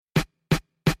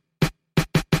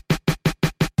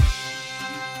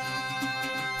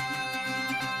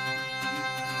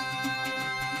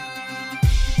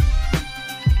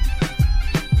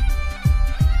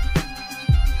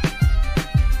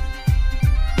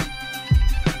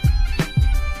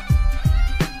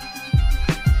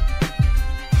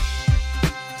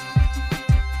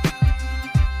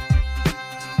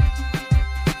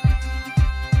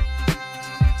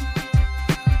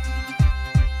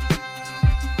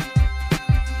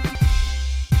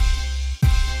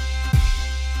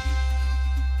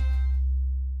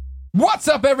What's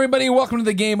up, everybody? Welcome to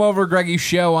the GameOverGreggy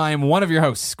show. I am one of your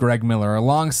hosts, Greg Miller,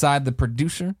 alongside the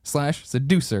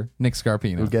producer/seducer, Nick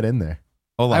Scarpino. We'll get in there.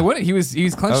 Hold on. I wouldn't. He was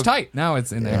clenched tight. Now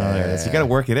it's in there. Yeah. So you got to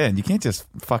work it in. You can't just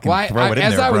fucking throw it in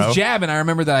as there, I bro. was jabbing, I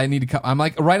remember that I need to cut. I'm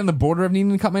like right on the border of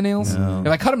needing to cut my nails. No. If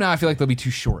I cut them now, I feel like they'll be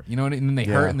too short. You know what? And then they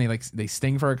hurt and they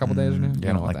sting for a couple days. Yeah,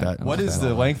 I don't like that. What does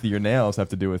the length of your nails have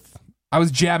to do with? I was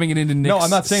jabbing it into Nick's. No, I'm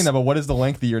not saying that, but what does the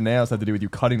length of your nails have to do with you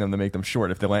cutting them to make them short?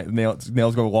 If the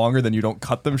nails go longer, then you don't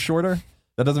cut them shorter?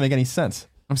 That doesn't make any sense.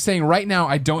 I'm saying right now,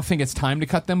 I don't think it's time to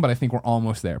cut them, but I think we're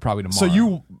almost there, probably tomorrow.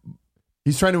 So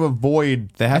he's trying to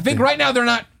avoid. I think right now they're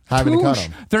not having to cut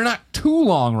them. They're not too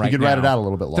long right now. You could write it out a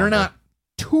little bit longer. They're not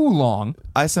too long.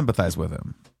 I sympathize with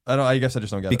him. I guess I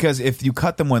just don't get because if you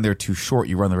cut them when they're too short,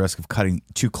 you run the risk of cutting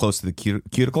too close to the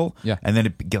cuticle. Yeah. And then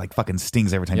it like fucking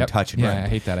stings every time you touch it. Yeah, right? I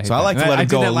hate that. I like to let it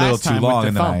go a little too long,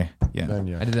 and then I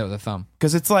did that with a thumb.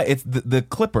 Because it's like it's the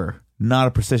clipper, not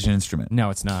a precision instrument. No,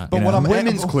 it's not. But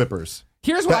women's clippers.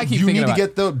 Here's what I keep thinking about. You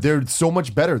need to get they're so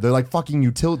much better. They're like fucking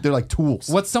utility. They're like tools.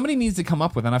 What somebody needs to come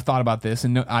up with, and I've thought about this,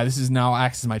 and this is now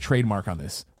acts as my trademark on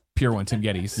this. Pure one, Tim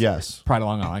Geddes. Yes. Pride of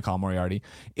Long Island, Colin Moriarty.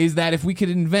 Is that if we could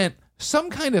invent some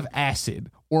kind of acid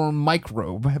or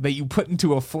microbe that you put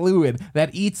into a fluid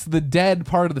that eats the dead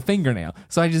part of the fingernail.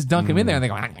 So I just dunk them in there and they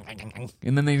go,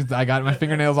 and then I got my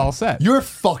fingernails all set. You're a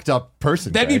fucked up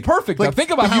person. That'd be perfect. Like,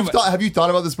 think about have you thought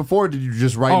about this before? Or did you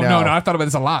just now? Oh no, I've thought about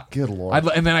this a lot. Good lord.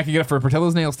 And then I could get it for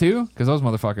Portillo's nails too, because those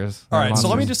motherfuckers. All right, so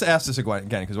let me just ask this again,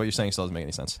 because what you're saying still doesn't make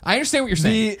any sense. I understand what you're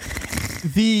saying.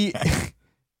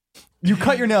 You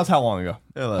cut your nails how long ago?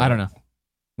 I don't know.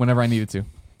 Whenever I needed to.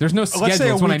 There's no schedule. Let's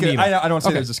say when I need I don't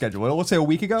say there's a schedule. Let's say a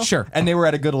week ago. Sure. And they were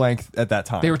at a good length at that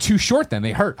time. They were too short then.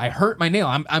 They hurt. I hurt my nail.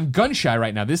 I'm gun shy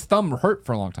right now. This thumb hurt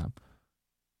for a long time.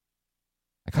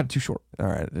 I cut it too short. All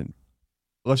right.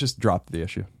 Let's just drop the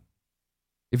issue.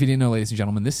 If you didn't know, ladies and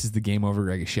gentlemen, this is the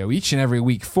GameOverGreggy show. Each and every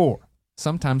week, 4,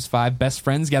 sometimes 5 best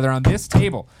friends gather on this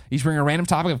table. Each bring a random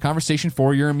topic of conversation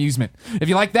for your amusement. If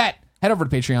you like that, head over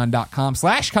to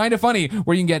patreon.com/kindafunny,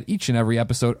 where you can get each and every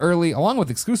episode early, along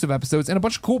with exclusive episodes and a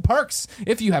bunch of cool perks.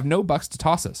 If you have no bucks to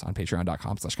toss us on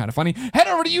patreon.com/kindafunny, head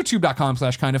over to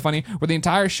youtube.com/kindafunny, where the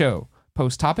entire show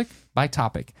posts topic by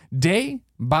topic, day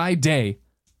by day,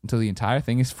 until the entire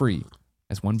thing is free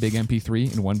as one big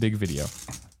MP3 and one big video.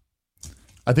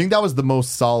 I think that was the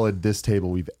most solid this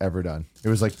table we've ever done. It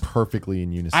was like perfectly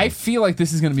in unison. I feel like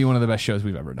this is going to be one of the best shows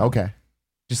we've ever done. Okay.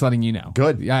 Just letting you know.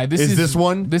 Good. Yeah, this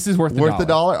one? This is worth the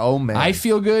dollar? Oh, man. I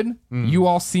feel good. You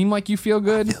all seem like you feel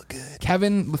good. I feel good.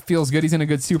 Kevin feels good. He's in a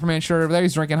good Superman shirt over there.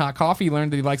 He's drinking hot coffee. He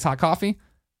learned that he likes hot coffee.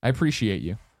 I appreciate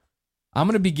you. I'm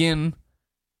going to begin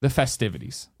the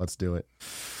festivities. Let's do it.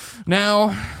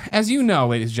 Now, as you know,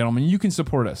 ladies and gentlemen, you can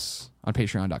support us on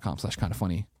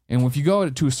patreon.com/kindafunny. And if you go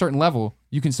to a certain level,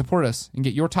 you can support us and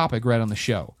get your topic read on the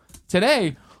show.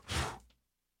 Today,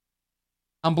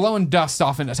 I'm blowing dust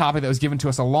off in a topic that was given to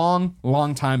us a long,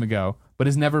 long time ago, but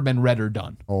has never been read or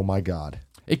done. Oh, my God.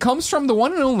 It comes from the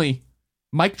one and only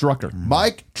Mike Drucker.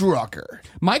 Mike Drucker.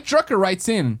 Mike Drucker writes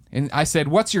in, and I said,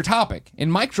 "What's your topic?"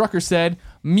 And Mike Drucker said,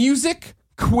 "Music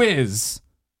quiz.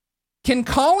 Can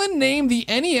Colin name the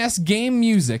NES game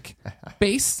NES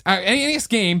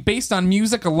game based on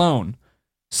music alone?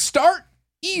 Start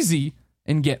easy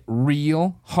and get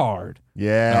real hard."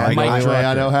 Yeah, I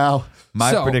know how.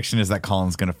 My prediction is that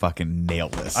Colin's gonna fucking nail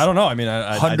this. I don't know. I mean,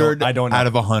 100 I don't know. out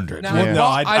of 100. Now, Well, no,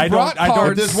 I don't.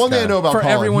 There's one thing I know about for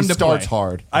Colin. everyone he to starts play.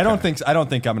 hard. I don't think I'm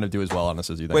going to do as well on this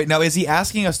as you think. Wait, now is he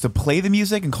asking us to play the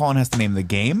music and Colin has to name the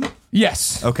game?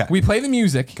 Yes. Okay. We play the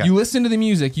music. Okay. You listen to the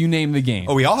music. You name the game.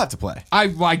 Oh, we all have to play.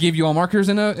 I gave you all markers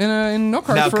in note cards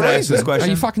Now, for can a I ask reason. this question?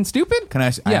 Are you fucking stupid? Can I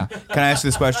ask you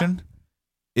this question?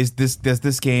 Does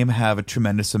this game have a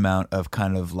tremendous amount of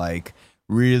kind of like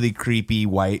really creepy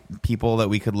white people that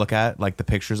we could look at, like the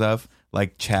pictures of,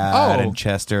 like Chad and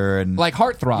Chester and Like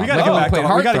Heartthrob. We gotta get back to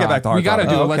Heartthrob. We got to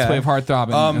do a Let's okay. Play of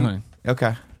Heartthrob.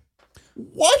 Okay.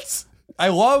 What? I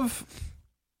love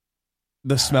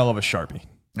the smell of a Sharpie.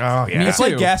 Oh Me It's too.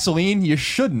 like gasoline. You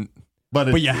shouldn't.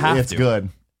 But you have it's to. good.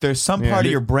 There's some part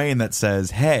of your brain that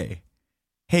says, "Hey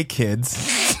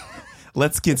kids,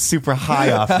 let's get super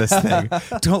high off this thing.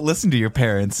 Don't listen to your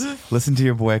parents. Listen to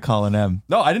your boy Colin M."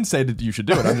 No, I didn't say that you should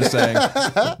do it. I'm just saying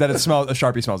that a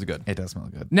Sharpie smells good. It does smell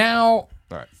good. Now,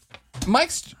 All right.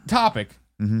 Mike's topic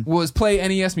was play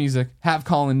NES music, have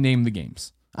Colin name the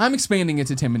games. I'm expanding it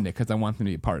to Tim and Nick because I want them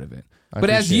to be a part of it. But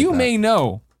as appreciate you that. may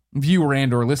know, viewer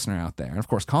and or listener out there, and of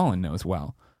course Colin knows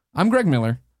well, I'm Greg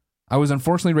Miller. I was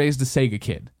unfortunately raised a Sega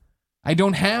kid. I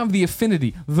don't have the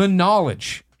affinity, the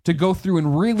knowledge to go through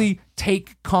and really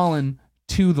take Colin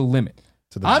to the limit.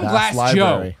 To the I'm vast Glass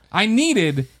library. Joe. I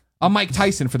needed a Mike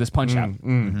Tyson for this punch out.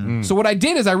 So what I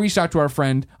did is I reached out to our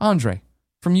friend Andre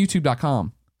from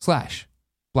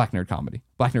youtube.com/blacknerdcomedy,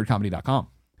 blacknerdcomedy.com.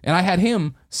 And I had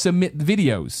him submit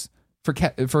videos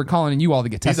for Colin and you all to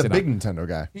get He's tested a big on. Nintendo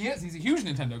guy. He is. He's a huge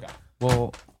Nintendo guy.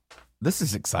 Well, this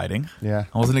is exciting. Yeah.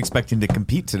 I wasn't expecting to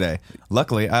compete today.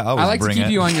 Luckily, I was I like to bring keep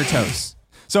it. you on your toes.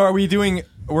 So are we doing?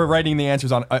 We're writing the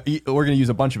answers on. We're going to use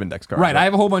a bunch of index cards. Right, I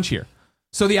have a whole bunch here.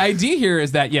 So the idea here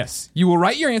is that, yes, you will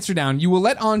write your answer down. You will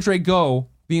let Andre go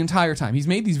the entire time. He's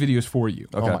made these videos for you.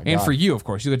 Okay. Oh my And God. for you, of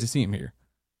course. You get to see him here.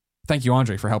 Thank you,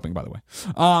 Andre, for helping, by the way.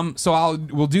 So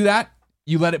we'll do that.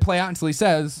 You let it play out until he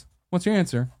says, what's your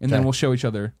answer? And then Okay. we'll show each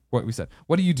other what we said.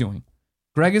 What are you doing?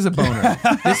 Greg is a boner.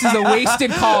 This is a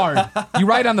wasted card. You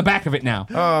write on the back of it now.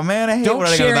 Oh man, I hate Don't when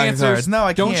I share go back to answers. cards. No,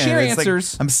 I Don't can't. share It's like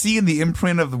answers. I'm seeing the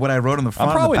imprint of what I wrote on the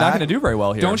front. I'm probably and the not back. going to do very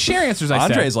well here. Don't share answers, I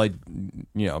Andre's said. like,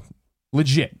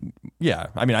 Legit. yeah.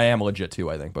 I mean, I am legit too,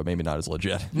 I think, but maybe not as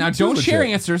legit. Now, don't legit. share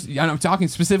answers. And I'm talking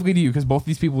specifically to you because both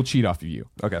these people will cheat off of you.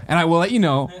 Okay. And I will let you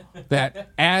know that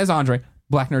as Andre,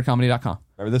 blacknerdcomedy.com.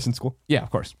 Remember this in school? Yeah, of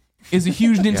course. Is a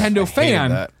huge Nintendo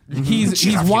fan. that. He's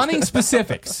wanting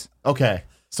specifics. Okay.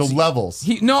 So levels.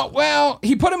 He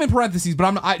put them in parentheses,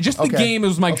 but just the Okay. game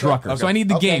is Mike Drucker. So I need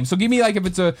the game. So give me if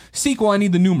it's a sequel, I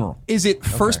need the numeral. Is it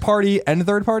first party and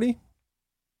third party?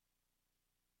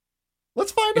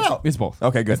 Let's find out. It's both.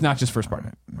 Okay, good. It's not just first party.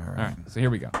 All right. So here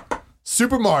we go.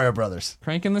 Super Mario Brothers.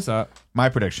 Cranking this up. My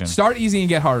prediction. Start easy and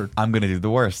get harder. I'm gonna do the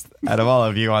worst out of all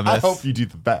of you on this. I hope you do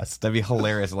the best. That'd be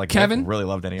hilarious. Like Kevin? I really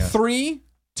loved any of it. 3,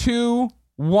 2,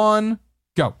 1,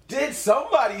 go. Did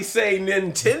somebody say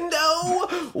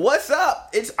Nintendo? What's up?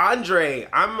 It's Andre.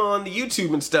 I'm on the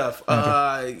YouTube and stuff.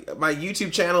 My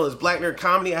YouTube channel is Black Nerd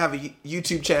Comedy. I have a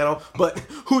YouTube channel, but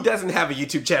who doesn't have a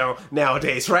YouTube channel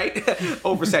nowadays, right?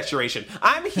 Oversaturation.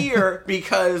 I'm here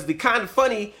because the Kind of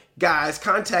Funny guys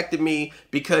contacted me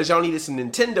because y'all needed some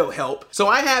Nintendo help. So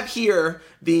I have here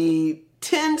the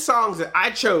 10 songs that I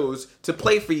chose to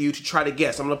play for you to try to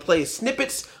guess. I'm going to play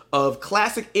snippets of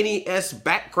classic NES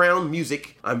background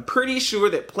music. I'm pretty sure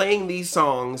that playing these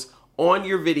songs on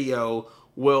your video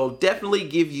will definitely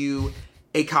give you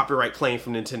a copyright claim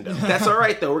from Nintendo. That's all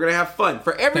right, though. We're going to have fun.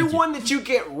 For everyone that you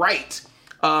get right,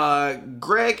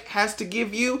 Greg has to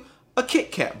give you a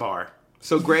Kit Kat bar.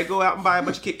 So, Greg, go out and buy a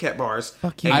bunch of Kit Kat bars.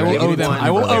 you, I will Greg. owe them.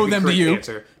 I will owe them to you.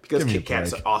 Because Kit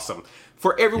Kats are awesome.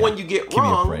 For everyone you get me a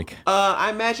wrong, break.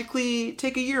 I magically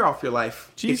take a year off your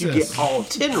life. If you Jesus. get all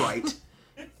 10 right,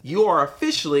 you are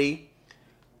officially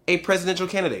a presidential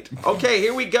candidate. Okay,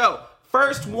 here we go.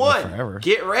 First one. forever.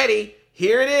 Get ready.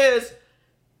 Here it is.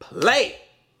 Play.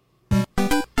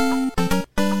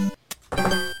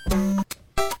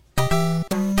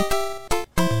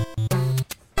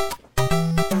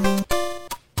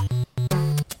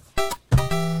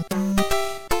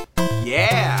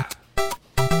 Yeah.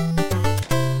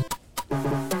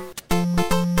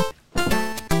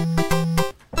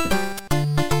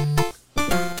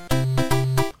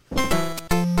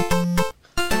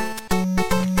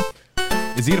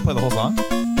 Is he gonna play the whole song?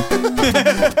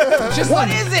 What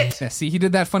is it? Yeah, see, he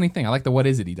did that funny thing. I like the what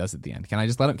is it he does at the end. Can I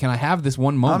just let him? Can I have this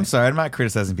one moment? I'm sorry, I'm not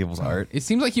criticizing people's art. It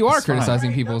seems like you are It's fine.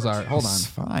 criticizing people's art. Hold on. It's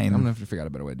fine. I'm going to have to figure out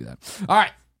a better way to do that. All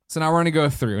right. So now we're going to go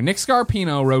through. Nick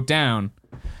Scarpino wrote down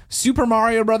Super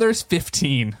Mario Brothers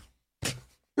 15.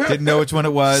 Didn't know which one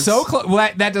it was. So close. Well,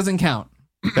 that doesn't count.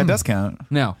 that does count.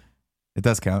 No. It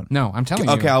does count. No, I'm telling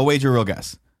you. Okay, I'll wager a real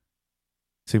guess.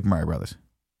 Super Mario Brothers.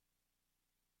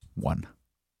 1.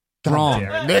 Wrong.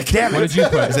 Nick, damn What did you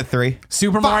put? Is it 3?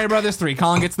 Super Mario Brothers 3.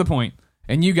 Colin gets the point.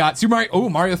 And you got Super Mario. Oh,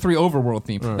 Mario 3 Overworld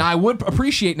theme. Now, I would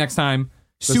appreciate next time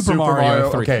Super Super Mario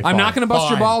Mario- 3. okay, I'm fine. not going to bust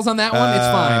your Fine. balls on that one. It's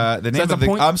fine. The So name that's of a the.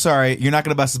 point. I'm sorry, you're not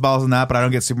going to bust his balls on that, but I don't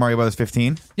get Super Mario Brothers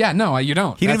 15. Yeah, no, you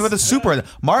don't. He didn't even put the That's- Super.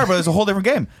 Mario Brothers is a whole different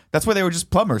game. That's where they were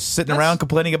just plumbers sitting around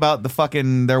complaining about the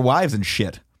fucking their wives and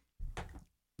shit.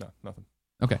 No, nothing.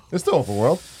 Okay. It's the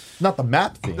overworld. Not the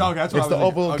map theme. Okay, that's what it's I the was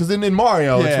thinking. oval because in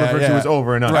Mario it's Yeah, referred to yeah. as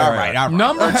over and under. Right, right.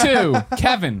 Number 2,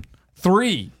 Kevin.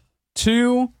 3,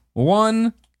 2,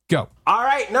 1, go. All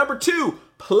right, number 2.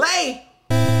 Play.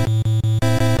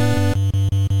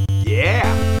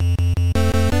 Yeah.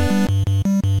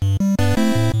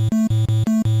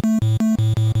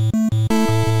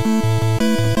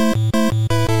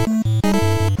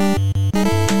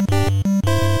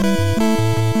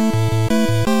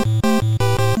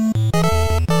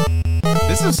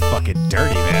 This is fucking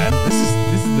dirty, man. This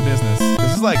is the business.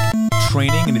 This is like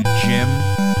training in a gym.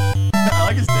 I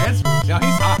like his dance moves. Yeah,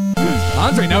 he's hot.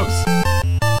 Andre knows.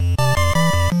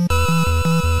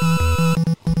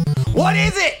 What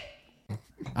is it?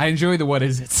 I enjoy the what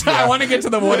is it. I want to get to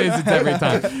the what is it every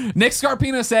time. Nick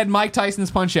Scarpino said Mike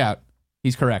Tyson's Punch Out.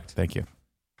 He's correct. Thank you.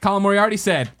 Colin Moriarty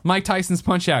said Mike Tyson's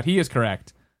Punch-Out. He is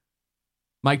correct.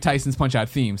 Mike Tyson's Punch-Out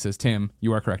theme, says Tim.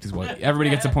 You are correct as well. Everybody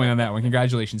gets a point on that one.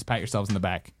 Congratulations. Pat yourselves in the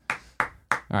back. All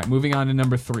right, moving on to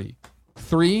number 3.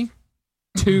 3,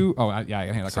 2. Oh, yeah, I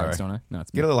gotta hand out cards, don't I? No,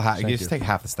 it's Get a little half. Just take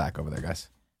half the stack over there, guys.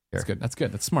 That's good. That's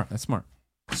good. That's smart. That's smart.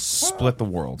 Split the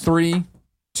world. 3,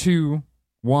 2,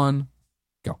 1,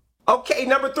 go. Okay,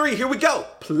 number 3. Here we go.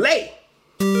 Play.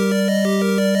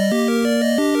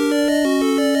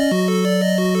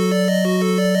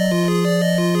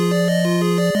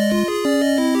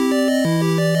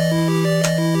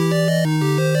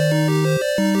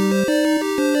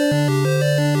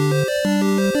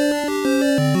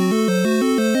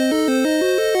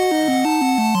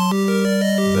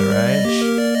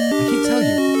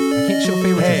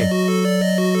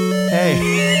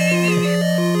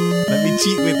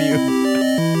 Cheat with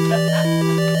you.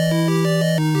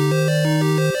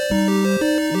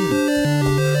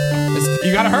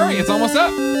 You gotta hurry. It's almost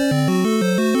up. Yeah,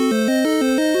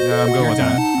 I'm going with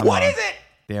that. What is it?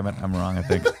 Damn it, I'm wrong, I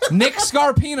think. Nick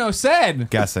Scarpino said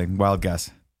Guessing. Wild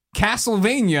guess.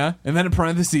 Castlevania, and then in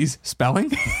parentheses, spelling.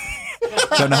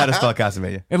 Don't know how to spell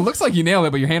Castlevania. It looks like you nailed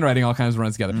it, but your handwriting all kinds of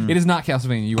runs together. It is not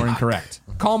Castlevania. You are incorrect.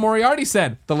 Colin Moriarty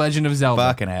said The Legend of Zelda.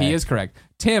 Fucking A. He is correct.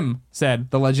 Tim said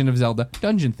The Legend of Zelda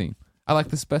dungeon theme. I like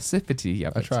the specificity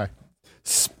of it. I try.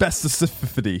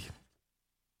 Specificity.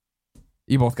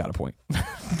 You both got a point.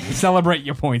 Celebrate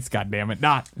your points, goddammit.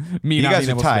 Not me. You not guys being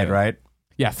are able to tied, say it. right?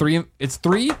 Yeah, 3. It's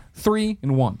 3, 3,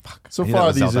 and 1. So He far,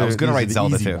 knows these Zelda. are I was gonna these write are the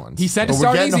Zelda easy too. ones. He said to But we're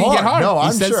start getting easy and hard. get hard. No, He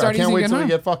I'm said sure. I start can't easy wait and till get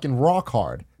we hard. get fucking rock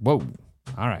hard. Whoa.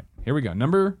 All right. Here we go.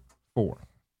 Number 4.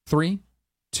 3,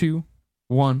 2,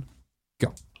 1,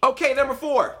 go. Okay, number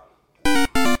 4.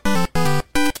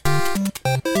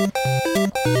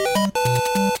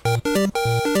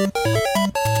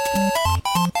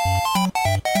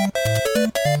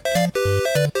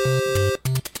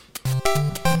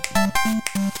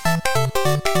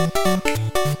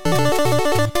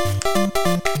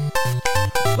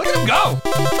 Look at him go.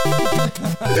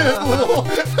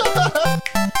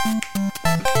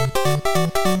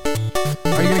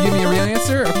 Are you going to give me a real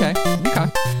answer? Okay.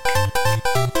 Okay.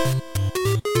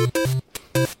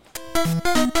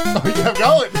 Oh, you kept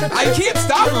going. I can't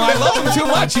stop him. I love him too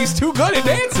much. He's too good at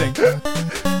dancing.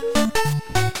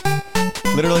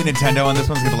 Literally, Nintendo on this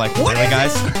one's gonna be like, really,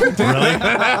 guys? Really?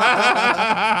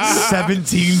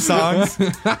 17 songs?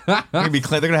 They're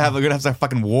gonna have some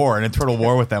fucking war, an internal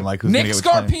war with them. Like, who's Nick gonna get which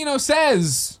one? Scarpino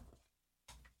says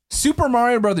Super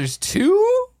Mario Brothers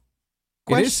 2?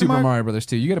 It is Question Super mark? Mario Brothers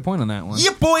 2. You get a point on that one. Yeah,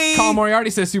 boy! Colin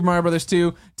Moriarty says Super Mario Brothers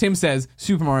 2. Tim says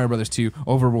Super Mario Brothers 2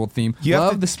 overworld theme. You have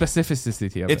Love to- the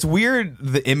specificity of It's it. weird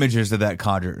the images that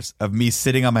conjures of me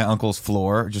sitting on my uncle's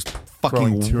floor, just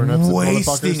Throwing fucking turnips at wasting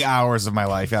motherfuckers. hours of my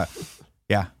life. Yeah.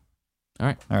 Yeah. All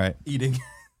right. All right. Eating.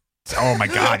 Oh my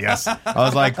God, yes. I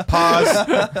was like,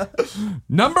 pause.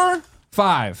 Number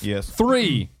 5. Yes.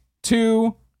 3,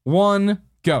 2, 1,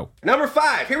 go. Number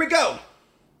 5. Here we go.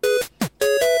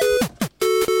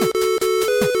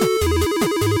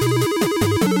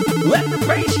 Let the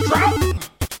bass drop.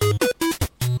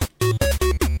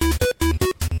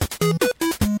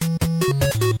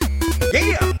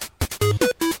 Yeah.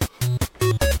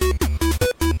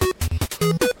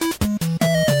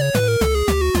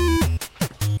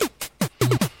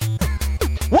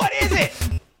 What is it?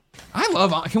 I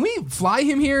love. Can we fly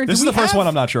him here? This is the first one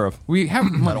I'm not sure of. We have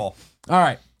At all. All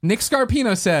right. Nick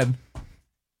Scarpino said,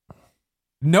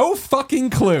 "No fucking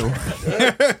clue."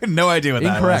 No idea what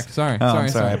that Incorrect. was. Sorry. Oh, sorry. I'm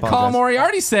sorry. I Sorry. apologize. Colin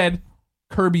Moriarty said,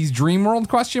 "Kirby's Dream World?"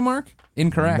 Question mark.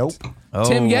 Incorrect. Nope.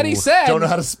 Tim Oh. Getty said, Don't know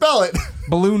how to spell it.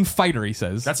 "Balloon Fighter." He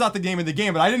says, That's not the game of the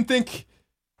game, but I didn't think.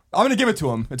 I'm gonna give it to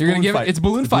him. It's "You're gonna Balloon give Fight. it? It's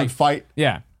Balloon Fight." Fight.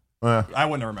 Yeah. I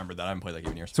wouldn't have remembered that. I haven't played that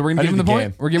game in years. So we're gonna I give him knew the the point.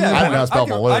 game. We're giving him I the don't know how point. to spell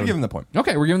balloon. I'd give him the point.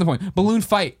 Okay, we're giving the point. Balloon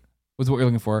Fight was what we're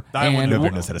looking for. I wouldn't And have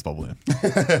Nobody knows how to spell balloon.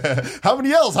 How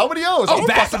many L's? How many O's? oh,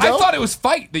 that's I thought it was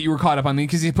Fight that you were caught up on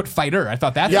because you put Fighter. I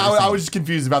thought that's Yeah, what you were I saying. was just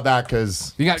confused about that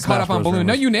because You got caught up on Balloon.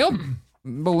 No, you nailed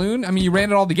Balloon. I mean, you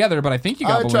ran it all together, but I think you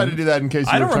got I Balloon. tried to do that in case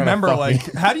you I were don't trying to remember. fuck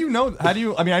Like, me. how do you know? How do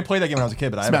you? I mean, I played that game when I was a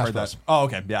kid, but I haven't Smash heard Bros. that. Oh,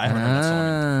 okay. Yeah, I haven't heard that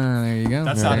song. There you go.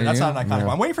 That's There not. you That's go. not an iconic one.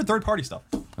 I'm waiting for third party stuff.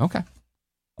 Okay.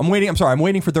 I'm waiting. I'm sorry. I'm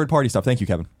waiting for third party stuff. Thank you,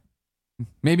 Kevin.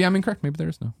 Maybe I'm incorrect. Maybe there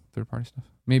is no third party stuff.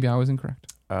 Maybe I was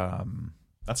incorrect.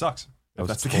 That sucks. I was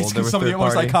That's the told case. there was Some of the third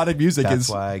most party. iconic music That's is.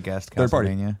 why I guessed third party.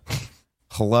 Castlevania.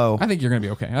 Hello. I think you're gonna be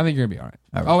okay. I think you're gonna be all right.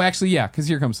 All right. Oh, actually, yeah, because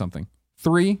here comes something.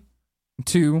 3,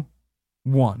 2,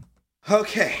 1.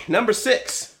 Okay, number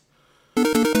 6.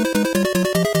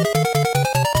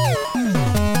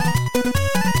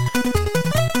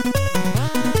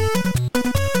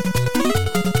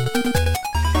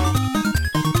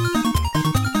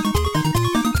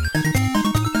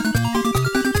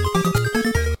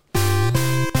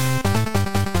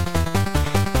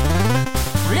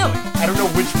 Really? I don't know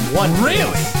which one. it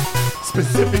Really? is.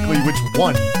 Specifically, which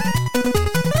one? I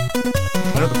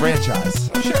know the franchise.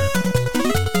 Sure.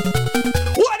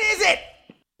 What is it?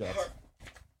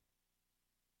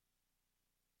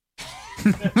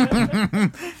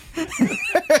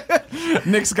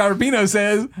 Nick Scarpino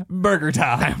says Burger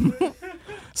Time.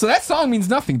 So that song means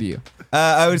nothing to you.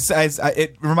 I would say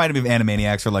it reminded me of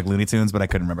Animaniacs or like Looney Tunes, but I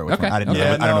couldn't remember which Okay. one. I didn't. Okay.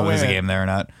 I don't know if it was a wait. game there or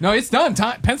not. No, it's done.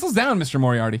 Pencils down, Mr.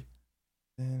 Moriarty.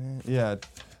 Yeah,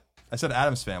 I said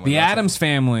Adam's Family. The Addams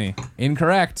Family.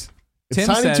 Incorrect. It's Tim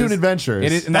Tiny says Toon Adventures.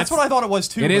 It is, and That's what I thought it was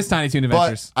too. It but- is Tiny Toon but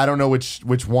Adventures. I don't know which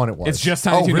one it was. It's just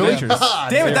Tiny Toon really? Adventures.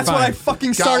 Damn it! That's what I fine. fucking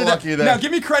Got started. lucky there. Now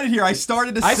give me credit here. I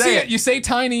started to I say see it. You say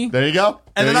Tiny. There you go.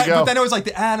 and there then you go. but then it was like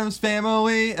the Addams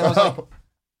Family, and I was like,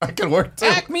 I can work too.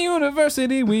 Acme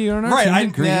University, we earn our right,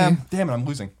 degree. damn it, I'm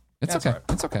losing. It's That's okay. all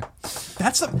right. It's okay.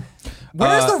 That's the.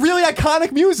 Where's the really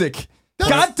iconic music?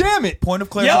 God damn it! Point of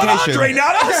Yell at clarification. Andre,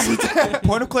 not us.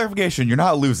 Point of clarification. You're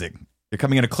not losing. You're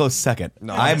coming in a close second. I'm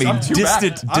a I'm too back.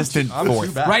 distant I'm too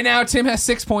fourth. back. Right now, Tim has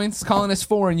 6 points. Colin has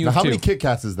 4, and you Now, have how 2. many Kit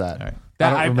Kats is that? right. I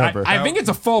don't remember. I think it's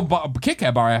a full Kit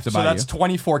Kat bar I have to So buy that's you.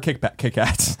 24 Kit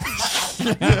Kats.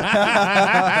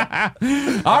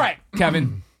 All right,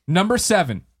 Kevin. Number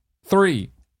 7.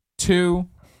 3, 2,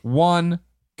 1,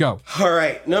 go. All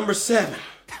right, number 7.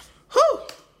 Whew.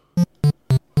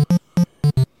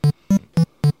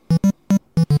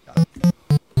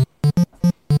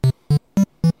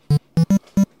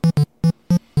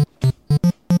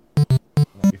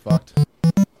 You fucked.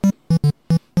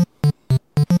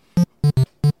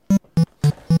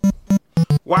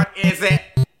 What is it?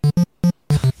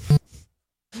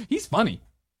 He's funny.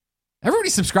 Everybody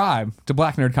subscribe to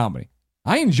Black Nerd Comedy.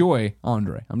 I enjoy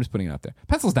Andre. I'm just putting it out there.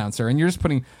 Pencils down, sir. And you're just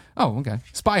putting, oh, okay.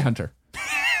 Spy Hunter.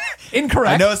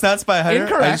 Incorrect. I know it's not Spy Hunter.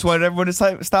 Incorrect. I just wanted everyone to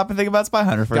stop and think about Spy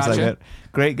Hunter for Gotcha. a second.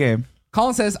 Great game.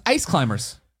 Colin says Ice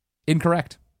Climbers.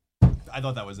 Incorrect. I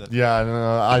thought that was it.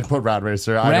 Yeah, I'd put Rad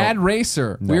Racer. Rad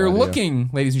Racer. No we are idea. looking,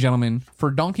 ladies and gentlemen,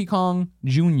 for Donkey Kong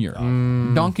Jr. Donkey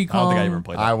I don't think Kong I even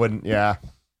played that. I wouldn't. Yeah.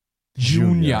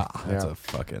 Jr. That's Yeah. a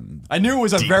fucking. I knew it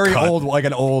was a Deep very cut. old, like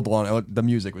an old one. The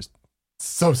music was.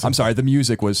 So simple. I'm sorry, the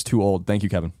music was too old. Thank you,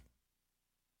 Kevin.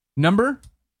 Number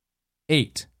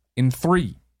 8 in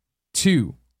 3,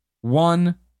 2,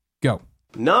 1, go.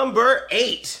 Number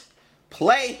 8.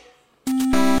 Play.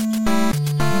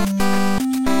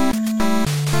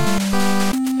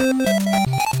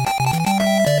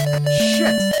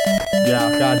 Shit.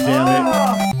 Yeah. God damn it.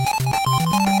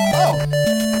 Oh.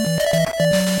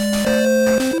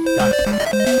 Got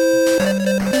it.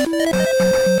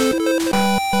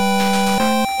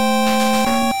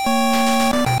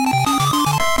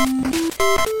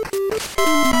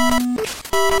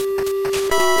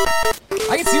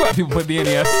 I can see why people put the E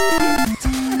NES.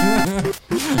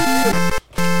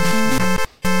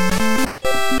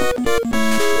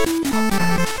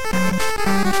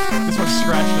 This one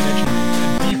scratched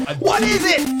an itch. What is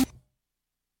it?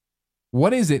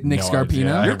 What is it, Nick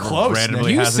Scarpino? You're close,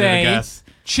 randomly You hazarded a say guess.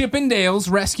 Chippendales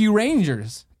Rescue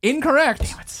Rangers.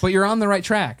 Incorrect, but you're on the right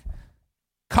track.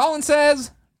 Colin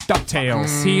says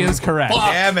DuckTales. He is correct.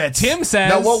 Damn it. Tim says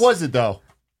Now, what was it though?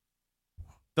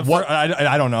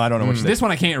 I don't know. I don't know which. this one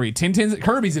I can't read. Tintin's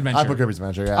Kirby's Adventure. I put Kirby's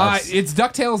Adventure. Yeah. It's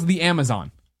DuckTales the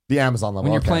Amazon. the Amazon level.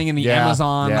 when you're okay. playing in the Yeah,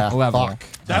 Amazon yeah, level. Fuck.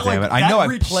 That, Damn like, it. I know that I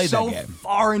reached played that so game.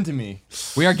 far into me.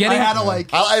 We are getting I had to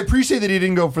like. I appreciate that he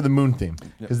didn't go for the moon theme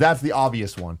because that's the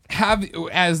obvious one. have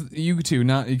as you two,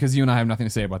 not because you and I have nothing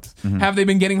to say about this. Have they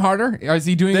been getting harder? Or is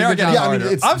he doing They a are good getting job? Yeah, I mean,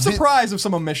 harder. it's- I'm surprised of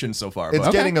some omissions so far. It's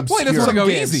But. getting Well, he obscure. doesn't want to go Some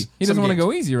games. easy. He Some doesn't want to games.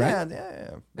 go easy, right?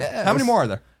 Yeah. How many more are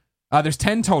there? There's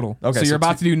 10 total. Okay, so you're so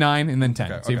about to do 9 and then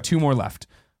 10. Okay, so you have okay. 2 more left.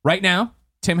 Right now,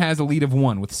 Tim has a lead of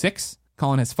 1 with 6.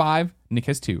 Colin has 5. Nick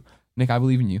has 2. Nick, I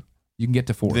believe in you. You can get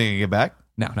to 4. You think you can get back?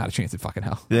 No, not a chance in fucking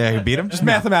hell. Yeah, you beat him. Just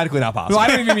mathematically not possible. Well, I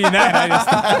don't even mean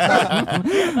that.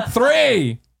 I just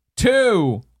 3,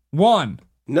 2, 1.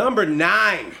 Number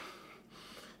 9.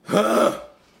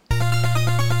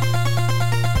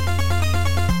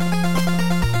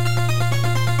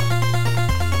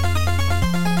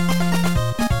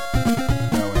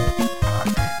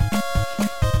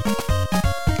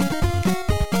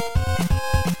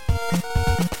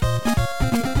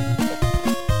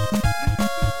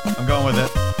 I'm going with it.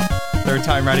 Third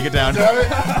time writing it down. Damn it!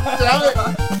 Damn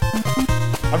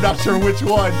it! I'm not sure which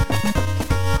one.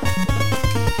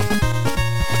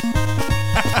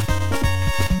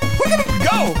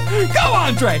 Go! Go,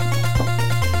 Andre!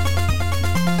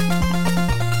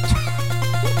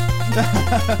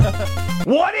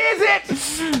 What is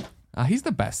it? He's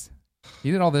the best.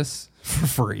 He did all this for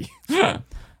free.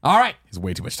 All right. He's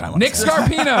way too much time on Nick this.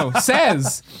 Scarpino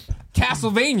says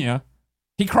Castlevania,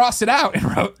 he crossed it out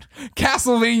and wrote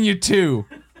Castlevania 2.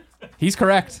 He's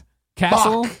correct.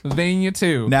 Castlevania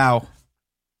 2. Now,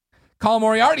 Colin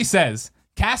Moriarty says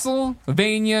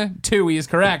Castlevania 2. He is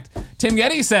correct. Tim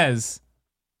Getty says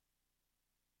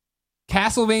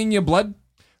Castlevania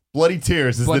Bloody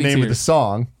Tears is Bloody the name of the Tears.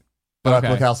 song. But Okay.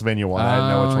 I put Castlevania 1. I didn't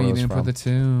know which one you it was didn't from. put the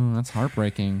 2. That's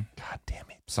heartbreaking. God damn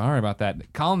it. Sorry about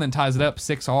that. Colin then ties it up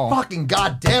 6-all. Fucking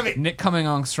god damn it. Nick coming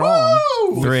on strong.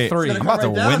 Woo! With 3. I'm about to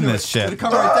win this shit.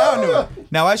 Come right down to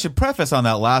it. Now, I should preface on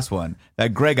that last one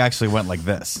that Greg actually went like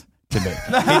this to me.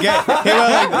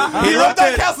 He wrote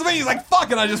that Castlevania. He's like,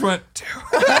 fuck it. I just went 2.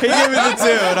 He gave me the 2,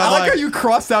 and I I'm like like, how you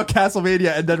crossed out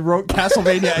Castlevania and then wrote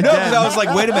Castlevania again. no, because I was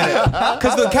like, wait a minute,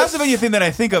 because the Castlevania thing that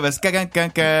I think of is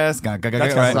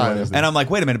Castlevania. and I'm like,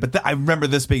 wait a minute, but I remember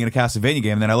this being in a Castlevania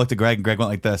game. And then I looked at Greg, and Greg went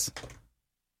like this.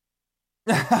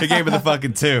 He gave me the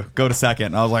fucking 2. Go to second.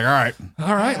 And I was like, all right.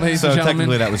 All right, ladies So and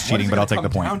technically gentlemen. that was cheating, but I'll take the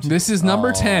point. This is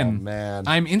number 10. man.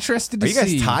 I'm interested to Are you guys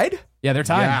see. tied? Yeah, they're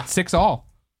tied. Yeah. 6-all.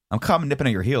 I'm coming nipping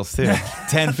at your heels too.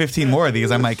 10, 15 more of these,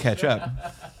 I might catch up.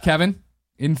 Kevin,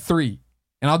 in 3.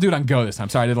 And I'll do it on go this time.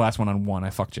 Sorry, I did the last one on 1. I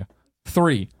fucked you.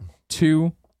 3,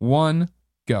 2, 1,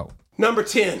 go. Number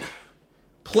 10.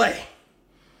 Play.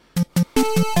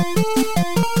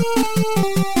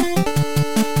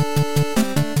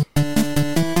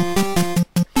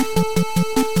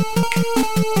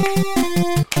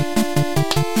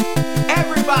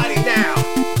 Everybody now.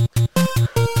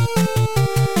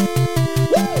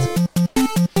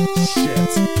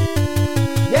 Shit.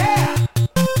 Yeah.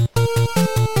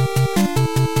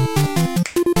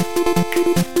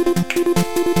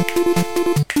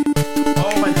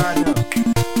 oh my god, no.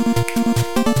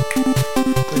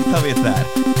 Please tell me it's that.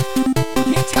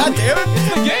 God damn it.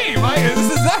 It's the game.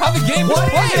 This is not how the game was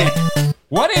played.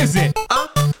 What is it?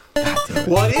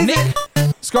 What is Nick it?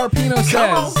 Scarpino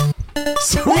Come says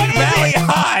Sweet Valley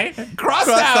High. Crossed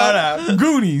that out.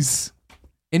 Goonies.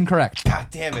 Incorrect. God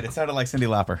damn it! It sounded like Cyndi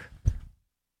Lauper.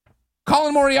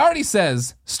 Colin Moriarty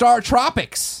says Star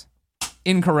Tropics.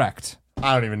 Incorrect.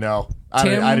 I don't even know.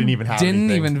 Tim I didn't even have didn't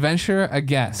anything. even venture a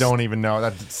guess. Don't even know.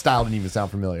 That style didn't even sound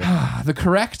familiar. The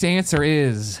correct answer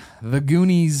is The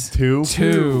Goonies 2?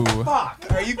 2. Fuck!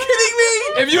 Are you kidding me?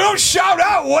 If you don't shout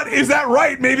out, what is that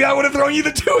right? Maybe I would have thrown you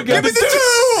the 2 again. Give me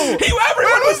the 2!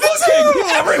 Everyone was looking.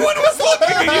 Everyone was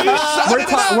looking. You shouted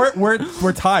it out.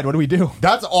 We're tied. What do we do?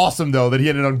 That's awesome, though, that he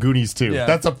ended on Goonies 2. Yeah.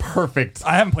 That's a perfect...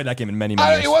 I haven't played that game in many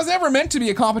years. It was never meant to be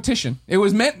a competition. It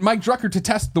was meant Mike Drucker to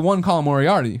test the one Colin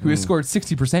Moriarty, who has scored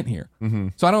 60% here.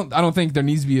 So I don't think there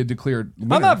needs to be a declared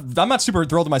winner. I'm not super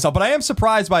thrilled with myself, but I am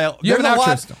surprised by it. You have There's an a outro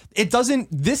lot. still.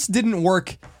 This didn't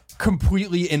work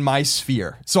completely in my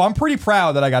sphere. So I'm pretty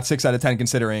proud that I got 6 out of 10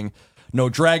 considering no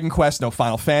Dragon Quest, no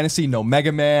Final Fantasy, no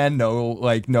Mega Man, no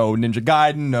Ninja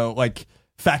Gaiden, no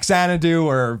Faxanadu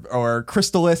or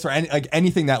Crystalis or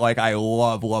anything that I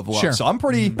love. Sure. So I'm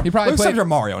pretty. He probably except played- for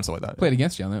Mario and stuff like that. Played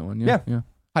against you on that one. Yeah.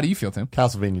 How do you feel, Tim?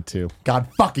 Castlevania 2. God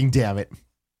fucking damn it.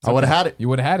 I would have had it. You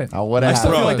would have had it. I would I have still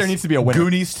had feel it. like there needs to be a winner.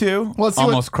 Goonies 2? Well, let's see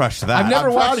Almost crushed that. I've never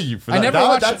I'm watched- proud of you for I that. never That-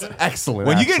 watched- That's excellent.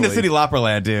 When you get into actually. City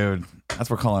Lauperland, dude, that's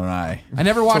where Colin and I. I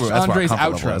never watched That's where our Andre's comfort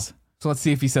level outro. is. So let's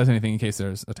see if he says anything in case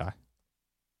there's a tie.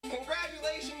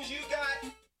 Congratulations, you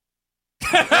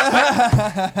got. Way to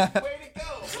go.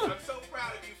 I'm so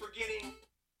proud of you for getting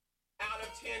out of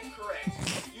 10 correct.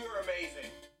 You're amazing.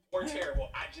 Or terrible.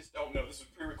 I just don't know. This was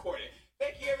pre-recorded.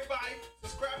 Thank you, everybody.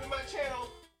 Subscribe to my channel.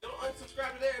 Don't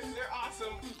unsubscribe to theirs. They're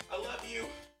awesome. I love you.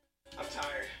 I'm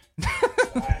tired.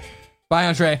 Bye. Bye,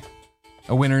 Andre.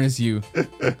 A winner is you.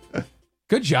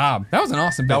 Good job. That was an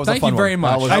awesome bit. That was a Thank fun you very one.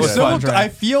 much. That was That good. was I still, fun, Andre. I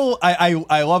feel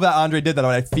I love that Andre did that,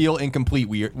 but I feel incomplete.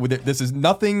 This is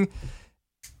nothing.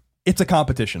 It's a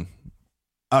competition.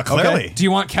 Clearly. Do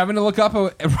you want Kevin to look up? No,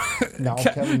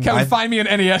 Kevin, Kevin. find me an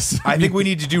NES. I think we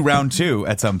need to do round 2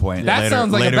 at some point. that later-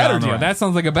 sounds like a later better down the deal. road. That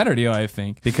sounds like a better deal, I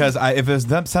think. Because if there's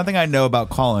something I know about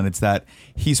Colin, it's that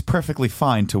he's perfectly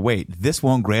fine to wait. This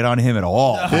won't grate on him at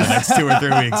all for the next 2 or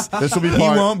 3 weeks. This will be He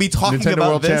part won't be talking Nintendo about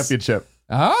World this. Championship.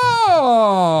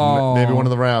 Oh. Maybe one of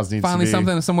the rounds needs Finally to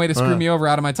be. some way to screw me over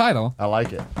out of my title. I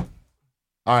like it.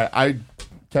 All right,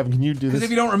 Kevin, can you do Because this? if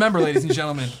you don't remember, ladies and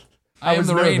gentlemen, I am was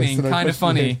the nervous reigning, and I kind of pushed you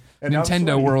funny in, and I'm Nintendo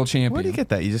sweating. World Champion. Where do you get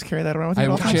that? You just carry that around with you? I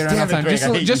all will the time? share it all damn the it, time. Greg, I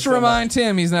hate you Just to so remind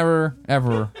Tim, he's never,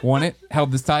 ever won it,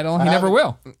 held this title. He never haven't.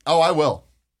 will. Oh, I will.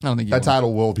 I don't think you That will.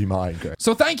 title will be mine, Greg.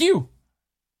 So thank you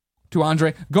to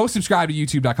Andre. Go subscribe to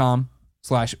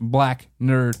youtube.com/Black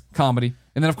Nerd Comedy.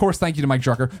 And then, of course, thank you to Mike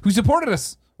Drucker, who supported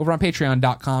us over on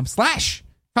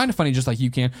patreon.com/kindoffunny, just like you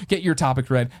can. Get your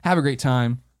topic read. Have a great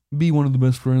time. Be one of the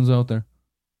best friends out there.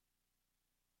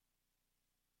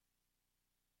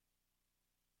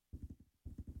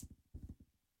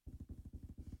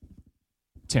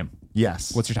 Tim,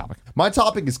 Yes. what's your topic? My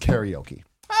topic is karaoke.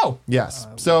 Oh, Yes.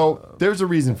 So there's a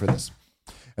reason for this.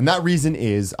 And that reason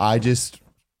is I just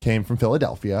came from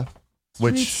Philadelphia,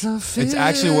 which It's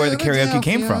actually where the karaoke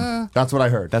came from. that's what I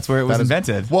heard. That's where it was That is-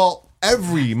 invented. Well,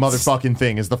 every motherfucking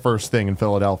thing is the first thing in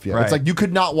Philadelphia. Right. It's like you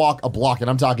could not walk a block, and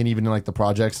I'm talking even in like the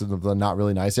projects and the not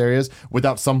really nice areas,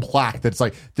 without some plaque that's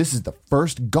like, this is the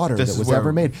first gutter This that is was where-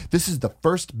 ever made. This is the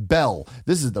first bell.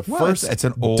 This is the first It's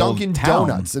an old Dunkin' town.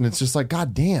 Donuts. And it's just like,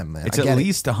 God damn, man. It's I at get it.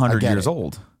 least I 100 get years it.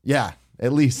 old, Yeah,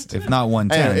 at least. if not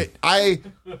 110. Anyway, I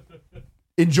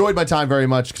enjoyed my time very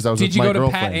much because I was Did with you my go to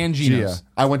girlfriend, Pat and Gino's? Gia.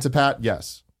 I went to Pat,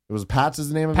 yes. It was Pat's is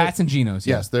the name of it? Pat's and Geno's.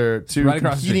 Yeah. Yes, they're two Right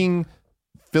across the street. competing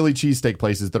Philly cheesesteak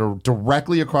places that are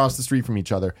directly across the street from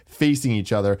each other, facing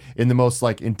each other in the most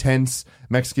like intense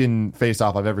Mexican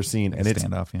face-off I've ever seen. And it's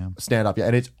Standoff, yeah. stand up, yeah,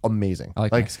 and it's amazing. I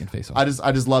like Mexican face-off.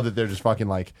 I just love that they're just fucking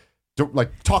like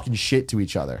talking shit to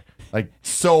each other, like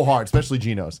so hard, especially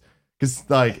Gino's, because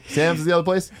like Sam's is the other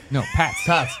place. No,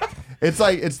 Pat's. It's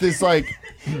like it's this like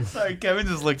Sorry, Kevin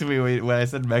just looked at me when I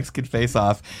said Mexican Face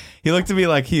Off. He looked at me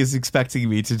like he was expecting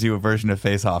me to do a version of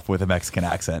Face Off with a Mexican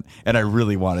accent, and I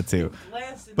really wanted to.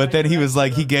 But then he was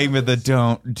like, he gave me the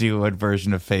don't do a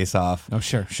version of Face Off. Oh,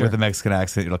 sure. With a Mexican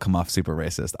accent, it'll come off super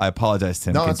racist. I apologize,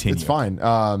 Tim. no, it's Continue.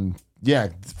 fine. Yeah,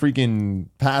 freaking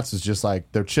Pat's is just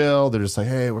like they're chill. They're just like,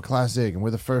 hey, we're classic and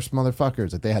we're the first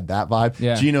motherfuckers. Like they had that vibe.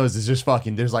 Yeah. Gino's is just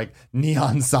fucking. There's like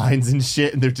neon signs and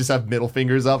shit, and they just have middle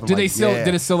fingers up. I'm Did like, they still? yeah.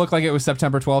 Did it still look like it was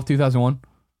September 12th, 2001?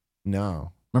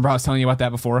 No. Remember I was telling you about that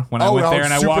before when I Oh, went oh, there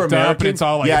and I super walked up American? and it's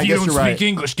all like, Yeah, I if you guess don't you're speak right.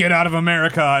 English, get out of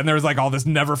America. And there was like all this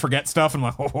never forget stuff. And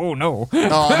I'm like, oh no, You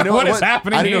know what is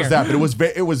happening I didn't here? know that,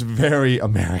 but it was very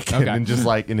American Okay. and just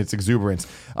like in its exuberance.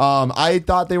 I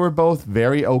thought they were both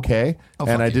very okay,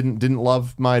 and I didn't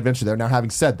love my adventure there. Now, having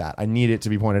said that, I need it to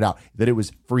be pointed out that it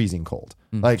was freezing cold.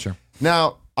 Sure.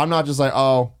 Now I'm not just like,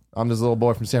 oh, I'm this little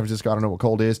boy from San Francisco. I don't know what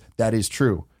cold is. That is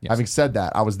true. Yes. Having said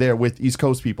that, I was there with East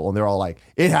Coast people, and they're all like,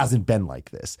 it hasn't been like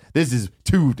this. This is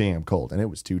too damn cold. And it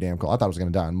was too damn cold. I thought I was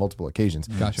going to die on multiple occasions.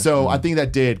 Gotcha. So I think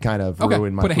that did kind of Okay.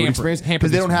 ruin my Put a food hamper- experience hamper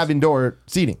because they the don't have indoor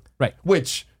seating. Right.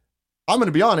 Which, I'm going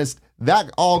to be honest,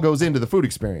 that all goes into the food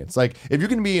experience. Like, if you're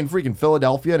going to be in freaking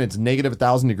Philadelphia and it's negative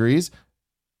 1,000 degrees,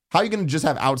 how are you going to just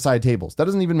have outside tables? That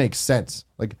doesn't even make sense.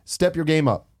 Like, step your game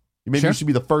up. Maybe Sure. you should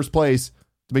be the first place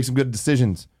to make some good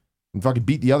decisions and fucking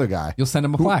beat the other guy. You'll send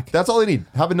him a plaque. That's all they need.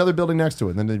 Have another building next to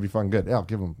it, and then they'd be fucking good. Yeah, I'll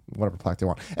give them whatever plaque they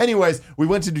want. Anyways, we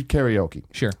went to do karaoke.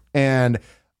 Sure. And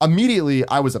immediately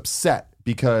I was upset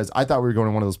because I thought we were going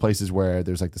to one of those places where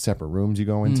there's like the separate rooms you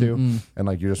go into and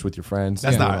like you're just with your friends.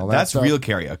 That's and all not. that That's stuff. real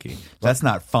karaoke. That's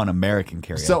not fun American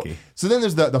karaoke. So then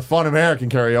there's the fun American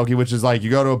karaoke, which is like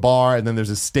you go to a bar and then there's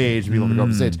a stage and people can go up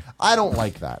the stage. I don't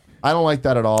like that. I don't like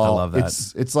that at all. I love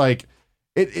that. It's like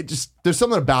it just there's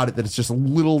something about it that it's just a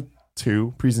little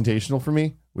too presentational for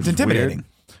me, which It's is weird. intimidating.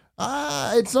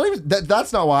 It's not even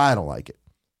that's not why I don't like it.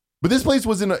 But this place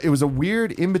was it was a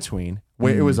weird in between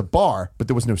where it was a bar, but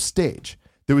there was no stage.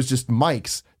 There was just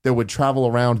mics that would travel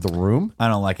around the room. I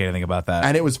don't like anything about that.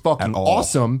 And it was fucking At all.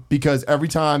 awesome because every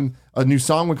time a new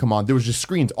song would come on, there was just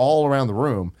screens all around the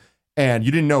room, and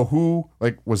you didn't know who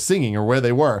like was singing or where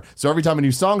they were. So every time a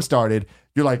new song started,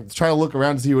 you're like trying to look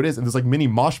around to see who it is, and there's like mini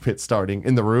mosh pits starting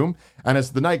in the room. And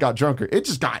as the night got drunker, it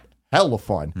just got hella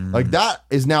fun. Like that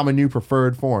is now my new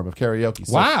preferred form of karaoke.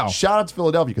 So Wow. shout out to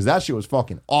Philadelphia because that shit was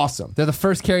fucking awesome. They're the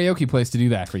first karaoke place to do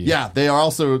that for you. Yeah, they are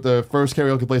also the first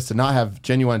karaoke place to not have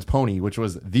Genuine's Pony, which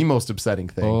was the most upsetting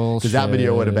thing because that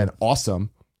video would have been awesome.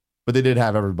 But they did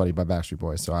have Everybody by Backstreet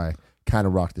Boys, so I kind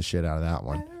of rocked the shit out of that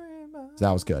one. So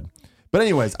that was good. But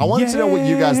anyways, I wanted to know what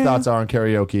you guys' thoughts are on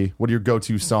karaoke. What are your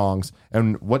go-to songs,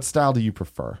 and what style do you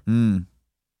prefer?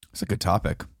 It's a good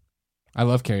topic. I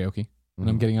love karaoke. And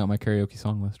I'm getting out my karaoke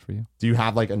song list for you. Do you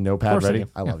have like a Of notepad course ready? I do.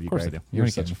 I love you, Of course Greg. I do. You're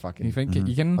You're such a kidding. fucking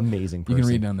You can amazing person. You can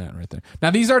read down that right there.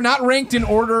 Now, these are not ranked in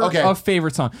order Okay. of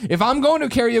favorite song. If I'm going to a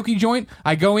karaoke joint,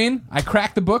 I go in, I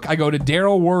crack the book, I go to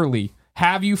Daryl Worley,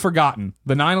 Have You Forgotten,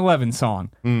 the 9/11 song.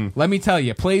 Let me tell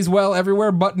you, plays well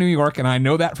everywhere but New York, and I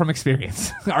know that from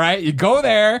experience. All right? You go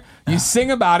there, you sing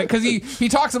about it, because he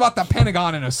talks about the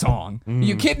Pentagon in a song.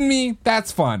 You kidding me?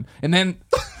 That's fun. And then,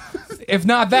 if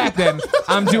not that, then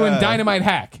I'm doing Dynamite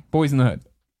Hack, Boys in the Hood.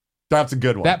 That's a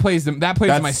good one. That plays to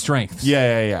That's- my strengths.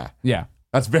 Yeah. Yeah.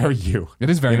 That's very you. It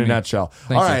is very in a me. nutshell.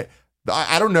 Thank All you. right.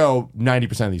 I don't know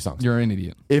 90% of these songs. You're an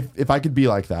idiot. If I could be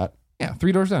like that, Yeah,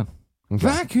 3 Doors Down. If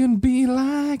I could be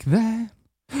like that,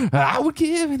 I would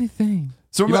give anything.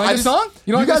 So You don't like this song?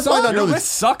 You don't like guys this song? might not know This this.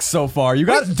 sucks so far. You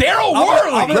got Daryl I'm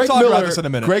Worley. going to talk about this in a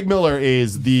minute. Greg Miller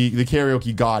is the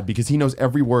karaoke god because he knows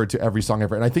every word to every song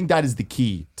ever, and I think that is the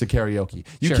key to karaoke.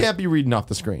 You Sure. can't be reading off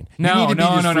the screen. No, you need to be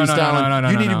just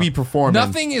freestyling. You need to be performing.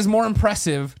 Nothing is more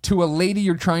impressive to a lady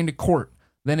you're trying to court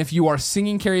than if you are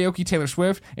singing karaoke Taylor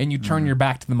Swift and you turn your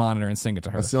back to the monitor and sing it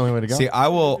to her. That's the only way to go. See, I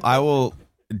will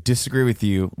disagree with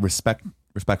you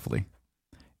respectfully.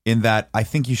 In that I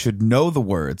think you should know the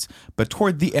words, but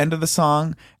toward the end of the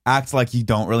song, act like you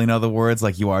don't really know the words,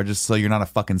 like you are, just so you're not a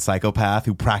fucking psychopath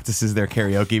who practices their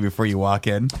karaoke before you walk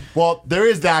in. Well, there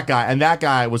is that guy, and that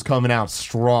guy was coming out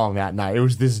strong that night. It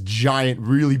was this giant,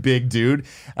 really big dude,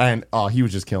 and he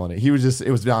was just killing it. It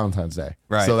was Valentine's Day.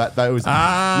 Right. So that was,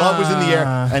 love was in the air,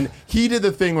 and he did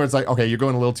the thing where it's like, okay, you're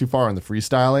going a little too far in the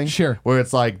freestyling. Sure. Where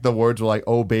it's like, the words were like,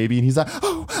 oh, baby, and he's like,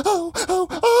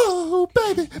 oh,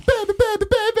 baby, baby, baby,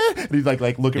 baby. And he's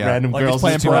like looking at random Like he's girls.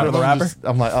 playing just trying Parade to- the Rapper?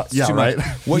 I'm like, yeah, Too right. much.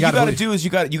 What you got to do is you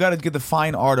got to get the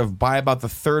fine art of by about the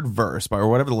third verse, or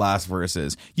whatever the last verse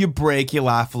is. You break, you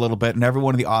laugh a little bit, and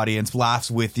everyone in the audience laughs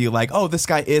with you. Like, oh, this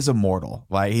guy is immortal.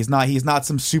 Like he's not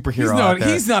some superhero. out there.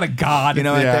 He's not a god. You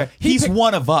know, out Yeah. there. He's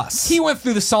one of us. He went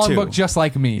through the songbook Too. just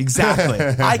like me. Exactly.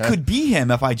 I could be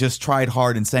him if I just tried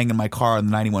hard and sang in my car on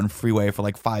the 91 freeway for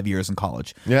like 5 years in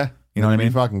college. Yeah. You know what I It'd be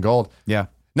mean? Fucking gold. Yeah.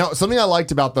 No, something I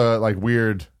liked about the like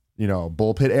weird,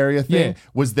 bull pit area thing Yeah.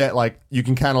 was that like you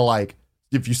can kind of like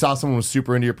if you saw someone was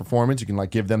super into your performance, you can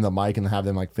like give them the mic and have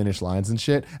them like finish lines and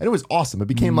shit. And it was awesome. It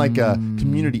became like a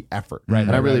community effort. Right,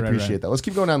 And I right, really right, right, appreciate right. that. Let's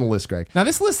keep going down the list, Greg. Now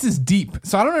this list is deep,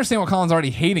 so I don't understand what Colin's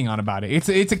already hating on about it. It's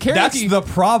a karaoke. That's the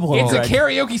problem. It's Greg. a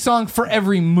karaoke song for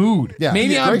every mood. Yeah.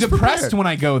 Maybe Yeah, I'm Greg's depressed prepared. when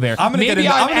I go there. I'm gonna get Maybe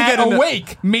into- I'm I'm gonna at get into-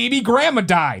 awake. Maybe grandma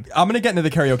died. I'm going to get into the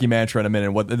karaoke mantra in a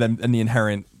minute and the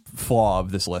inherent flaw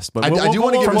of this list. But I do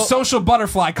wanna give From Well- social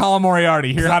butterfly, Colin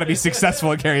Moriarty. Here's how to be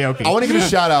successful at karaoke. I want to give a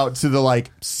shout out to the like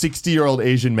 60-year-old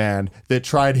Asian man that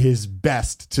tried his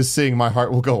best to sing "My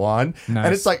Heart Will Go On," Nice.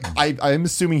 and it's like I'm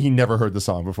assuming he never heard the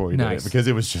song before he did Nice. it because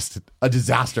it was just a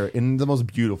disaster in the most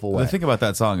beautiful way. The thing about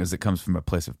that song is it comes from a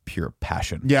place of pure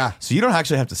passion. Yeah. So you don't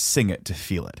actually have to sing it to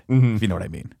feel it, if you know what I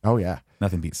mean. Oh yeah,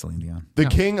 Nothing beats Celine Dion. the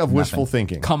king of wishful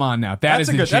thinking. Come on now. That's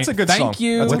a good Thank song.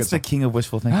 you. That's a What's the king of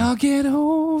wishful thinking? I'll get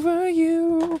over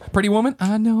you. Pretty Woman.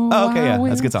 I know. Oh, okay, I yeah. will.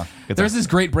 That's a good song. Good There's song. this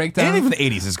great breakdown. And even the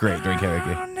 80s is great during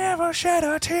karaoke. I'll never shed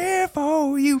a tear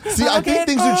for you. See, I think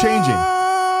things are changing.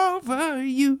 Over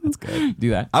you. That's good. Do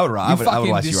that. I would rock- I would fucking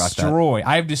watch you rock that. destroy.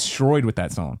 I have destroyed with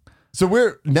that song. So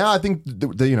we're now. I think the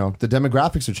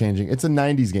demographics are changing. It's a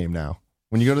 '90s game now.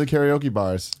 When you go to the karaoke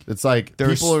bars, it's like There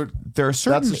people are are.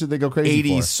 certain That's the shit they go crazy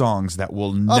 80s for. songs that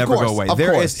will never course, go away. of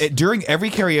There course. is during every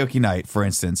karaoke night, for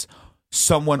instance,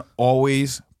 someone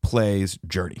always plays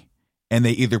Journey, and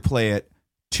they either play it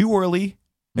too early,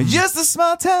 and just a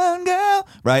small town girl,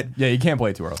 right? Yeah, you can't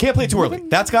play it too early. Can't play it too early.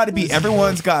 That's got to be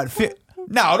everyone's got.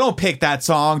 No, don't pick that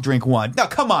song. Drink one. No,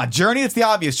 come on, Journey. It's the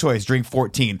obvious choice. Drink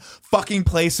 14. Fucking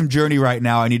play some Journey right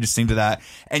now. I need to sing to that.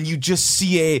 And you just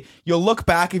see you'll look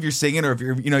back if you're singing or if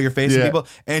you're facing Yeah. people,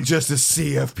 and just a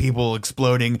sea of people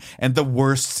exploding and the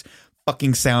worst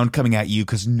fucking sound coming at you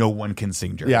because no one can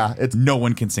sing Journey. Yeah, no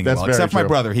one can sing it that's well very except my true.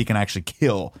 brother. He can actually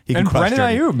kill. He can And crush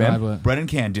Brennan Journey. Ayub, man. Brennan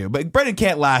can do, but Brennan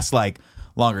can't last like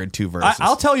longer than two verses.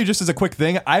 I'll tell you just as a quick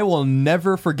thing, I will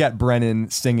never forget Brennan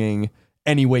singing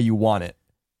Any Way You Want It.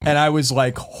 And I was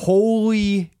like,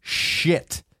 holy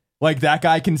shit. Like that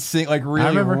guy can sing, like really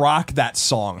remember. rock that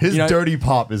song. His You know? Dirty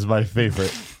Pop is my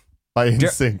favorite by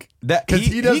NSYNC. that- Because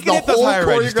he does can the hit those whole higher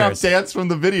choreographed registers. dance from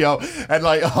the video. And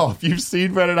like, if you've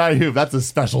seen Brennan Ayub, that's a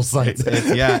special sight.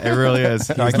 Yeah, it really is.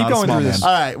 He's keep not a going small through man. this.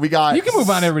 All right, we got. You can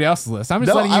move on to everybody else's list. I'm just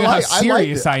No, letting you I know like- how I liked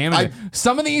serious it. I am.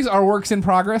 Some of these are works in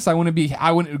progress. I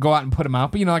wouldn't go out and put them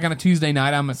out. But like on a Tuesday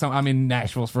night, I'm in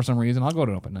Nashville for some reason. I'll go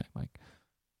to an open night. Like,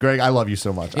 Greg, I love you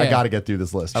so much. I Yeah. got to get through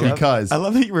this list because I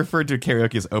love that you referred to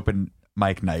karaoke as open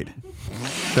mic night.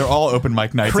 They're all open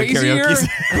mic nights at crazier, karaoke.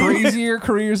 crazier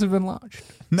careers have been launched.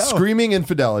 No. screaming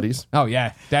infidelities. Oh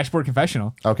yeah, Dashboard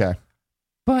Confessional. Okay.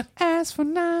 But as for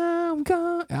now, I'm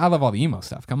gone. I love all the emo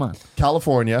stuff. Come on.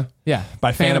 California. Yeah,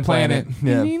 By Phantom Planet.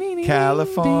 Yeah.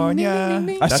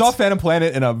 California. I saw Phantom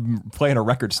Planet play in a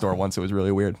record store once. It was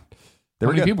really weird. They How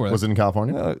were many good. people were there? Was it in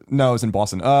California? No, it was in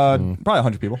Boston. Probably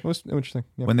 100 people. It was interesting.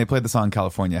 Yeah. When they played the song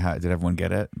California, did everyone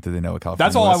get it? Did they know what California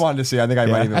That's all was? I wanted to see. I think I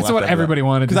might even That's left what after everybody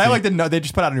wanted to Because I see. like didn't know they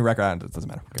just put out a new record. It doesn't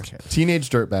matter. Who cares? Teenage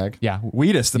Dirtbag. Yeah,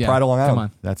 Wheatus, the yeah. Pride of Long Island. Come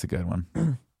on. That's a good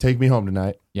one. Take Me Home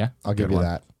Tonight. Yeah, I'll give good you one.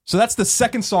 that. So that's the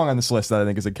second song on this list that I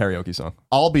think is a karaoke song.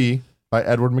 I'll Be by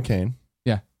Edward McCain.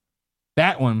 yeah.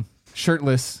 That one,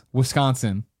 shirtless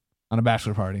Wisconsin on a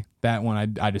bachelor party. That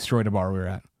one, I destroyed a bar we were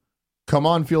at. Come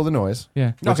On, Feel the Noise.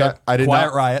 Yeah. Which Okay. I did Quiet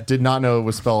not, Riot. did not know it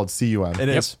was spelled C-U-M. It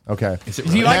is. Okay.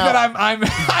 Do you like that I'm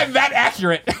that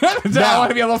accurate? I want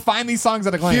to be able to find these songs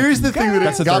at a glance. Here's the thing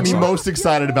That's that the got third me song. most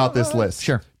excited about this list.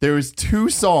 Sure. There was 2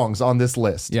 songs on this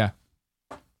list. Yeah.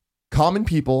 Common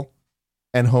People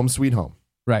and Home Sweet Home.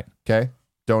 Right. Okay?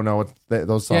 Don't know what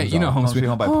those Yeah, songs you know are. Home Sweet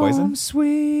Home by Poison? Home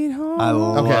Sweet Home. I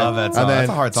love that song. And then- That's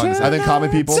a hard song to sing. And then Common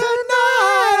People.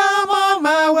 Tonight I'm on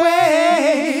my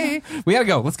way. We gotta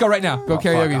go. Let's go right now. Go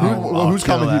karaoke. Who's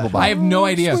Common People by? I have no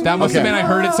idea. That must have Okay. been I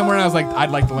heard it somewhere and I was like,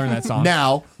 I'd like to learn that song.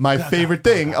 Now, my favorite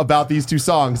thing about these 2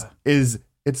 songs is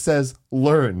it says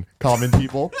learn Common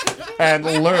People and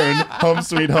learn Home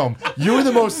Sweet Home. You're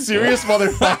the most serious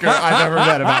motherfucker I've ever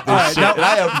met about this shit. And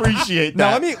I appreciate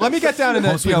Now that. let me get down into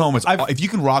Home Sweet Home is, if you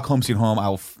can rock Home Sweet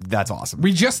Home, that's awesome.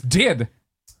 We just did.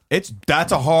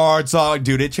 That's a hard song,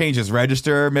 dude. It changes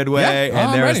register midway, Yeah. and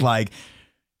Oh, there's ready. like,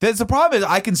 the problem is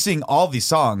I can sing all these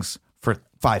songs for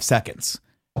 5 seconds,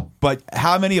 but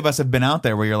how many of us have been out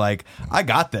there where you're like, I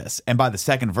got this, and by the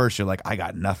second verse you're like, I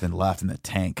got nothing left in the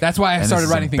tank. That's why I And started this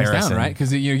is writing things down, embarrassing. right?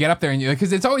 Because you get up there and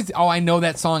because it's always, I know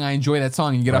that song, I enjoy that song,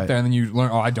 and you get up Right. there and then you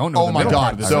learn, I don't know. Oh the my middle part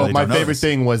god! of this So song. really my don't know favorite this.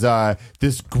 thing was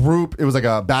this group. It was like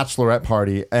a bachelorette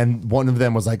party, and one of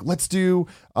them was like, "Let's do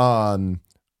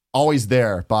Always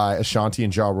There" by Ashanti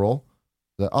and Ja Rule.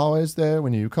 The always there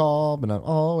when you call, but not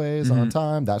always on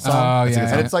time. That song. Oh, That's a yeah, good song.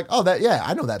 yeah. And it's like,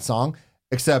 I know that song.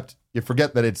 Except you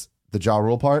forget that it's the Ja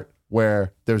Rule part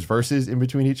where there's verses in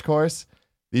between each chorus.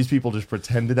 These people just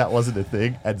pretended that wasn't a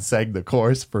thing and sang the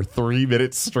chorus for 3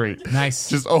 minutes straight. Nice.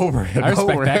 Just over and I respect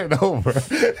over that. and over.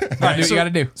 Gotta do what you gotta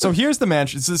do. So here's the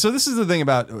mansion. So this is the thing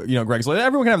about Greg's list.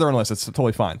 Everyone can have their own list. It's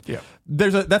totally fine. Yeah.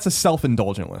 That's a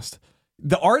self-indulgent list.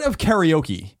 The art of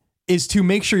karaoke is to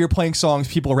make sure you're playing songs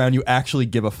people around you actually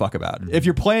give a fuck about. If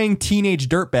you're playing Teenage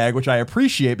Dirtbag, which I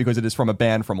appreciate because it is from a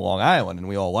band from Long Island, and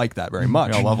we all like that very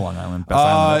much. We all love Long Island. Best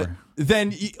island ever.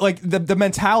 Then like the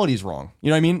mentality is wrong. You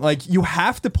know what I mean? Like you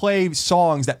have to play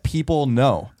songs that people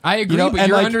know. I agree, You know, but and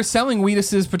you're like- underselling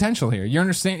Wheatus's potential here. You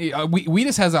understand?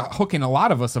 Wheatus has a hook in a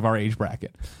lot of us of our age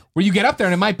bracket, where you get up there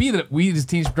and it might be that Wheatus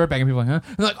Teenage Dirtbag and people are like, huh?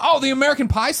 And they're like, oh, the American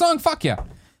Pie song? Fuck yeah.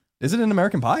 Is it an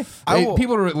American Pie?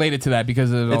 People relate it to that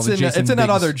because of all It's the in Jason it's in that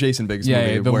Biggs- other Jason Biggs Yeah,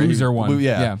 movie. yeah, the where he- loser one.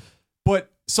 Yeah. But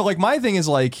so like my thing is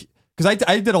like because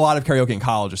I did a lot of karaoke in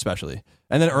college especially,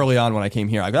 and then early on when I came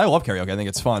here, I love karaoke. I think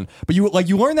it's fun. But you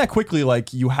learn that quickly.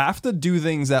 Like you have to do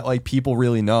things that like people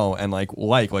really know and like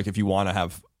if you want to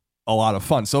have a lot of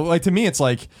fun. So like to me, it's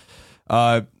like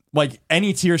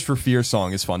any Tears for Fears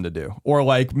song is fun to do, or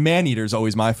like Man Eater's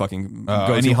always my fucking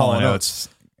go-to Any Hall Hall and Notes,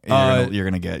 Uh, you're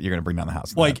gonna bring down the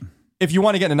house. like if you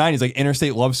want to get in the 90s, like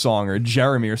Interstate Love Song or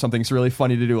Jeremy or something's really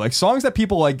funny to do. Like songs that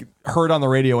people like heard on the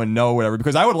radio and know, whatever,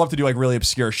 because I would love to do like really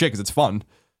obscure shit because it's fun.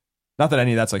 Not that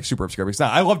any of that's like super obscure, because it's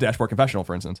not. I love Dashboard Confessional,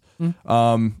 for instance.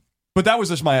 But that was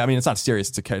just it's not serious.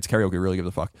 It's karaoke. Really give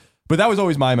a fuck. But that was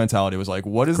always my mentality. Was like,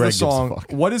 what is Greg the gives a song?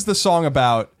 fuck. What is the song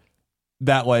about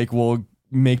that like will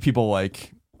make people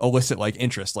like elicit like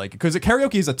interest? Like, because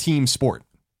karaoke is a team sport.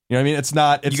 You know what I mean? It's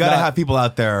not. It's you got to not- have people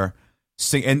out there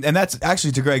sing, and that's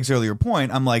actually to Greg's earlier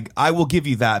point. I'm like, I will give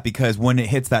you that because when it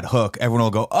hits that hook, everyone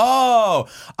will go, "Oh,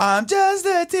 I'm just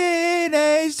a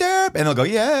teenager," and they'll go,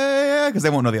 "Yeah," because they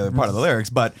won't know the other part of the lyrics.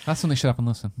 But That's when they shut up and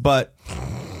listen.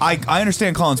 I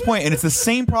understand Colin's point, and it's the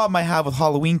same problem I have with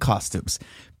Halloween costumes.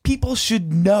 People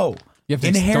should know You have to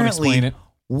don't inherently explain it.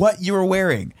 what you're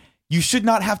wearing. You should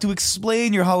not have to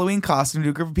explain your Halloween costume to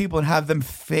a group of people and have them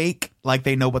fake like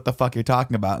they know what the fuck you're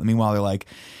talking about. And meanwhile, they're like,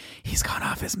 he's gone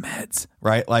off his meds,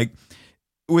 right? Like,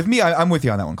 with me, I'm with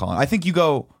you on that one, Colin. I think you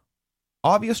go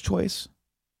obvious choice,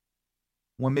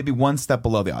 maybe one step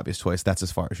below the obvious choice. That's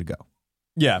as far as you go.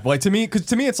 Yeah, but like to me,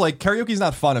 it's like karaoke is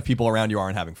not fun if people around you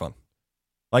aren't having fun.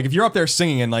 Like if you're up there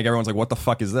singing and like everyone's like, "What the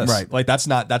fuck is this?" Right. Like that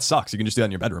sucks. You can just do that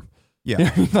in your bedroom. Yeah. You know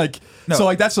what I mean? Like No.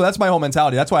 so that's my whole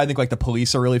mentality. That's why I think like the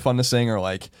Police are really fun to sing, or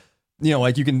like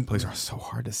like you can Police are so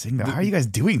hard to sing. How are you guys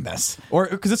doing this? or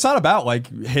because it's not about like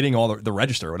hitting all the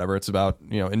register or whatever. It's about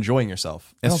enjoying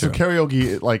yourself. And It's also true.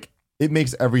 karaoke, it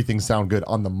makes everything sound good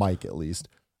on the mic at least.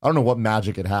 I don't know what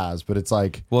magic it has, but it's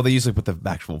like, Well, they usually put the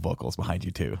actual vocals behind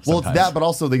you too. well, it's sometimes. that, but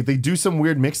also they do some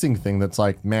weird mixing thing that's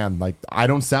like, man, like I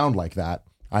don't sound like that.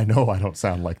 I know I don't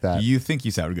sound like that. You think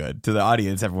you sound good to the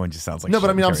audience. Everyone just sounds like No, but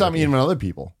I shit mean, in I'm talking karaoke. even other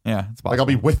people. Yeah, it's possible. Like I'll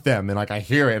be with them and like I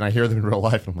hear it and I hear them in real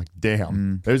life and I'm like,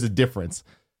 damn, there's a difference.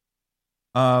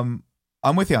 I'm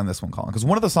with you on this one, Colin, because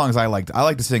one of the songs I like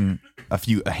to sing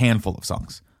a handful of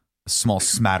songs, a small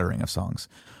smattering of songs.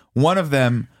 One of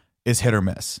them is Hit or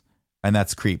Miss, and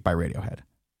that's Creep by Radiohead.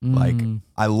 Like,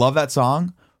 I love that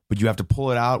song, but you have to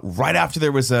pull it out right after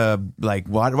there was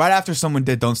right after someone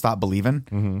did Don't Stop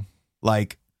Believing.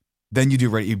 like then you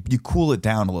do you cool it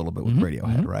down a little bit with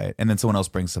Radiohead, right? And then someone else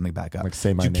brings something back up. Like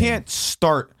Say My You Name. can't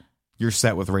start your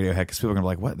set with Radiohead because people are gonna be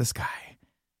like, "What, this guy?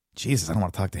 Jesus, I don't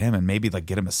want to talk to him." And maybe like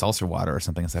get him a seltzer water or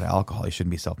something instead of alcohol. He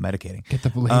shouldn't be self-medicating. Get the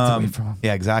blades away from him.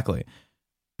 Yeah, exactly.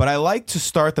 But I like to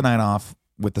start the night off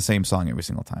with the same song every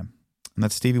single time, and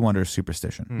that's Stevie Wonder's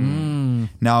 "Superstition."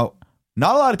 Now,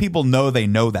 not a lot of people know they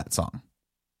know that song,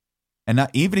 and not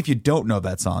even if you don't know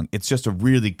that song, it's just a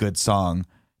really good song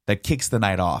that kicks the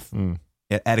night off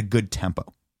at a good tempo,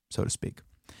 so to speak.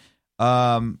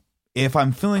 If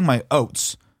I'm feeling my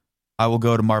oats, I will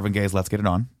go to Marvin Gaye's "Let's Get It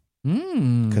On"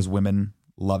 because women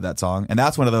love that song, and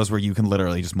that's one of those where you can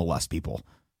literally just molest people,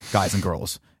 guys and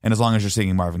girls, and as long as you're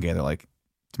singing Marvin Gaye, they're like,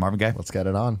 "It's Marvin Gaye. Let's get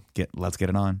it on. Let's get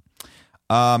it on."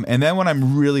 And then when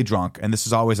I'm really drunk, and this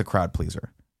is always a crowd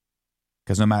pleaser,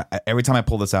 because no matter every time I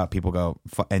pull this out, people go,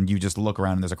 and you just look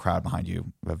around and there's a crowd behind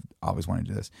you. I've always wanted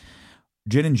to do this.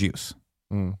 "Gin and Juice"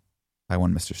 by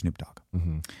one Mr. Snoop Dogg.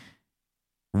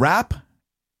 Rap,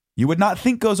 you would not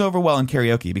think goes over well in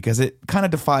karaoke because it kind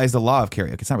of defies the law of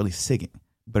karaoke. It's not really singing,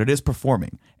 but it is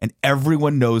performing, and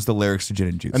everyone knows the lyrics to "Gin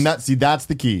and Juice." And that's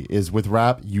the key is with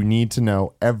rap, you need to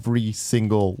know every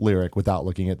single lyric without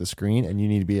looking at the screen, and you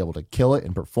need to be able to kill it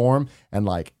and perform and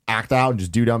like act out and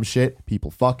just do dumb shit.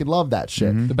 People fucking love that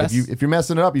shit. The best- If you're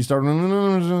messing it up, you start no.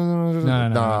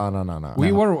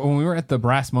 We were when we were at the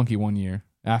Brass Monkey one year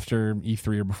after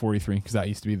E3 or before E3 because that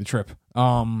used to be the trip.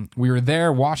 We were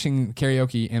there watching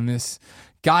karaoke, and this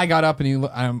guy got up and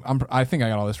I think I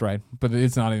got all this right, but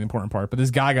it's not an important part. But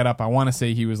this guy got up. I want to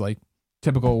say he was like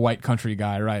typical white country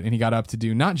guy, right? And he got up to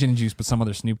do not Gin and Juice, but some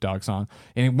other Snoop Dogg song.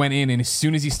 And it went in, and as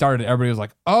soon as he started, everybody was like,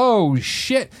 "Oh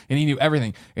shit!" And he knew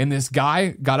everything. And this guy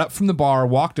got up from the bar,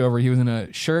 walked over. He was in a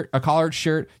collared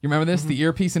shirt. You remember this? The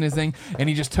earpiece in his thing, and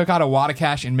he just took out a wad of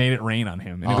cash and made it rain on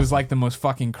him. And it was like the most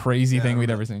fucking crazy thing we'd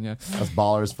ever seen. Yeah, That's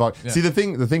baller as fuck. See, the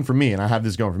thing for me, and I have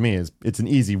this going for me, is it's an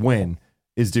easy win.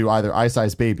 Is do either Ice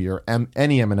Ice Baby or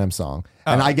any Eminem song,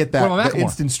 and I get that what about the Macklemore?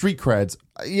 instant street creds.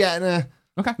 Yeah, nah.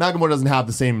 Okay. Macklemore doesn't have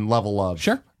the same level of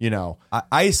you know.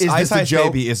 Ice Is this a Ice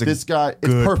joke? Baby is a this guy. It's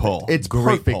good perfect. pull. It's Great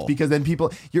perfect pull. because then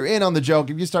you're in on the joke.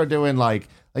 If you start doing like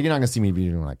you're not gonna see me be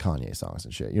doing like Kanye songs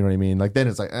and shit. You know what I mean? Like then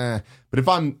it's like, But if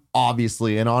I'm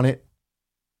obviously in on it,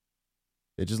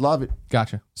 they just love it.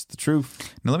 gotcha. It's the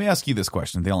truth. Now, let me ask you this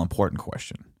question, the all-important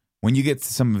question. When you get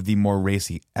to some of the more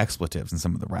racy expletives in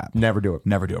some of the rap, Never do it.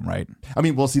 never do them, right? I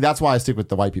mean, well, see, that's why I stick with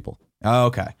the white people. Oh,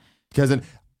 okay. Because then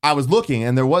I was looking,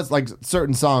 and there was like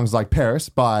certain songs like Paris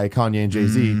by Kanye and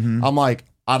Jay-Z. I'm like,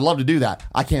 I'd love to do that.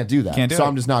 I can't do that. Can't do so it.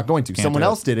 I'm just not going to. Can't Someone do it.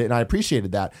 else did it, and I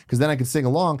appreciated that because then I could sing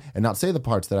along and not say the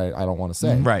parts that I don't want to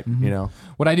say. Right. You know?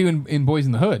 What I do in Boys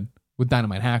in the Hood with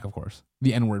Dynamite Hack, of course,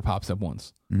 the N word pops up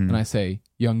once, and I say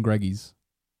 "Young Greggy's."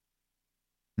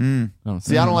 I don't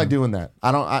See, I don't like doing that.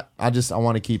 I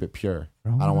want to keep it pure.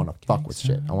 I don't want to fuck with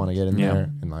shit. I want to get in there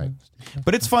and like.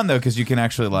 But it's fun though because you can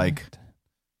actually like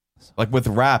with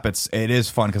rap, it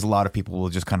is fun because a lot of people will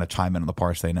just kind of chime in on the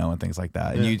parts they know and things like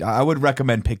that. And I would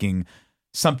recommend picking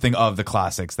something of the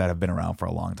classics that have been around for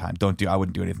a long time. I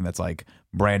wouldn't do anything that's like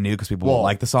brand new because people will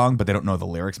like the song but they don't know the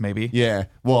lyrics maybe. Yeah.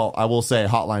 Well, I will say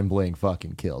Hotline Bling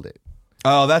fucking killed it.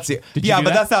 Oh, that's it. Did you do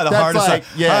but that? that's not the That's hardest. like,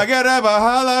 Song. yeah. I got up a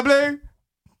holla bling.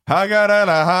 I got a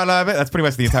holla bling. That's pretty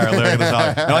much the entire lyric of the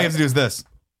song. And all you have to do is this.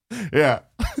 Yeah.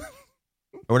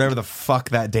 Or whatever the fuck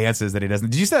that dance is that he doesn't.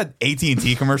 Did you see that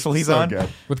AT&T commercial he's on? Good.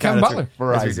 with Kevin Butler. That's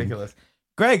Verizon. ridiculous.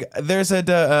 Greg, there's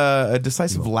a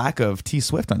decisive lack of T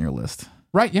Swift on your list.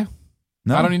 Right? Yeah.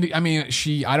 No, I don't need to. I mean,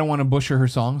 I don't want to butcher her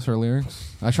songs, her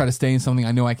lyrics. I try to stay in something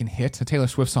I know I can hit. A Taylor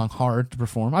Swift song, hard to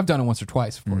perform. I've done it once or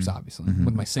twice, of course, obviously,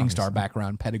 with my SingStar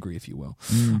background pedigree, if you will.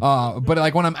 But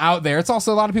like when I'm out there, it's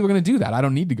also a lot of people are going to do that. I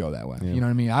don't need to go that way. You know what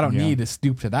I mean? I don't need to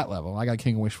stoop to that level. I got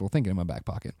King of Wishful Thinking in my back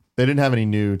pocket. They didn't have any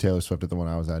new Taylor Swift at the one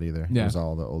I was at either. Yeah. It was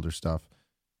all the older stuff.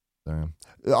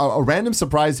 A random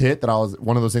surprise hit that I was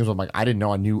one of those things where I'm like, I didn't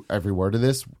know I knew every word of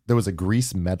this. There was a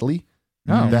Grease medley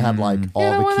that had like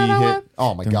all the key hit.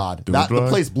 Oh my god, the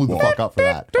place blew the fuck up for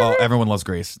that. Oh, everyone loves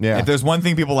Grease. Yeah. If there's one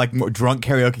thing people like drunk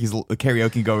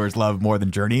karaoke goers love more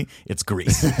than Journey, it's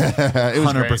Grease. It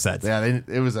was 100%. great. Yeah,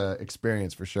 it was an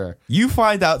experience for sure. You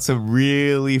find out some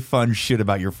really fun shit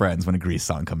about your friends when a Grease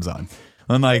song comes on.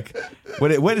 I'm like,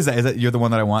 what is that? Is that You're the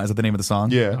One That I Want? Is that the name of the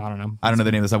song? Yeah, I don't know. I don't know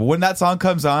the name of the song. But when that song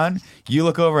comes on, you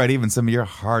look over at even some of your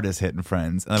hardest hitting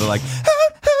friends, and they're like,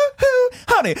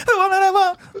 honey, the one that I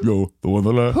want. Yo, the one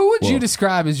that I Who would you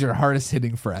describe as your hardest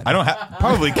hitting friend? I don't have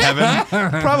probably Kevin.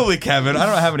 Probably Kevin. I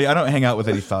don't hang out with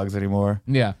any thugs anymore.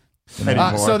 Yeah.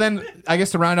 Anymore. So then, I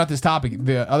guess to round out this topic,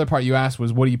 the other part you asked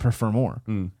was, what do you prefer more?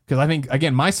 Because I think,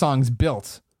 again, my song's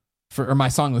built or my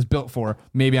song was built for.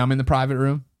 Maybe I'm in the private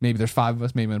room. Maybe there's 5 of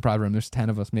us. Maybe in the private room there's 10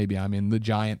 of us. Maybe I'm in the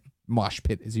giant mosh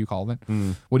pit, as you call it.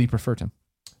 What do you prefer, Tim?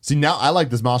 See, now I like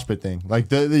this mosh pit thing. Like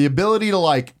the ability to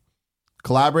like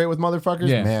collaborate with motherfuckers.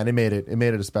 Yeah. Man, it made it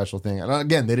a special thing. And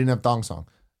again, they didn't have thong song.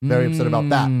 Very upset about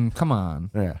that. Come on.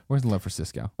 Yeah. Where's the love for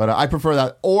Cisco? But I prefer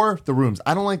that or the rooms.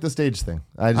 I don't like the stage thing.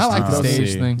 I like the those-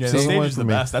 stage thing. Yeah, See, the it stage work is the for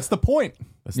me. best. That's the point.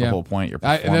 That's Yeah. the whole point. You're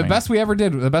the performing. best we ever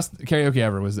did, the best karaoke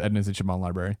ever was Edna's at Chipmunk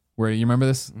Library. Where you remember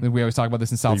this? We always talk about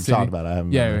this in South You've City. talked about it. I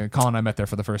haven't Yeah, been Colin and I met there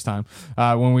for the first time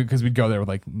because we'd go there with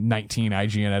like 19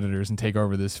 IGN editors and take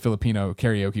over this Filipino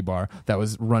karaoke bar that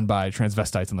was run by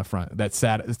transvestites in the front that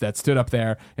stood up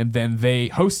there, and then they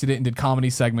hosted it and did comedy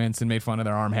segments and made fun of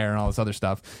their arm hair and all this other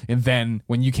stuff. And then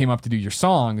when you came up to do your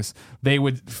songs, they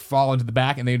would fall into the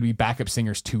back and they'd be backup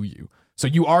singers to you. So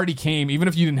you already came, even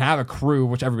if you didn't have a crew,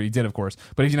 which everybody did, of course,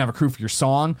 but if you didn't have a crew for your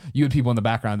song, you had people in the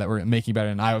background that were making better.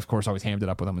 And I, of course, always hammed it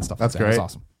up with them and stuff That's like that. It was great.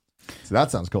 awesome. So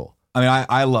that sounds cool. I mean,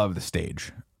 I love the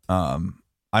stage. I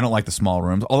don't like the small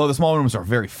rooms, although the small rooms are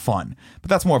very fun. But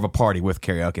that's more of a party with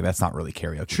karaoke. That's not really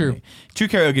karaoke. True. To me. True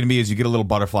karaoke to me is you get a little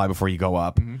butterfly before you go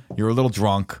up. You're a little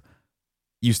drunk.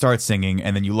 You start singing,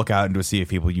 and then you look out into a sea of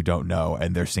people you don't know,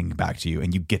 and they're singing back to you,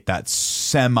 and you get that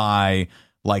semi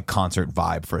like concert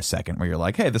vibe for a second, where you're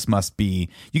like, "Hey, this must be."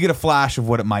 You get a flash of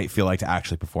what it might feel like to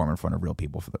actually perform in front of real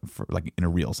people for like in a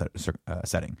real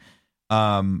setting.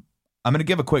 I'm going to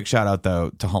give a quick shout out though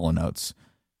to Hall & Oates.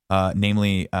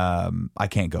 Namely, I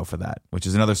Can't Go For That, which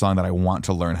is another song that I want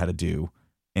to learn how to do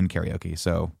in karaoke.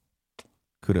 So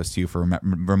kudos to you for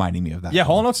reminding me of that. Yeah,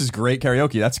 Hall & Oates is great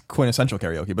karaoke. That's quintessential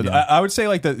karaoke. But Yeah. I would say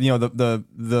like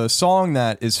the song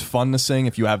that is fun to sing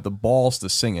if you have the balls to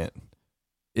sing it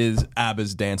is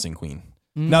ABBA's Dancing Queen.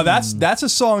 Now that's a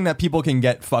song that people can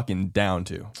get fucking down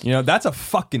to. You know, that's a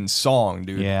fucking song,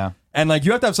 dude. Yeah. And like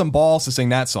you have to have some balls to sing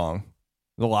that song.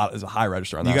 There's a high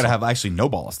register on that. You got to song. have actually no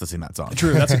balls to sing that song.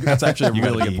 True. That's actually a You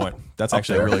gotta really be good point. That's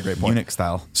actually a really great point. Eunuch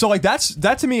style. So like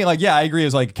that to me, like, yeah, I agree.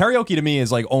 Is like karaoke to me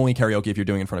is like only karaoke if you're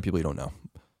doing it in front of people you don't know.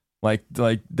 Like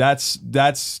that's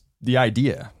the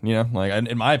idea, you know. Like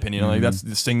in my opinion, like that's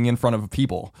the singing in front of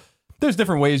people. There's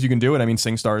different ways you can do it. I mean,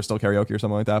 SingStar is still karaoke or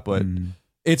something like that, but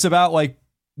it's about like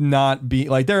not be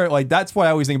like there. Like that's what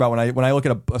I always think about when I look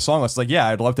at a song list. Like, yeah,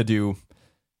 I'd love to do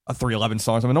a 311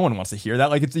 song. I mean, no one wants to hear that.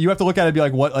 Like you have to look at it and be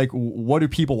like, what do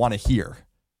people want to hear?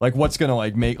 Like what's gonna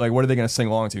like make like what are they gonna sing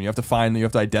along to? And you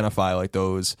have to identify like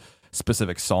those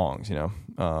specific songs, you know.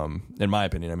 In my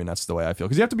opinion, I mean that's the way I feel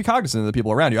because you have to be cognizant of the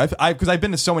people around you. Because I've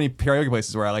been to so many karaoke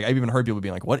places where I've even heard people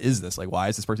being like, "What is this? Like, why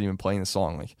is this person even playing this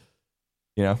song?" Like,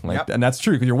 you know, like, and that's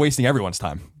true because you're wasting everyone's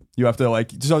time. You have to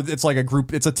like, so it's like a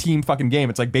group, it's a team fucking game.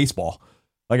 It's like baseball.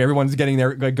 Like everyone's getting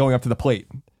there, like going up to the plate,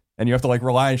 and you have to like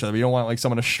rely on each other. But you don't want like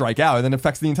someone to strike out, and then it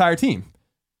affects the entire team.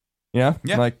 You know?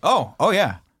 Yeah. Like, oh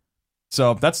yeah.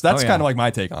 so that's yeah. kind of like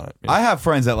my take on it. You know? I have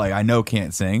friends that like I know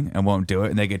can't sing and won't do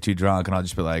it, and they get too drunk, and I'll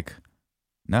just be like,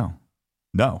 no.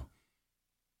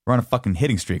 We're on a fucking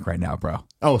hitting streak right now, bro.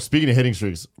 Oh, speaking of hitting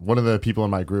streaks, one of the people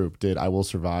in my group did I Will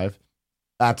Survive.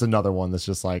 That's another one that's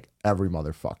just like every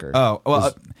motherfucker. Oh, well,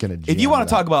 is gonna if you jam want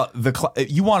to that. talk about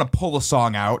you want to pull a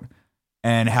song out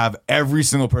and have every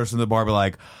single person in the bar be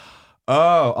like,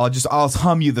 oh, I'll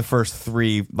hum you the first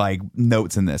 3 like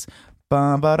notes in this. Sweet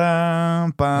The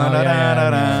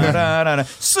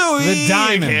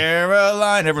Diamond.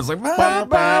 Caroline. Everyone's like, you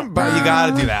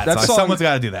gotta do that. That song- Someone's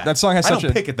gotta do that. that song has I such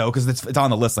don't a- pick it though because it's on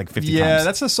the list like 50 Yeah, times.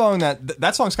 that's a song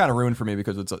that song's kind of ruined for me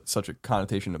because it's such a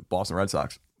connotation to Boston Red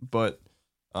Sox. But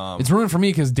It's ruined for me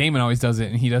because Damon always does it,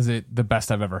 and he does it the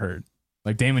best I've ever heard.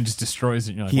 Like Damon just destroys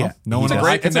it. And you're like, Yeah. well, no He's one a else.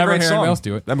 great- I can it's a never great hear song. anyone else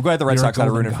do it. I'm glad the Red You're a Sox had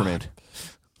to ruin golden it for me. god.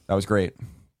 That was great.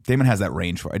 Damon has that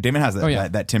range for it. Damon has that, Oh, yeah.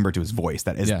 that timbre to his voice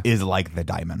that is like the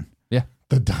diamond. Yeah,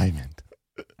 The Diamond.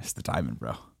 It's the diamond,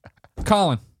 bro.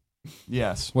 Colin,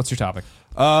 Yes. what's your topic?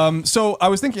 So I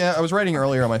was thinking, I was writing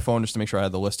earlier on my phone just to make sure I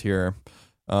had the list here.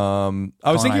 I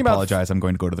was thinking I about. apologize. I'm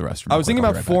going to go to the restroom. I was thinking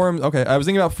I'll about be right back. forms. Okay, I was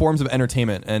thinking about forms of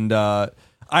entertainment, and I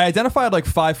identified like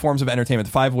 5 forms of entertainment,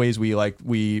 5 ways we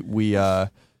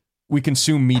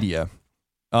consume media.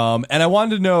 And I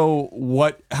wanted to know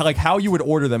how you would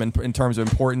order them in terms of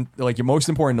important, like your most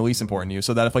important to least important to you,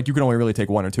 so that if like you can only really take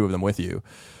 1 or 2 of them with you,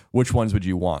 which ones would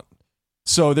you want?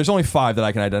 So there's only 5 that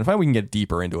I can identify. We can get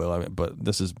deeper into it, but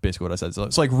this is basically what I said. So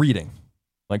it's like reading,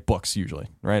 like books usually,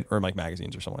 right? Or like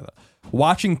magazines or something like that.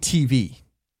 Watching TV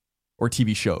or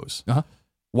TV shows. Uh-huh.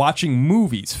 Watching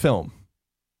movies, film.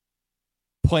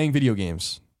 Playing video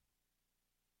games.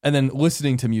 And then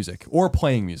listening to music or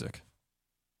playing music.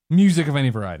 Music of any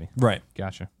variety. Right.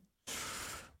 Gotcha.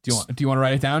 Do you want to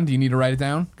write it down? Do you need to write it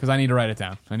down? Because I need to write it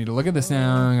down. I need to look at this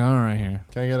now. All right, here.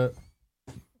 Can I get it?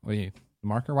 What do you, the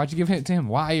marker? Why'd you give it to him?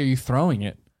 Why are you throwing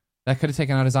it? That could have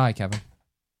taken out his eye, Kevin.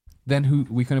 Then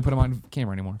we couldn't put him on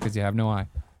camera anymore because you have no eye.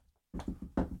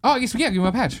 Oh, I guess we can't give him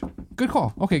a patch. Good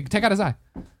call. Okay, take out his eye.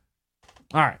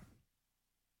 All right.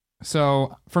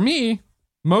 So for me,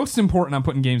 most important, I'm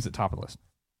putting games at top of the list.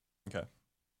 Okay.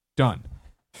 Done.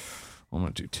 I'm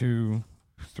gonna do 2,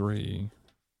 3,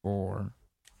 4,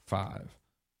 5.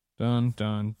 Done.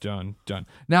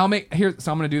 Now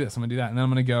so I'm gonna do this. I'm gonna do that, and then I'm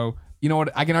gonna go. You know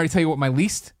what? I can already tell you what my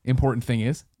least important thing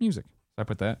is: music. So I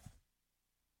put that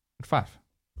at 5.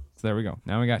 So there we go.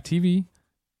 Now we got TV,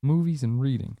 movies, and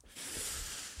reading.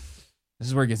 This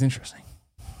is where it gets interesting.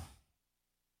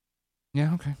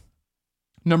 Yeah. Okay.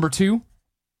 Number 2,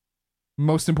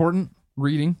 most important,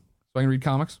 reading. So I can read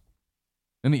comics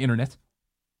and the internet.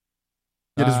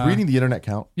 Yeah, does reading the internet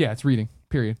count? Yeah, it's reading.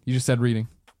 Period. You just said reading.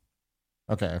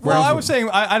 Okay. Well, I was saying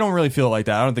I don't really feel like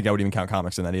that. I don't think I would even count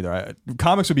comics in that either.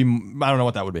 Comics would be, I don't know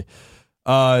what that would be.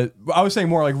 I was saying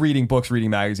more like reading books, reading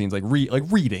magazines, like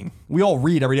reading. We all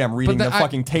read every day. I'm reading the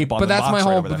fucking tape on the box. But that's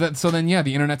my whole. So then, yeah,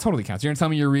 the internet totally counts. You're gonna tell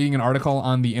me you're reading an article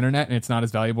on the internet and it's not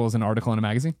as valuable as an article in a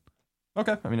magazine?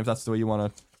 Okay, I mean if that's the way you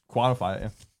want to quantify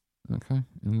it. Yeah. Okay,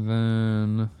 and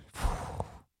then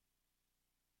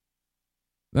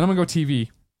I'm gonna go TV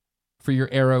for your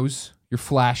Arrows, your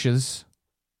Flashes,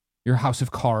 your House of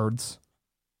Cards,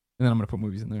 and then I'm gonna put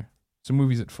movies in there. So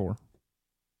movies at 4.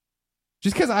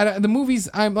 Just because the movies,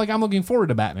 I'm looking forward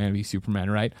to Batman v Superman,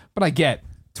 right? But I get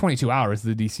 22 hours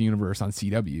of the DC universe on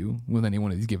CW with any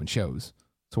one of these given shows,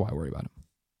 so why worry about it?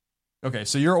 Okay,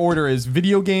 so your order is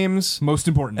video games, most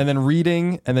important, and then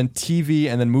reading, and then TV,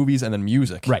 and then movies, and then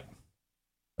music. Right.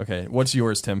 Okay, what's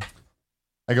yours, Tim?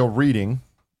 I go reading,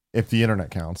 if the internet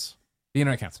counts. The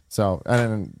internet counts. So,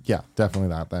 and yeah, definitely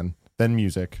that then. Then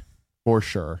music, for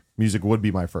sure. Music would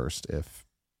be my first if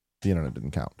the internet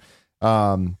didn't count.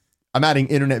 I'm adding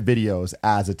internet videos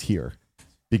as a tier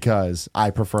because I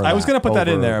prefer. I was going to put that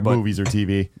in there, but movies or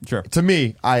TV. Sure. To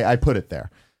me, I put it there.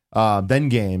 Then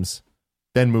games,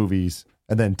 then movies,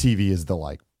 and then TV is the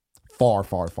like far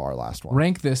last one.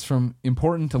 Rank this from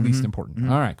important to least important.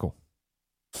 Mm-hmm. All right, cool.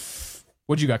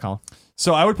 What'd you got, Colin?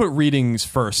 So I would put readings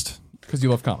first because you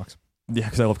love comics. Yeah,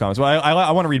 because I love comics. Well,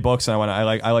 I want to read books and I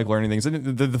like learning things.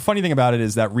 And the funny thing about it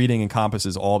is that reading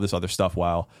encompasses all this other stuff,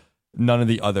 while none of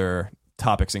the other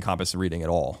topics encompass reading at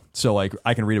all. So like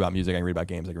I can read about music, I can read about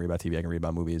games, I can read about TV, I can read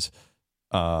about movies.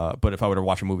 But if I were to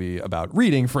watch a movie about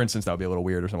reading, for instance, that would be a little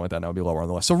weird or something like that. And that would be lower on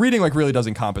the list. So reading like really does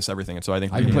encompass everything. And so I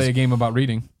think I could play a game about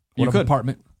reading. You could.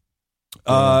 Apartment.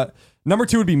 Number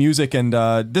 2 would be music, and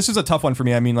this is a tough one for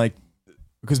me. I mean, like,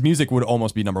 because music would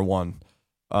almost be number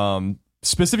 1.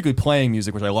 Specifically playing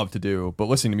music, which I love to do, but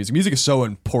listening to music. Music is so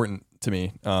important to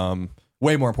me.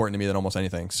 Way more important to me than almost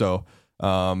anything. So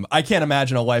I can't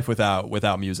imagine a life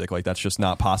without music. Like that's just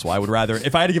not possible. I would rather,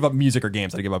 if I had to give up music or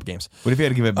games, I'd give up games. What if you had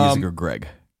to give up music or Greg?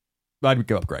 I'd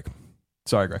give up Greg.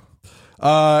 Sorry, Greg.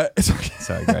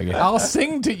 Sorry, Greg. I'll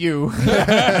sing to you.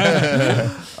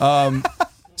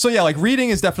 So yeah, like reading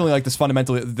is definitely like this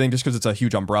fundamental thing, just because it's a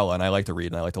huge umbrella, and I like to read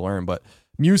and I like to learn. But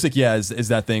music, yeah, is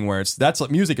that thing where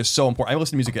music is so important. I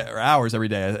listen to music for hours every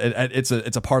day. It's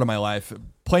a part of my life.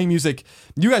 Playing music,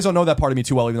 you guys don't know that part of me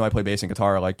too well, even though I play bass and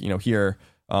guitar. Like here,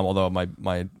 although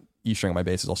my E string on my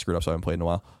bass is all screwed up, so I haven't played in a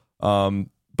while.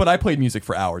 But I played music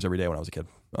for hours every day when I was a kid.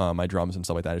 My drums and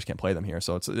stuff like that, I just can't play them here.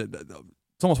 So it's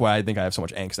almost why I think I have so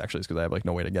much angst, actually, is because I have like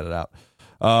no way to get it out.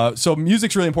 So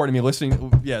music's really important to me.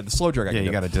 Listening, the slow jerk.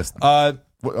 You gotta just. Can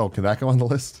that go on the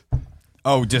list?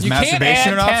 Oh, just you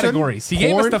masturbation can't add categories. He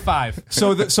gave us the 5.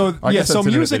 So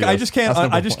music. I just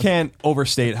videos. can't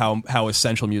overstate how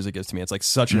essential music is to me. It's like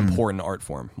such an important art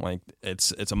form. Like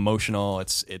it's emotional.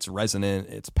 It's resonant.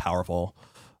 It's powerful.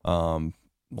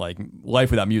 Like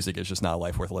life without music is just not a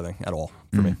life worth living at all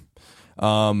for me.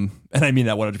 And I mean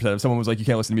that 100%. If someone was like, "You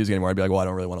can't listen to music anymore," I'd be like, "Well, I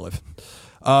don't really want to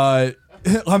live."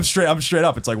 I'm straight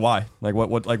up. It's like, why? Like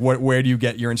where do you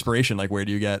get your inspiration? Like where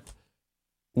do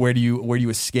you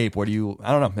escape? I don't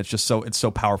know. It's just it's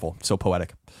so powerful, so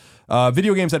poetic.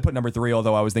 Video games I'd put number 3,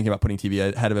 although I was thinking about putting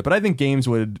TV ahead of it. But I think games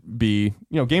would be,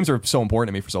 games are so important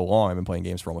to me for so long. I've been playing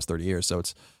games for almost 30 years. So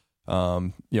it's,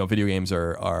 video games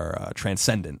are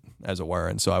transcendent, as it were.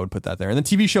 And so I would put that there. And then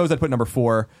TV shows I'd put number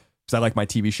 4. Because I like my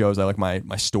TV shows, I like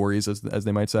my stories, as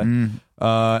they might say. And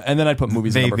then I'd put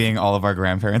movies. They being all of our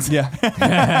grandparents.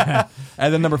 Yeah.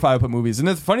 And then number 5, I put movies. And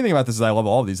the funny thing about this is I love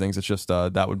all of these things. It's just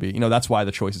that would be, that's why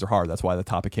the choices are hard. That's why the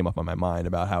topic came up on my mind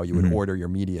about how you would order your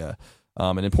media.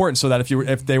 And important so that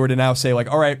if they were to now say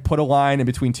like, all right, put a line in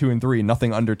between 2 and 3,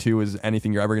 nothing under 2 is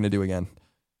anything you're ever going to do again.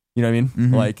 You know what I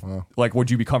mean? Like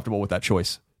would you be comfortable with that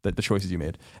choice? the choices you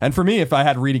made. And for me, if I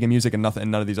had reading and music and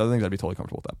none of these other things, I'd be totally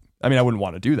comfortable with that. I mean, I wouldn't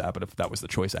want to do that, but if that was the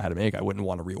choice I had to make, I wouldn't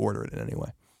want to reorder it in any way.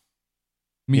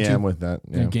 Me yeah, too. I'm with that.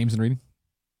 Yeah. Games and reading.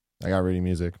 I got reading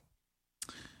music.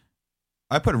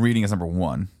 I put reading as number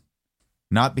one,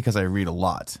 not because I read a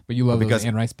lot, But you love because those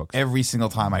Anne Rice books. every single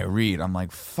time I read, I'm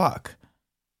like, fuck.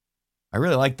 I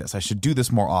really like this. I should do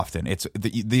this more often. It's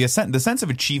the sense of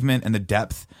achievement and the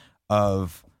depth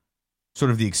of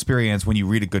sort of the experience when you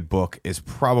read a good book is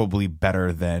probably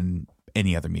better than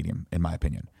any other medium, in my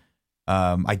opinion.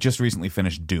 I just recently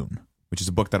finished Dune, which is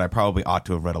a book that I probably ought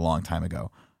to have read a long time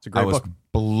ago. It's a great book. book.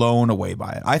 Blown away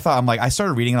by it. I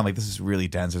started reading it. I'm like, this is really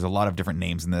dense. There's a lot of different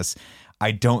names in this.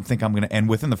 I don't think I'm going to, and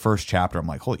within the first chapter, I'm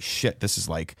like, holy shit, this is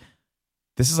like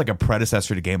a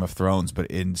predecessor to Game of Thrones, but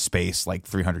in space, like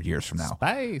 300 years from now.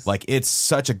 Space. Like, it's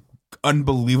such a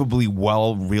unbelievably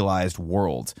well realized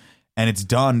world, and it's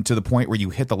done to the point where you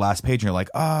hit the last page and you're like,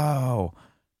 oh.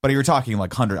 But you're talking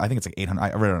like 100. I think it's like 800.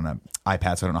 I read it on an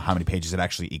iPad, so I don't know how many pages it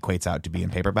actually equates out to be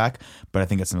in paperback. But I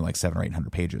think it's something like 700 or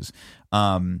 800 pages.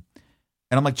 And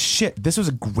I'm like, shit, this was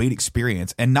a great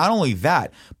experience. And not only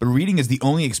that, but reading is the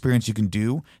only experience you can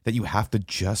do that you have to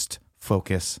just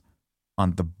focus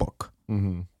on the book.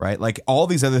 Mm-hmm. Right? Like all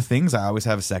these other things, I always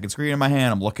have a second screen in my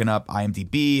hand. I'm looking up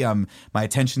IMDb. My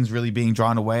attention's really being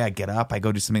drawn away. I get up, I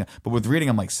go do something. But with reading,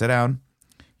 I'm like, sit down.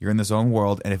 You're in this own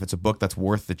world, and if it's a book that's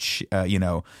worth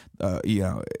the,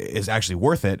 is actually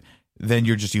worth it, then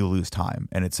you lose time,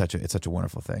 and it's such a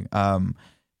wonderful thing.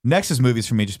 Next is movies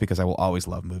for me, just because I will always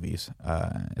love movies.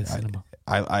 Cinema.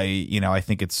 I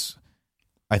think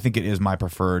it is my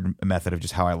preferred method of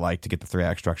just how I like to get the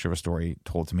 3-act structure of a story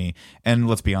told to me. And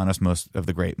let's be honest, most of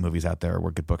the great movies out there were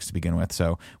good books to begin with.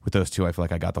 So with those two, I feel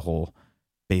like I got the whole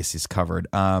basis covered.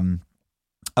 I'll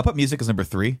put music as number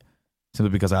 3,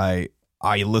 simply because I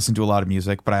listen to a lot of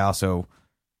music, but I also,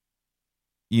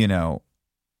 I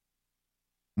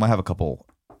have a couple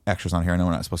extras on here. I know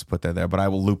we're not supposed to put that there, but I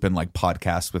will loop in like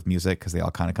podcasts with music because they all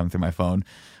kind of come through my phone.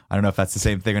 I don't know if that's the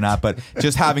same thing or not, but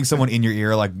just having someone in your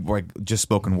ear, like just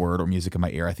spoken word or music in my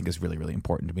ear, I think is really, really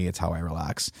important to me. It's how I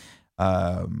relax.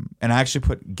 And I actually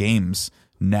put games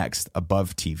next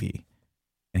above TV.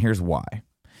 And here's why.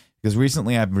 Because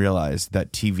recently I've realized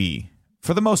that TV,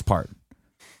 for the most part,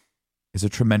 is a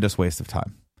tremendous waste of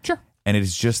time. Sure. And it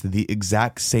is just the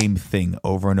exact same thing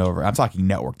over and over. I'm talking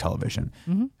network television.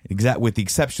 Mm-hmm. With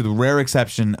the rare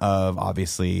exception of,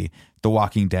 obviously, The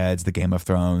Walking Deads, the Game of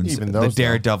Thrones, Even the those,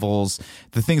 Daredevils,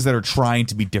 the things that are trying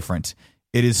to be different.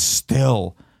 It is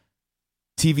still...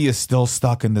 TV is still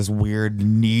stuck in this weird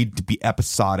need to be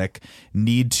episodic,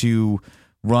 need to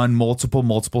run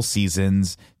multiple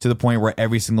seasons to the point where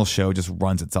every single show just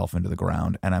runs itself into the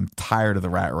ground. And I'm tired of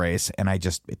the rat race. And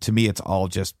to me, it's all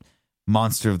just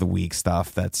monster of the week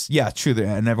stuff. That's true.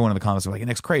 And everyone in the comments are like,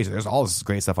 it's crazy. There's all this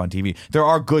great stuff on TV. There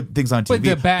are good things on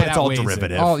TV, but it's all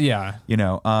derivative.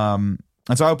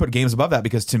 And so I would put games above that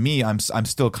because to me, I'm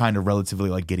still kind of relatively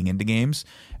like getting into games.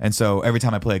 And so every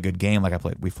time I play a good game, like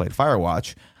we played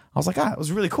Firewatch, I was like, it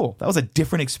was really cool. That was a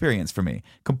different experience for me.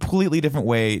 Completely different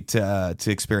way to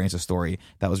experience a story.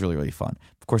 That was really, really fun.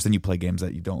 Of course, then you play games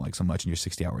that you don't like so much and you're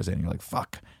 60 hours in and you're like,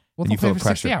 fuck. Well, and you play feel for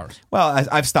pressure. 60 hours. Well,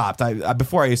 I've stopped.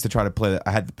 Before I used to try to play it,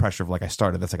 I had the pressure of like I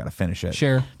started this, I got to finish it.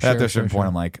 Sure. But after a certain point,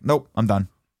 I'm like, nope, I'm done.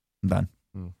 But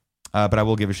I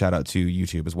will give a shout out to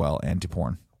YouTube as well and to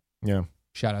porn. Yeah.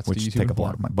 Shout outs which to YouTube. Take up a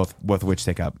lot of my, both of which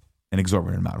take up an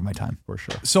exorbitant amount of my time. For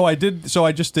sure. So I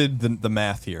just did the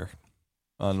math here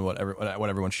on what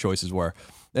everyone's choices were,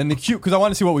 and because I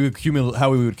wanted to see how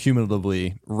we would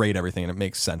cumulatively rate everything, and it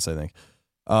makes sense. I think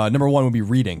number 1 would be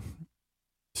reading,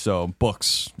 so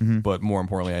books, but more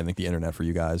importantly, I think the internet for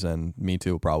you guys and me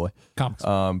too, probably Comics.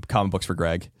 Comic books for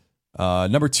Greg.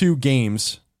 Number 2,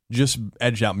 games. Just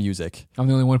edged out music. I'm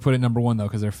the only one to put it number 1 though,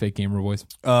 because they're fake gamer boys.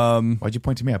 Why'd you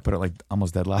point to me? I put it like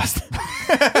almost dead last.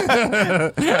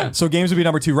 So games would be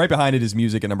number 2. Right behind it is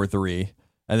music at number 3.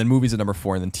 And then movies at number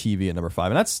 4, and then TV at number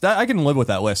 5. And that I can live with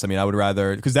that list. I mean, I would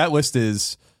rather, because that list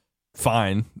is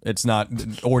fine. It's not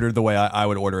ordered the way I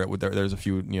would order it. There's a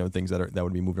few things that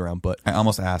would be moved around. But I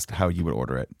almost asked how you would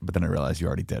order it, but then I realized you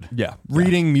already did. Yeah,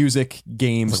 reading, music,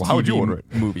 games. Like, well, how would you order it?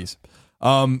 Movies.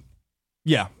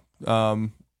 Yeah. But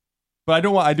I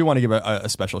do want to give a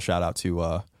special shout out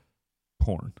to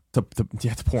Porn. To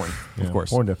porn, of course.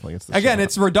 Porn definitely gets the Again, shout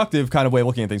it's a reductive kind of way of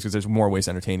looking at things because there's more ways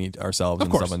to entertain ourselves Of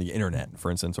and course. stuff on the internet,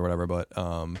 for instance, or whatever. But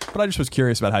I just was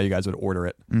curious about how you guys would order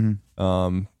it.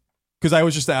 Because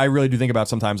I really do think about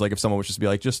sometimes, like if someone was just be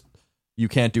like, you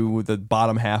can't do the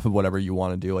bottom half of whatever you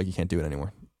want to do, like you can't do it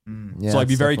anymore. Yeah, So like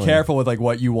be it's very definitely- careful with like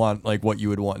what you want, like what you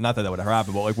would want. Not that would ever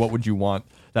happen, but like what would you want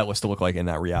that list to look like in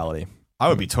that reality? I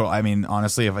would be total. I mean,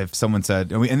 honestly, if someone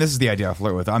said, and this is the idea I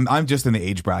flirt with, I'm just in the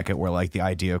age bracket where like the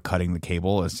idea of cutting the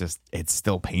cable is just, it's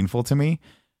still painful to me.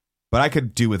 But I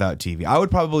could do without TV. I would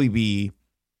probably be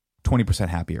 20%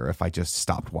 happier if I just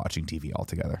stopped watching TV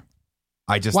altogether.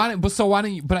 Why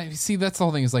don't you? But I see that's the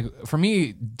whole thing. Is like for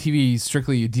me, TV is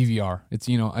strictly a DVR. It's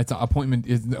it's an appointment.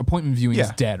 Appointment viewing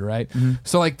is dead, right? Mm-hmm.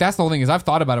 So like that's the whole thing. Is I've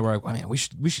thought about it. Where like, man, we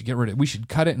should get rid of it. We should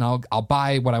cut it, and I'll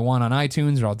buy what I want on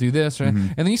iTunes, or I'll do this, right?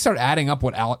 And then you start adding up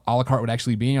what a la carte would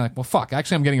actually be, and you're like, well, fuck.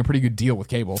 Actually, I'm getting a pretty good deal with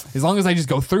cable as long as I just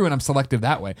go through and I'm selective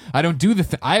that way. I don't do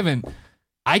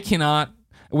I cannot,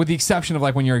 with the exception of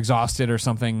like when you're exhausted or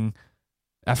something.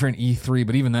 After an E3,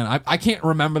 but even then, I can't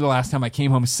remember the last time I came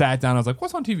home, sat down, I was like,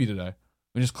 what's on TV today?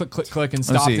 And just click,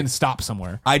 and stop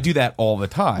somewhere. I do that all the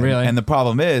time. Really? And the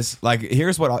problem is, like,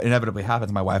 here's what inevitably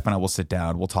happens. My wife and I will sit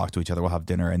down, we'll talk to each other, we'll have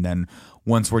dinner, and then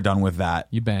once we're done with that...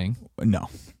 You bang. No.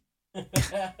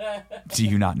 Do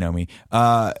you not know me?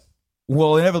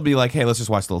 We'll inevitably be like, hey, let's just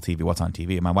watch a little TV. What's on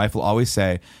TV? And my wife will always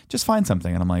say, just find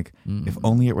something. And I'm like, if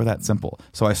only it were that simple.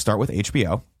 So I start with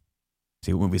HBO.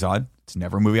 See what movie's on. It's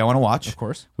never a movie I want to watch. Of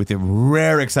course. With the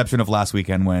rare exception of last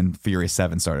weekend when Furious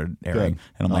 7 started airing. Good.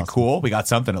 And I'm like, cool, we got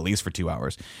something at least for 2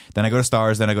 hours. Then I go to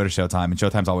Stars, then I go to Showtime. And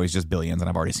Showtime's always just Billions, and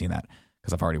I've already seen that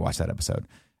because I've already watched that episode.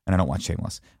 And I don't watch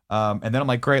Shameless. And then I'm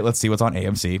like, great, let's see what's on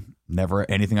AMC. Never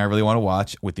anything I really want to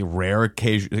watch, with the rare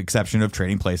exception of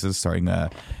Trading Places, starring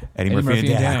Eddie Murphy and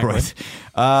Dan Aykroyd.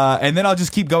 And then I'll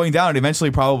just keep going down and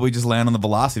eventually probably just land on the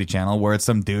Velocity channel where it's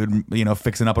some dude,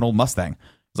 fixing up an old Mustang.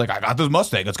 It's like, I got this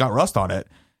Mustang. It's got rust on it.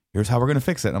 Here's how we're going to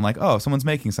fix it. And I'm like, oh, someone's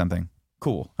making something.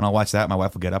 Cool. And I'll watch that. My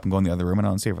wife will get up and go in the other room and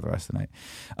I'll see her for the rest of the night.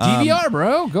 DVR,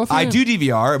 bro. Go through I do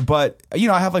DVR, but I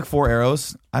have like 4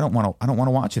 arrows. I don't want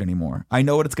to watch it anymore. I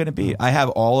know what it's going to be. I have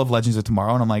all of Legends of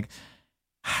Tomorrow and I'm like,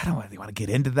 I don't really want to get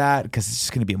into that because it's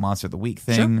just going to be a Monster of the Week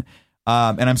thing. Sure.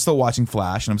 And I'm still watching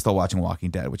Flash and I'm still watching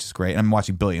Walking Dead, which is great. And I'm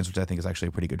watching Billions, which I think is actually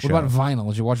a pretty good show. What about Vinyl?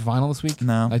 Did you watch Vinyl this week?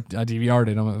 No. I DVR'd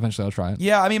it. Eventually I'll try it.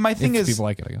 Yeah, I mean, my thing is... people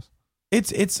like it, I guess.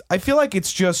 It's. I feel like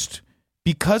it's just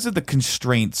because of the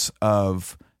constraints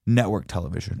of network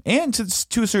television and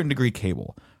to a certain degree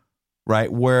cable, right?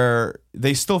 Where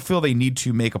they still feel they need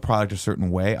to make a product a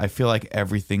certain way. I feel like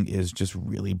everything is just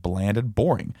really bland and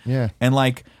boring. Yeah. And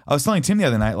like I was telling Tim the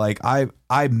other night, like I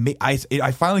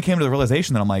finally came to the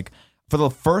realization that I'm like, for the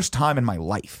first time in my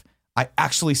life, I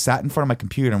actually sat in front of my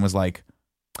computer and was like,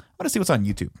 I want to see what's on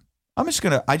YouTube.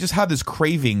 I just have this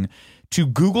craving to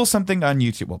Google something on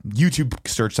YouTube. Well, YouTube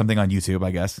search something on YouTube,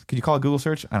 I guess. Could you call it Google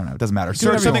search? I don't know. It doesn't matter.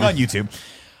 Search something on YouTube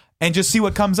and just see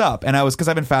what comes up. And because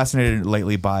I've been fascinated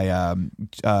lately by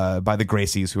the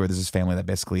Gracies, who are this family that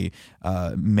basically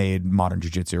made modern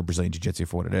jiu-jitsu or Brazilian jiu-jitsu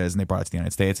for what it is. And they brought it to the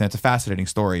United States. And it's a fascinating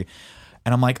story.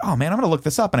 And I'm like, oh man, I'm going to look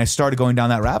this up. And I started going down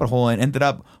that rabbit hole and ended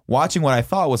up watching what I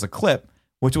thought was a clip,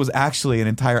 which was actually an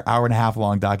entire hour-and-a-half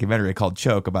long documentary called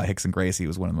Choke about Rickson Gracie, who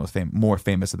was one of the most more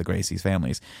famous of the Gracie's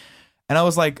families. And I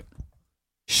was like,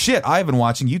 shit, I've been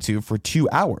watching YouTube for 2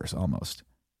 hours almost.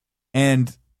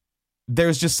 And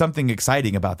there's just something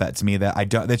exciting about that to me that I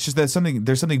don't, there's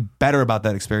something better about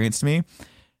that experience to me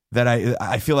that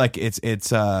I feel like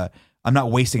it's I'm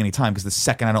not wasting any time because the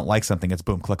second I don't like something, it's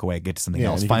boom, click away, get to something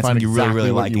else. Find something you really,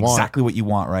 really like, exactly what you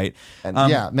want, right? And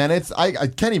yeah, man, I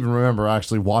can't even remember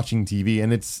actually watching TV,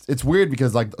 and it's weird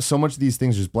because like so much of these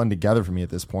things just blend together for me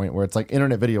at this point. Where it's like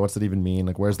internet video, what's that even mean?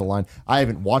 Like, where's the line? I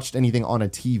haven't watched anything on a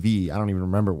TV. I don't even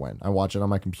remember when. I watch it on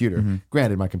my computer. Mm-hmm.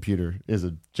 Granted, my computer is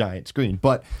a giant screen,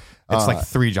 but. It's like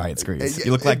 3 giant screens. It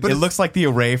looks like the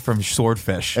array from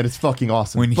Swordfish, and it's fucking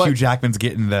awesome. When Hugh Jackman's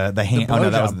getting the hand. Oh no,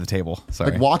 that was at the table.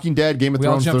 Sorry. Like Walking Dead, Game of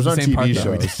Thrones, those aren't TV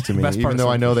shows to me. Even though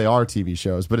I know they are TV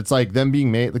shows, but it's like them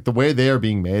being made, like the way they are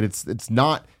being made. It's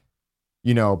not,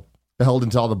 beholden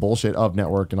to all the bullshit of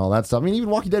network and all that stuff. I mean, even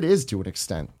Walking Dead is to an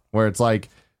extent where it's like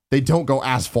they don't go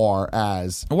as far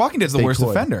as Walking Dead's the worst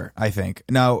offender, I think.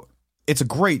 Now. It's a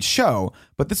great show,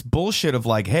 but this bullshit of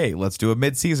like, hey, let's do a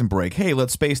mid-season break. Hey,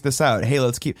 let's space this out. Hey,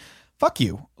 let's keep... Fuck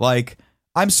you. Like,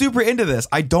 I'm super into this.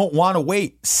 I don't want to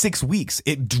wait 6 weeks.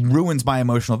 It ruins my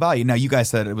emotional value. Now, you guys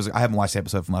said it was... I haven't watched the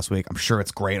episode from last week. I'm sure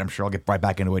it's great. I'm sure I'll get right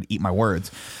back into it, eat my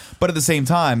words. But at the same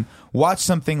time, watch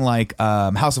something like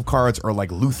House of Cards or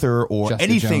like Luther or Jessica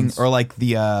anything Jones. Or like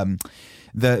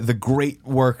the great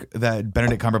work that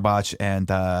Benedict Cumberbatch and...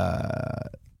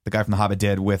 the guy from The Hobbit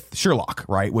did with Sherlock,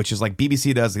 right? Which is like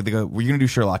BBC does. They go, we're going to do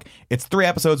Sherlock. It's 3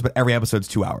 episodes, but every episode's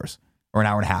 2 hours or an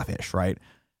hour and a half-ish, right?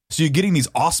 So you're getting these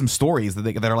awesome stories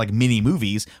that are like mini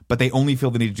movies, but they only feel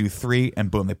the need to do 3,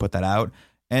 and boom, they put that out.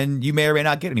 And you may or may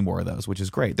not get any more of those, which is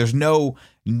great. There's no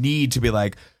need to be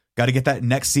like, Got to get that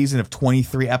next season of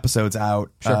 23 episodes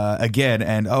out again.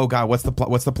 And oh god, what's the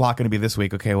plot going to be this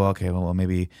week? Well,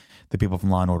 maybe the people from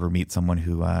Law and Order meet someone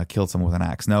who killed someone with an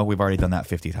axe. No, we've already done that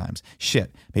 50 times.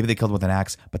 Shit, maybe they killed them with an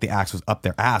axe, but the axe was up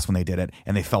their ass when they did it,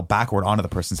 and they fell backward onto the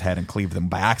person's head and cleaved them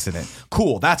by accident.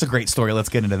 Cool, that's a great story. Let's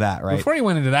get into that, right? Before you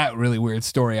went into that really weird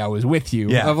story, I was with you.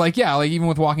 Yeah. Of like even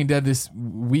with Walking Dead this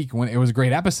week, when it was a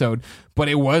great episode, but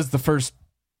it was the first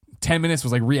 10 minutes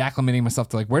was like reacclimating myself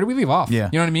to like, where do we leave off? Yeah.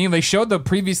 You know what I mean? They showed the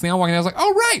previous thing on Walking Dead. I was like,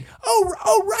 oh,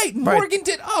 right. Morgan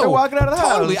did. They're walking out of the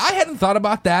totally. house. I hadn't thought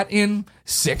about that in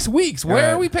 6 weeks. Where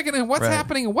Right. are we picking and what's Right.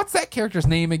 happening and what's that character's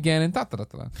name again? And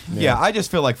Yeah, I just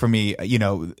feel like for me,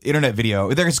 internet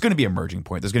video, there's going to be a merging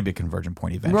point. There's going to be a convergent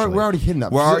point eventually. We're already hitting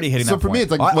that. We're already hitting so that for point. me,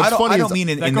 it's like I what's don't, funny I don't is mean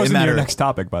in, That in, goes in into matter your next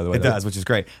topic, by the way. It does, which is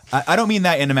great. I don't mean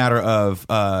that in a matter of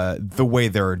the way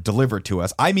they're delivered to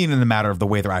us. I mean in the matter of the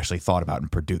way they're actually thought about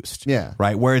and produced. Yeah.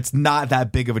 Right? Where it's not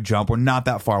that big of a jump. We're not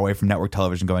that far away from network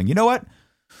television going, you know what?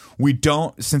 We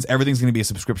don't, since everything's going to be a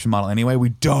subscription model anyway, we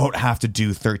don't have to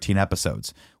do 13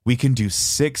 episodes. We can do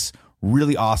 6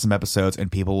 really awesome episodes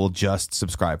and people will just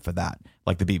subscribe for that,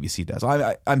 like the BBC does.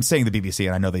 I'm saying the BBC,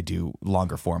 and I know they do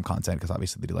longer form content because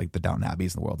obviously they do like the Downton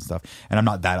Abbeys in the world and stuff. And I'm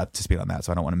not that up to speed on that,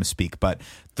 so I don't want to misspeak. But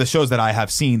the shows that I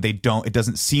have seen, it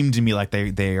doesn't seem to me like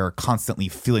they are constantly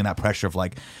feeling that pressure of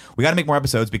like, we got to make more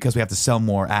episodes because we have to sell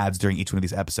more ads during each one of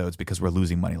these episodes because we're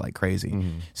losing money like crazy.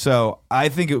 So I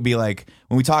think it would be like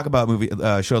when we talk about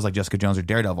shows like Jessica Jones or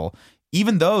Daredevil,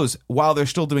 even those, while they're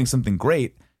still doing something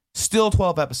great, still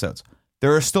 12 episodes.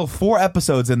 There are still 4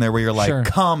 episodes in there where you're like, Sure.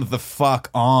 come the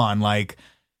fuck on. Like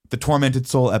the Tormented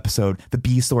Soul episode, the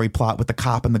B story plot with the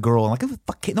cop and the girl. And like, who the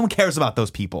fuck, no one cares about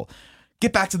those people.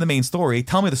 Get back to the main story.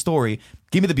 Tell me the story.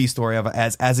 Give me the B story of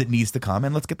as it needs to come.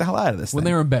 And let's get the hell out of this when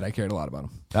thing. they were in bed, I cared a lot about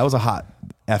them. That was a hot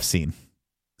F scene.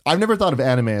 I've never thought of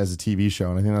anime as a TV show,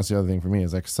 and I think that's the other thing for me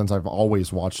is like since I've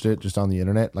always watched it just on the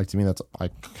internet, like to me I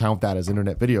count that as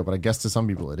internet video, but I guess to some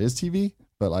people it is TV.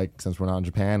 But like since we're not in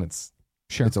Japan, it's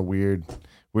a weird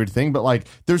thing. But like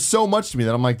there's so much to me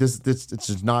that I'm like this it's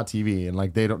just not TV, and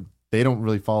like they don't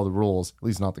really follow the rules, at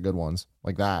least not the good ones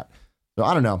like that. So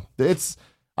I don't know.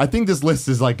 I think this list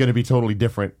is like going to be totally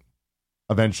different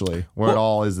eventually, where it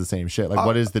all is the same shit. Like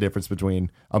what is the difference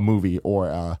between a movie or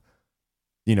a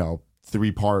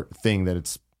 3-part thing that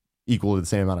it's equal to the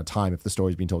same amount of time if the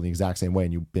story's being told the exact same way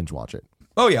and you binge watch it?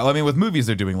 Oh, yeah. Well, I mean, with movies,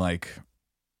 they're doing like,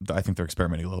 I think they're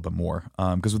experimenting a little bit more.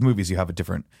 Because with movies, you have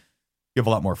a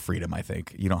lot more freedom, I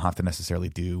think. You don't have to necessarily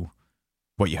do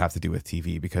what you have to do with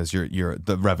TV because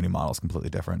the revenue model is completely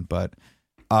different. But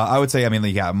I would say, I mean,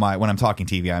 yeah, when I'm talking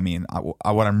TV, I mean,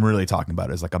 what I'm really talking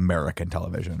about is like American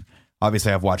television.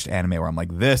 Obviously, I've watched anime where I'm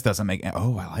like, this doesn't make...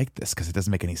 Oh, I like this because it doesn't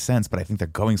make any sense, but I think they're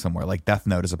going somewhere. Like Death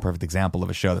Note is a perfect example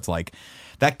of a show that's like,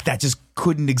 that just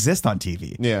couldn't exist on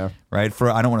TV. Yeah. Right?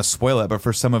 I don't want to spoil it, but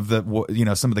for some of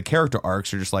the character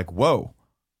arcs, you're just like, whoa,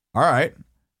 all right.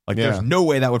 Like there's no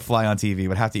way that would fly on TV. It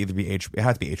would have to either be it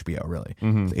had to be HBO, really.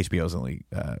 HBO's only...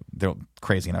 they're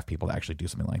crazy enough people to actually do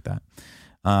something like that.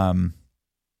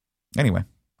 Anyway,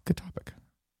 good topic.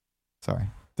 Sorry.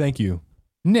 Thank you.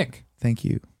 Nick, Thank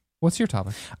you. what's your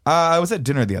topic? I was at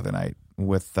dinner the other night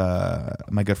with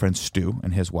my good friend Stu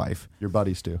and his wife. Your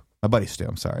buddy Stu. My buddy Stu,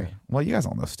 I'm sorry. Well, you guys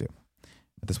all know Stu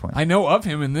at this point. I know of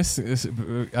him in this.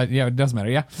 Yeah, it doesn't matter.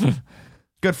 Yeah.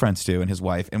 Good friend Stu and his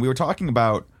wife. And we were talking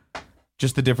about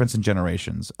just the difference in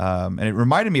generations. And it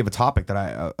reminded me of a topic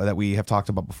that we have talked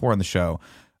about before on the show.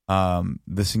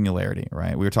 The singularity,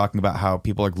 right? We were talking about how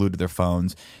people are glued to their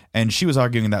phones. And she was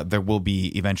arguing that there will be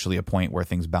eventually a point where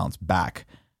things bounce back.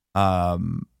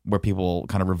 Where people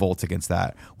kind of revolt against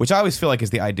that, which I always feel like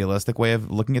is the idealistic way of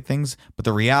looking at things. But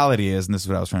the reality is, and this is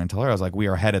what I was trying to tell her, I was like, we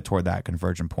are headed toward that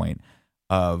convergent point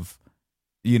of,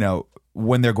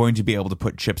 when they're going to be able to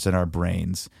put chips in our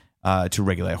brains to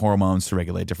regulate hormones, to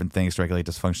regulate different things, to regulate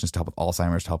dysfunctions, to help with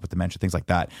Alzheimer's, to help with dementia, things like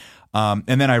that. And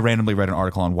then I randomly read an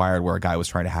article on Wired where a guy was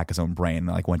trying to hack his own brain and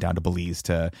like went down to Belize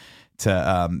to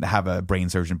have a brain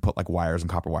surgeon put like wires and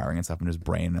copper wiring and stuff in his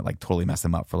brain, and it like totally messed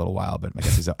him up for a little while. But I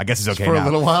guess he's okay For now. a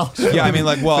little while. Yeah, I mean,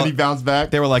 like, well, Then he bounced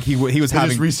back. They were like he was They having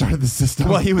just restarted the system.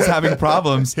 well, he was having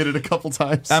problems. Hit it a couple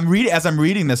times. As I'm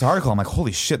reading this article, I'm like,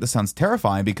 holy shit, this sounds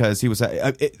terrifying because he was.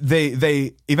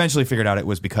 They eventually figured out it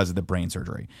was because of the brain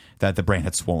surgery, that the brain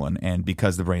had swollen, and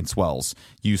because the brain swells,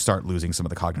 you start losing some of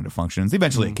the cognitive functions.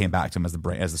 Eventually, it came back to him as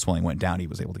the swelling went down. He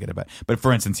was able to get it back. But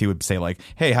for instance, he would say like,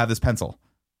 "Hey, have this pencil,"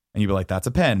 and you'd be like, "That's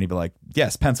a pen." And he'd be like,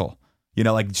 "Yes, pencil."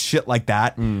 Like shit like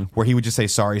that, where he would just say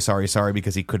sorry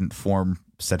because he couldn't form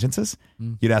sentences.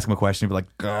 You'd ask him a question, he'd be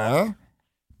like, "Gah."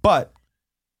 But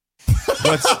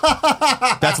That's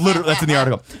in the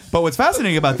article. But what's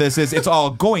fascinating about this is it's all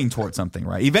going towards something,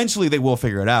 right? Eventually they will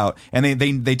figure it out. And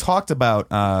they talked about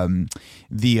Colin,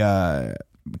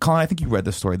 I think you read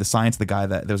this story. The guy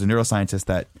that there was a neuroscientist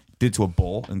that did it to a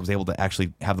bull and was able to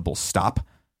actually have the bull stop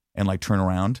and like turn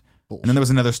around. Bullshit. And then there was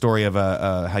another story of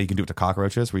how you can do it to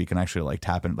cockroaches, where you can actually like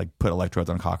tap and like put electrodes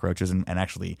on cockroaches and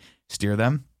actually steer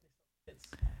them.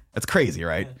 That's crazy,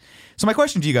 right? Yeah. So my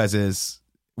question to you guys is,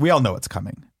 we all know it's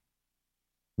coming.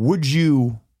 Would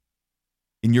you,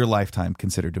 in your lifetime,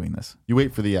 consider doing this? You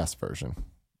wait for the S version.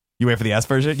 You wait for the S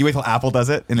version? You wait till Apple does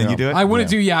it and then you do it? I wouldn't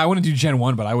do Gen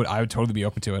 1, but I would totally be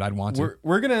open to it. I'd want to.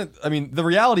 We're gonna, I mean, the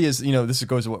reality is, this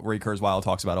goes to what Ray Kurzweil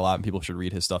talks about a lot, and people should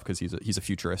read his stuff because he's a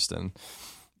futurist, and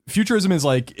futurism is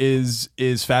like is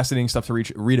fascinating stuff to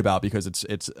read about, because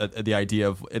it's the idea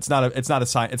of it's not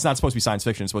supposed to be science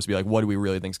fiction. It's supposed to be like, what do we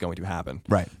really think is going to happen?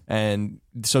 Right. And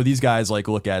so these guys like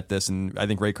look at this, and I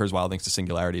think Ray Kurzweil thinks the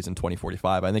singularity is in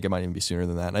 2045. I think it might even be sooner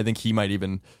than that, and I think he might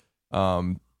even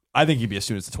I think he'd be as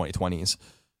soon as the 2020s.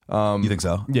 You think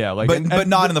so? Yeah, like, but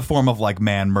not in the form of like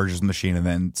man merges the machine and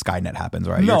then Skynet happens,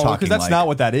 right? No, because that's not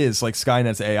what that is. Like,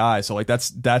 Skynet's AI, so like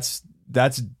that's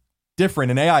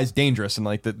different, and AI is dangerous, and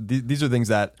like these are things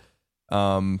that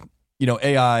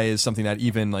AI is something that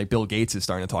even like Bill Gates is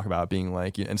starting to talk about, being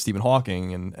like, and Stephen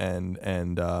Hawking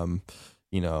and a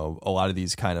lot of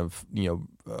these kind of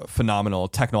phenomenal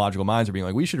technological minds are being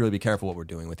like, we should really be careful what we're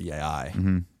doing with the AI.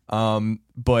 Mm-hmm.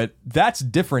 But that's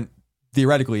different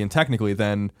theoretically and technically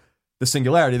than the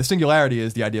singularity. The singularity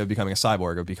is the idea of becoming a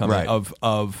cyborg, of becoming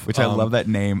of which I love that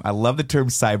name. I love the term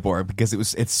cyborg because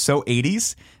it's so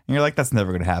 80s, and you're like, that's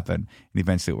never going to happen. And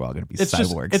eventually we're all going to be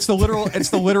cyborgs. It's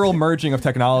the literal merging of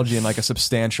technology in like a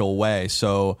substantial way.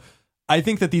 So I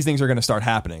think that these things are going to start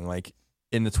happening like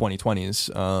in the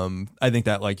 2020s. I think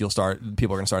that like people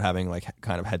are going to start having like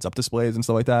kind of heads up displays and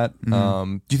stuff like that.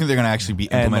 Mm-hmm. Do you think they're going to actually be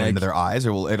implemented into their eyes,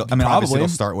 or will it? I mean, probably. Obviously it'll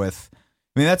start with.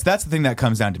 I mean, that's the thing that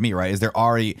comes down to me, right? Is there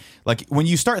already, like, when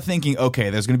you start thinking, okay,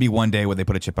 there's going to be one day where they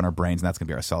put a chip on our brains and that's going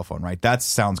to be our cell phone, right? That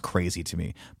sounds crazy to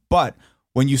me. But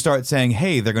when you start saying,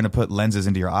 hey, they're going to put lenses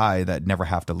into your eye that never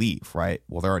have to leave, right?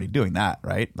 Well, they're already doing that,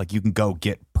 right? Like, you can go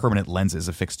get permanent lenses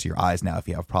affixed to your eyes now if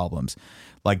you have problems.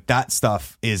 Like, that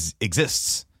stuff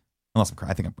exists. Unless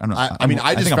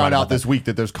I just found out this week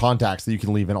that there's contacts that you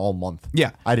can leave in all month.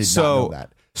 Yeah. I did not know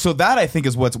that. So that, I think,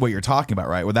 is what you're talking about,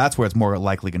 right? Well, that's where it's more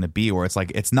likely going to be, where it's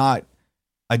like, it's not,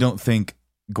 I don't think,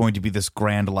 going to be this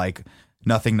grand, like,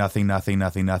 nothing, and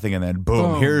then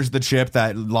boom, here's the chip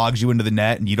that logs you into the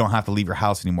net and you don't have to leave your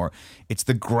house anymore. It's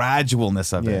the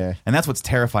gradualness of it. And that's what's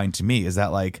terrifying to me, is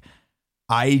that, like,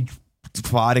 I'm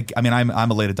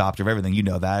a late adopter of everything. You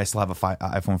know that. I still have a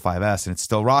iPhone 5S and it's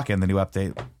still rocking. The new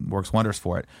update works wonders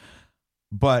for it.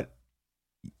 But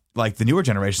like the newer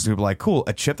generations will be like, cool,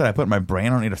 a chip that I put in my brain, I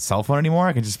don't need a cell phone anymore.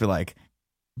 I can just be like,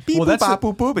 beep, boop, bop,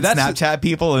 boop, boop, and Snapchat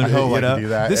people. And I hope I can do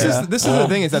that. This is the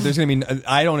thing, is that there's going to be,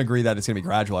 I don't agree that it's going to be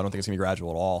gradual. I don't think it's going to be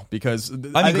gradual at all, because I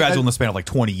mean gradual in the span of like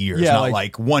 20 years, not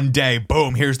like one day,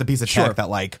 boom, here's the piece of tech that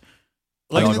like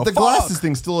the glasses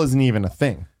thing still isn't even a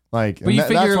thing. Like, but you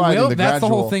figure that's the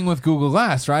whole thing with Google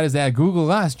Glass, right? Is that Google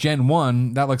Glass Gen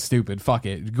 1, that looks stupid. Fuck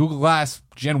it. Google Glass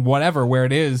Gen whatever, where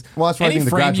it is. Well, that's why I think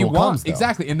the gradual comes, though.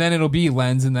 Exactly. And then it'll be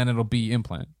lens, and then it'll be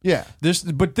implant. Yeah.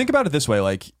 But think about it this way.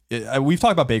 Like, we've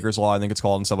talked about Baker's Law, I think it's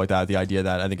called, and stuff like that. The idea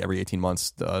that I think every 18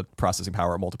 months, the processing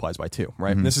power multiplies by 2, right?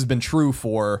 Mm-hmm. And this has been true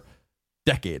for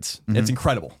decades. Mm-hmm. It's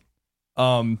incredible.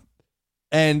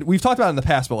 And we've talked about it in the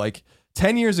past, but like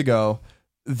 10 years ago,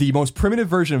 the most primitive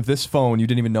version of this phone you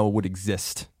didn't even know would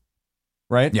exist,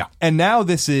 right? Yeah. And now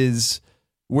this is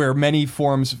where many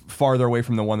forms farther away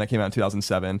from the one that came out in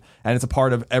 2007, and it's a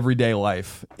part of everyday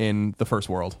life in the first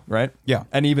world, right? Yeah.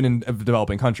 And even in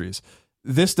developing countries.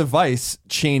 This device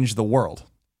changed the world,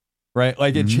 right?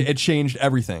 Like it changed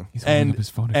everything. He's holding up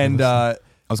his phone. I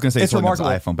was going to say it's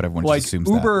remarkable. iPhone, but everyone like just assumes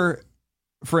Uber,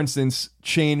 that. for instance,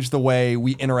 changed the way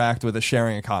we interact with a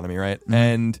sharing economy, right?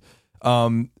 Mm-hmm.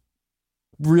 And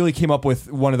really came up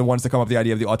with one of the ones that come up with the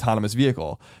idea of the autonomous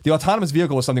vehicle. The autonomous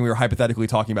vehicle was something we were hypothetically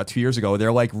talking about 2 years ago.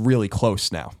 They're like really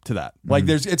close now to that. Like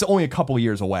it's only a couple of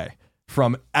years away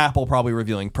from Apple probably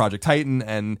revealing Project Titan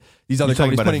and these other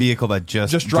companies putting a vehicle that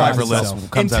just driverless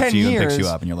comes up to you and picks you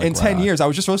up, and you're like, in 10 years, I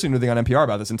was just listening to the thing on NPR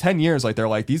about this. In 10 years, like they're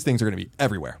like, these things are going to be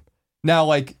everywhere. Now,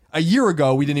 like a year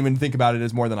ago, we didn't even think about it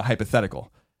as more than a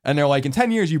hypothetical. And they're like, in 10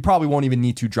 years, you probably won't even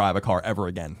need to drive a car ever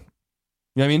again.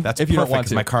 You know what I mean? That's if perfect, you don't want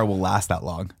to. My car will last that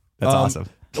long. That's awesome.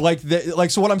 So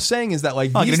what I'm saying is that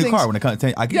like I'll these get a new things, car when it comes.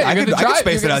 I could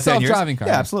space it out 10 years. Self-driving car.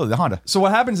 Yeah, absolutely. The Honda. So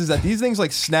what happens is that these things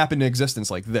like snap into existence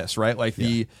like this, right? Like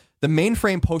the the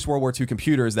mainframe post World War II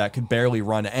computers that could barely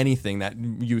run anything, that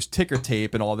used ticker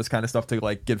tape and all this kind of stuff to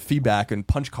like give feedback and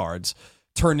punch cards,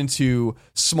 turned into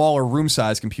smaller room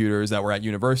size computers that were at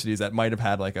universities that might have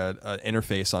had like a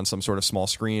interface on some sort of small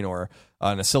screen or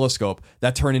an oscilloscope,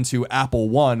 that turned into Apple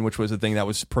One, which was a thing that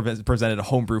was presented at a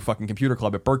homebrew fucking computer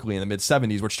club at Berkeley in the mid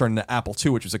 70s, which turned into Apple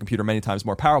II, which was a computer many times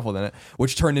more powerful than it,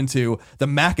 which turned into the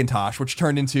Macintosh, which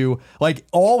turned into like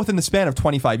all within the span of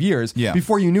 25 years. Yeah.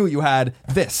 Before you knew it, you had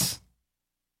this.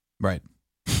 Right.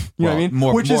 You know what I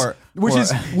mean? Which more-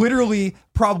 is literally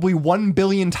probably 1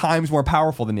 billion times more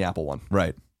powerful than the Apple One.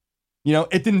 Right. You know,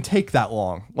 it didn't take that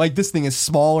long. Like, this thing is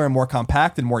smaller and more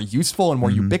compact and more useful and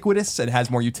more ubiquitous. It has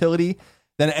more utility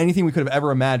than anything we could have ever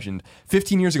imagined.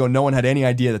 15 years ago, no one had any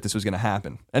idea that this was going to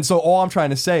happen. And so all I'm trying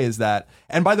to say is that,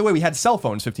 and by the way, we had cell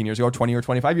phones 15 years ago, 20 or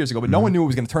 25 years ago, but no one knew it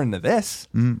was going to turn into this.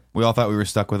 We all thought we were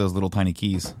stuck with those little tiny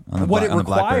keys. On the What it on the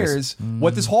Blackberries. requires,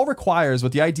 what this whole requires,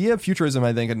 what the idea of futurism,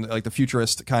 I think, and like the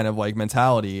futurist kind of like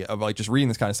mentality of like just reading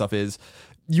this kind of stuff is,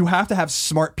 you have to have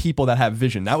smart people that have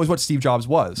vision. That was what Steve Jobs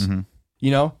was.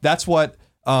 You know, that's what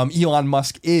Elon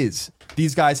Musk is.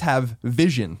 These guys have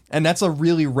vision, and that's a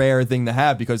really rare thing to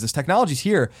have because this technology's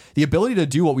here. The ability to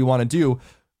do what we want to do,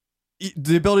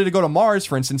 the ability to go to Mars,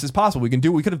 for instance, is possible. We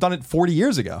could have done it 40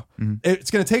 years ago.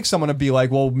 It's going to take someone to be like,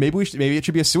 well, maybe it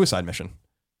should be a suicide mission.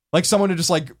 Like someone to just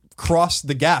like cross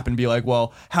the gap and be like,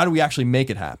 well, how do we actually make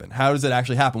it happen? How does it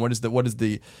actually happen? What is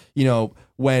the, you know,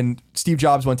 when Steve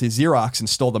Jobs went to Xerox and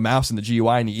stole the mouse and the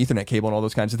GUI and the Ethernet cable and all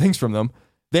those kinds of things from them,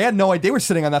 they had no idea. They were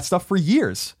sitting on that stuff for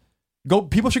years.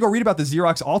 People should go read about the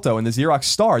Xerox Alto and the Xerox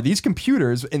Star. These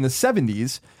computers in the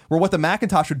 70s were what the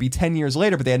Macintosh would be 10 years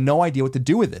later, but they had no idea what to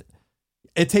do with it.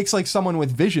 It takes like someone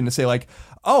with vision to say like,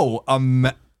 oh,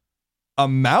 a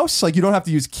mouse? Like you don't have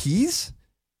to use keys?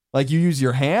 Like you use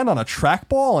your hand on a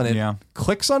trackball and it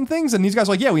clicks on things? And these guys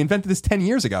are like, yeah, we invented this 10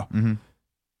 years ago. And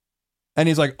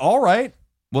he's like, all right.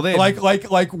 Well, they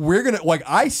like we're gonna like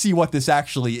I see what this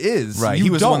actually is. Right. You He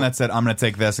was don't. the one that said, I'm going to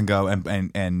take this and go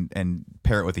and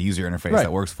pair it with a user interface Right.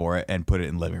 that works for it and put it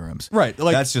in living rooms. Right.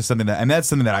 Like That's just something that's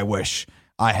something that I wish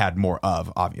I had more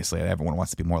of. Obviously, everyone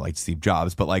wants to be more like Steve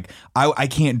Jobs, but like I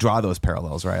can't draw those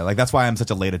parallels, right? Like that's why I'm such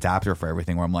a late adapter for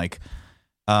everything. Where I'm like,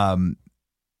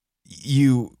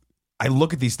 I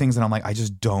look at these things and I'm like, I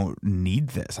just don't need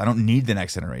this. I don't need the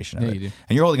next generation of Yeah, it. you do.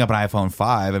 And you're holding up an iPhone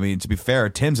 5. I mean, to be fair,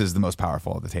 Tim's is the most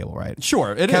powerful at the table, right?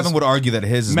 sure, it is. Kevin would argue that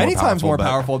his is many times more but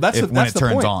powerful. That's when that's it the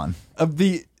turns point. on.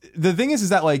 The thing is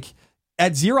that like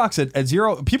at Xerox at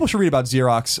Zero, people should read about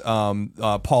Xerox.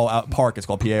 Park, it's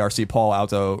called PARC, Paul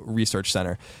Alto Research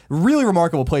Center. Really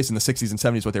remarkable place in the 60s and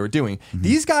 70s. What they were doing.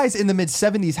 These guys in the mid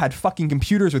 70s had fucking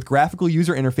computers with graphical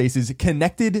user interfaces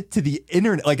connected to the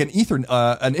internet, like an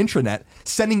intranet,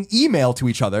 sending email to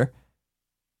each other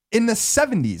in the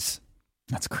 70s.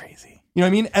 That's crazy. You know what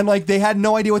I mean? And like they had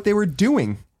no idea what they were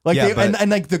doing. Like Yeah, and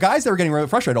like the guys that were getting really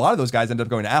frustrated, a lot of those guys ended up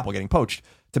going to Apple, getting poached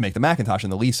to make the Macintosh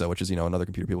and the Lisa, which is, you know, another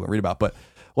computer people can read about. But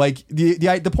like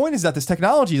the point is that this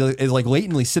technology is like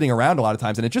latently sitting around a lot of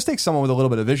times, and it just takes someone with a little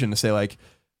bit of vision to say like,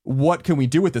 what can we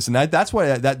do with this? And that's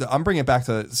why I'm bringing it back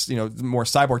to, you know, more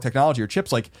cyborg technology or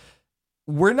chips. Like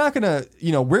we're not gonna,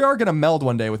 you know, we are gonna meld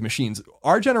one day with machines.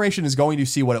 Our generation is going to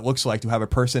see what it looks like to have a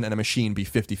person and a machine be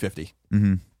 50-50. You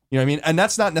know what I mean? And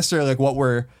that's not necessarily like what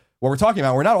we're talking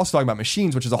about. We're not also talking about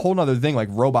machines, which is a whole nother thing, like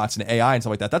robots and AI and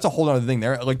stuff like that. That's a whole other thing.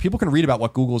 There, like people can read about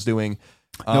what Google's doing.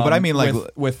 No, but I mean, like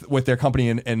with their company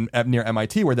in near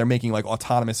MIT, where they're making like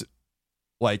autonomous,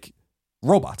 like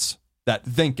robots that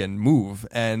think and move,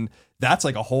 and that's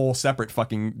like a whole separate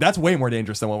fucking. That's way more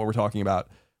dangerous than what we're talking about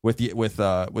with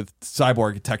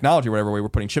cyborg technology, or whatever. We were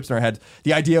putting chips in our heads.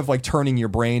 The idea of like turning your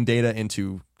brain data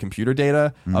into computer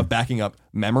data, of backing up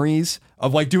memories,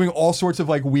 of like doing all sorts of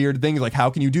like weird things. Like how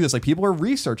can you do this? Like people are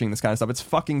researching this kind of stuff. It's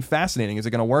fucking fascinating. Is it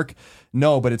going to work?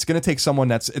 No, but it's going to take someone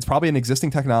it's probably an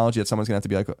existing technology that someone's going to have to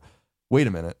be like, wait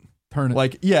a minute. Turn it.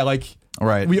 Like, yeah, like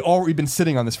right. we've been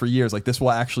sitting on this for years. Like this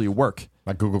will actually work.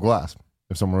 Like Google Glass.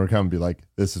 If someone were to come and be like,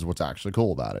 this is what's actually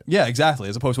cool about it. Yeah, exactly.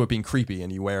 As opposed to it being creepy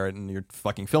and you wear it and you're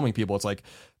fucking filming people. It's like,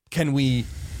 can we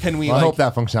Well, like, I hope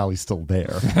that functionality is still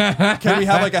there. can we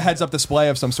have like a heads up display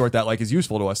of some sort that like is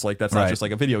useful to us? Like that's not Right. just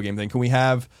like a video game thing. Can we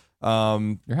have Your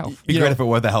health. Be you great know- if it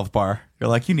were the health bar. You're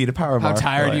like, you need a power bar. How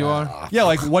tired Like, you are. yeah,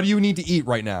 like what do you need to eat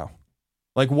right now?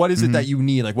 Like what is it that you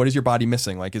need? Like what is your body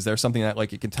missing? Like is there something that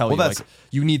like it can tell you? that's- Like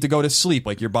you need to go to sleep.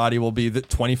 Like your body will be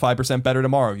 25% better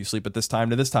tomorrow. You sleep at this time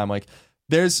to this time. Like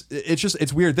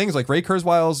it's weird things. Like Ray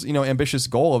Kurzweil's, you know, ambitious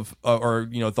goal of or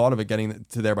you know thought of it getting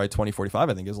to there by 2045.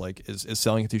 I think is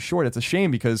selling it too short. It's a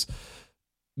shame because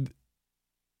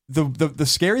the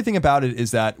scary thing about it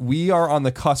is that we are on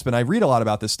the cusp, and I read a lot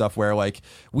about this stuff where like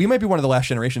we might be one of the last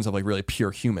generations of like really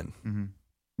pure human.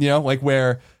 You know, like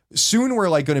where soon we're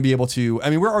like going to be able to.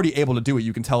 I mean, we're already able to do it.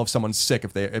 You can tell if someone's sick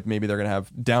if maybe they're going to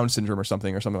have Down syndrome or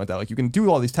something like that. Like you can do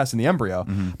all these tests in the embryo,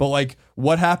 but like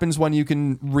what happens when you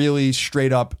can really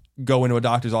straight up go into a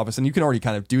doctor's office, and you can already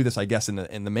kind of do this, I guess, in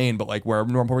the main, but like where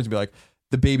normal person would be like,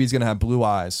 the baby's going to have blue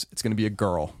eyes. It's going to be a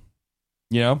girl.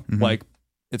 You know, like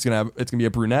it's going to be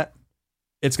a brunette.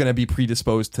 It's going to be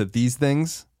predisposed to these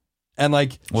things. And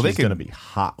like, well, She's gonna be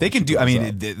hot. They can do. I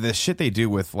mean, the shit they do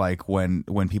with like when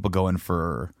people go in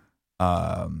for,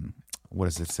 what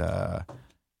is it?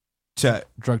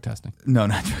 Drug testing. No,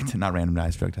 not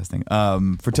randomized drug testing.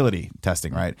 Fertility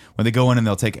testing, right? When they go in and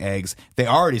they'll take eggs, they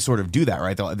already sort of do that,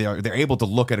 right? They're able to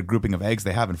look at a grouping of eggs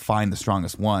they have and find the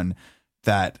strongest one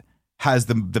that has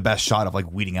the best shot of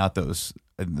like weeding out those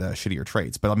the shittier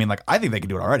traits. But I mean, like, I think they can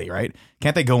do it already, right?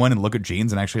 Can't they go in and look at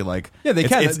genes and actually like, yeah, they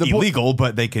can. It's illegal,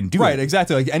 but they can do it. Right,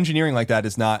 exactly. Like engineering like that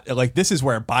is not like, this is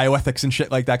where bioethics and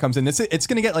shit like that comes in. It's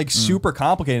going to get like super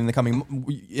complicated in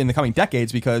the coming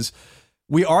decades, because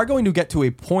we are going to get to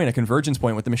a convergence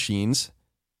point with the machines,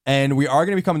 and we are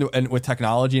going to become with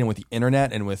technology and with the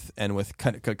internet and with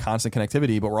constant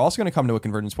connectivity. But we're also going to come to a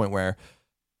convergence point where,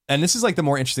 and this is like the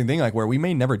more interesting thing, like where we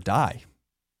may never die.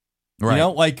 Right. You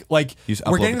know, like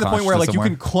we're getting to the point where like you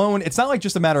can clone. It's not like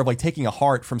just a matter of like taking a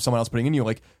heart from someone else putting in you.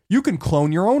 Like you can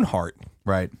clone your own heart.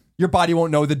 Right. Your body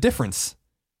won't know the difference.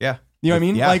 Yeah. You know what I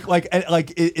mean? Yeah.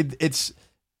 It's.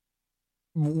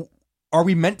 Are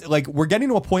we meant like we're getting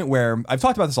to a point where I've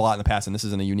talked about this a lot in the past, and this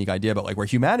isn't a unique idea, but like where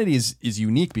humanity is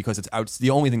unique because it's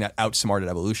the only thing that outsmarted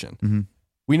evolution.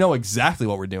 We know exactly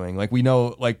what we're doing. Like we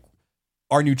know like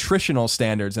our nutritional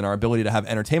standards and our ability to have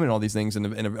entertainment and all these things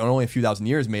in only a few thousand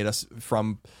years made us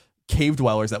from cave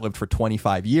dwellers that lived for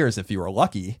 25 years, if you were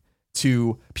lucky,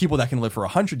 to people that can live for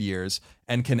 100 years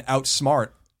and can outsmart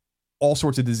all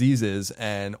sorts of diseases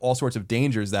and all sorts of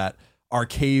dangers that our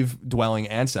cave dwelling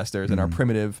ancestors and our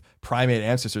primitive primate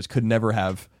ancestors could never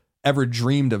have ever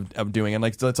dreamed of doing. And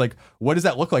like, so it's like, what does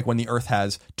that look like when the earth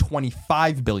has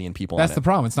 25 billion people That's on it? the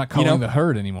problem. It's not culling the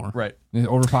herd anymore. Right. The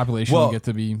overpopulation will get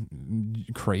to be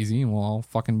crazy, and we'll all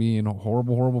fucking be in a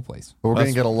horrible, horrible place. But we're going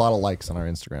to get a lot of likes on our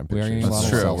Instagram pictures. getting a lot That's of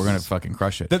true. cells. We're going to fucking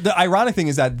crush it. The ironic thing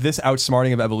is that this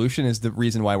outsmarting of evolution is the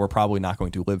reason why we're probably not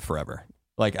going to live forever,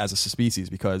 like as a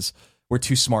species, because we're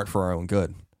too smart for our own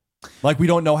good. Like we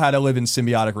don't know how to live in a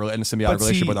symbiotic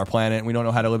relationship with our planet, and we don't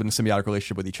know how to live in a symbiotic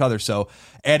relationship with each other. So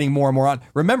adding more and more on.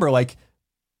 Remember, like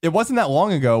it wasn't that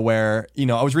long ago where, you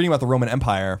know, I was reading about the Roman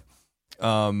Empire,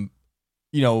 you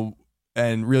know,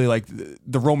 and really like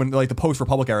the Roman, like the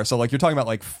post-Republic era. So like you're talking about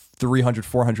like 300,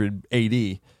 400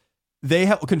 AD. They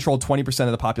have controlled 20%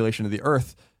 of the population of the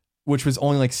earth, which was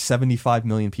only like 75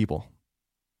 million people.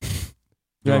 You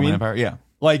know what I mean? Empire? Yeah.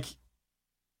 Like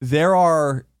there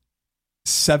are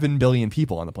 7 billion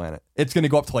people on the planet. It's going to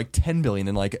go up to like 10 billion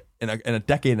in a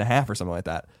decade and a half or something like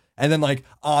that. And then like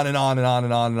on and on and on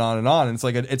and on and on and on. And it's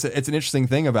like it's an interesting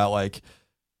thing about like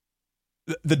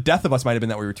the death of us might have been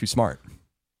that we were too smart.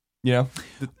 You know?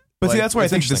 But like, see, that's where I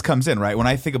think this interesting. comes in, right? When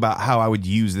I think about how I would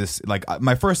use this, like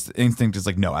my first instinct is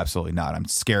like, no, absolutely not. I'm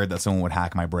scared that someone would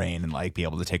hack my brain and like be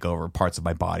able to take over parts of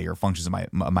my body or functions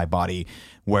of my body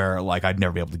where like I'd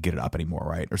never be able to get it up anymore,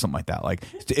 right? Or something like that. Like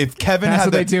if Kevin That's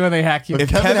had what they do when they hack you. If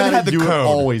Kevin had the you would code,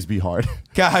 always be hard.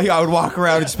 I would walk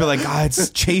around and just be like,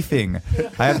 it's chafing.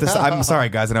 I have to. I'm sorry,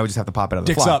 guys, and I would just have to pop it out of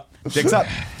the Dicks fly. up. Dicks up.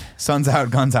 Sun's out,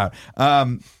 guns out.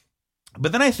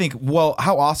 But then I think, well,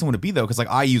 how awesome would it be though? Because like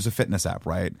I use a fitness app,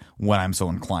 right? When I'm so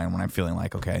inclined, when I'm feeling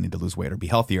like, okay, I need to lose weight or be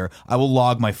healthier, I will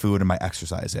log my food and my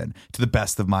exercise in to the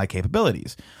best of my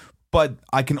capabilities. But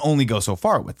I can only go so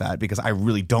far with that because I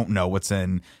really don't know what's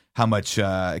in, how much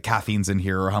caffeine's in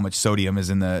here or how much sodium is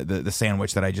in the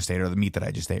sandwich that I just ate or the meat that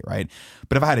I just ate, right?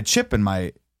 But if I had a chip in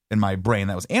my brain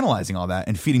that was analyzing all that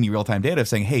and feeding me real-time data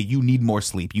saying, hey, you need more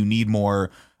sleep, you need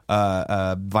more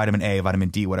vitamin A, vitamin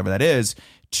D, whatever that is,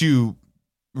 to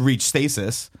reach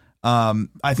stasis,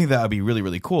 I think that would be really,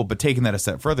 really cool. But taking that a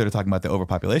step further to talking about the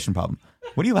overpopulation problem,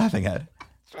 what are you laughing at?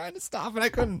 Trying to stop and I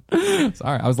couldn't.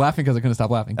 Sorry, I was laughing because I couldn't stop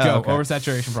laughing. Go. Okay.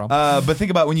 Oversaturation problem. But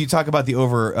think about when you talk about the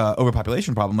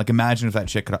overpopulation problem. Like imagine if that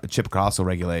chip could also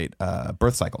regulate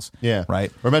birth cycles. Yeah.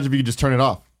 Right. Or imagine if you could just turn it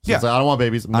off. So Yeah. it's like, I don't want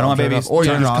babies. I don't want turn it babies. off. Or you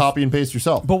Turn can it just off. copy and paste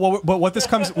yourself. But what this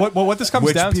comes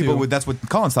Which down people to, would, that's what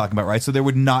Colin's talking about, right? So there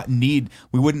would not need,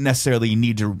 we wouldn't necessarily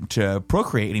need to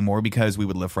procreate anymore because we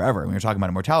would live forever. When you're talking about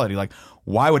immortality, like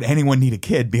why would anyone need a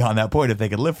kid beyond that point if they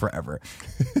could live forever?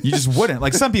 You just wouldn't.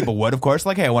 Like some people would, of course.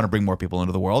 Like, hey, I want to bring more people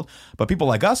into the world. But people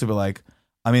like us would be like,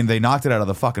 I mean, they knocked it out of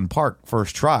the fucking park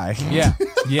first try. Yeah.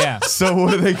 Yeah. So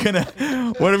what are we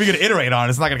gonna iterate on?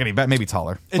 It's not gonna get any better. Maybe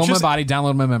taller. Pull my body,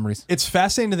 download my memories. It's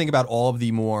fascinating to think about all of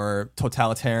the more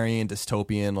totalitarian,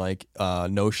 dystopian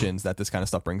notions that this kind of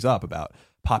stuff brings up about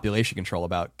population control,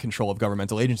 about control of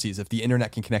governmental agencies. If the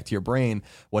internet can connect to your brain,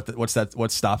 what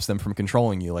stops them from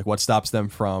controlling you? Like, what stops them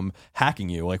from hacking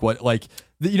you? Like,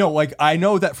 I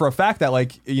know that for a fact that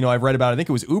I've read about, I think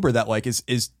it was Uber that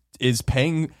is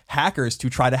paying hackers to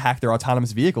try to hack their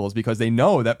autonomous vehicles because they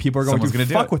know that people are going to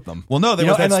fuck with them. Well, no, there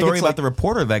was that story about the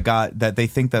reporter that they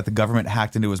think that the government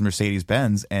hacked into his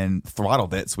Mercedes-Benz and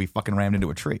throttled it, so he fucking rammed into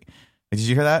a tree. Did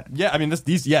you hear that? Yeah, I mean,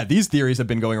 these theories have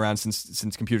been going around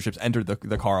since computer chips entered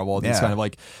the car of all these kind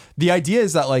of the idea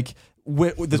is that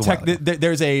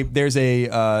there's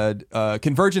a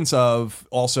convergence of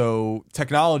also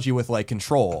technology with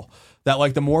control.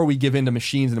 That the more we give into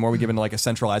machines and the more we give into a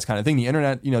centralized kind of thing, the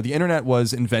internet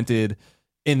was invented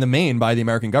in the main by the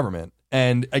American government.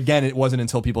 And again, it wasn't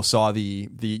until people saw the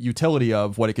utility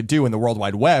of what it could do in the World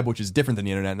Wide Web, which is different than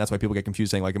the internet. And that's why people get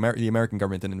confused saying the American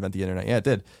government didn't invent the internet. Yeah, it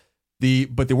did.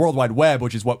 But the World Wide Web,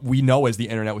 which is what we know as the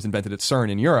internet, was invented at CERN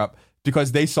in Europe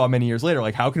because they saw many years later,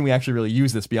 how can we actually really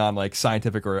use this beyond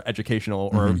scientific or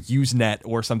educational or Usenet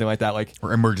or something like that?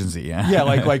 Or emergency, yeah.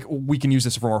 Yeah, we can use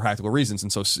this for more practical reasons.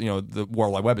 And so, the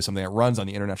World Wide Web is something that runs on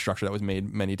the internet structure that was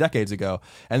made many decades ago.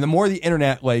 And the more the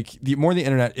internet,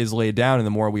 is laid down and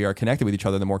the more we are connected with each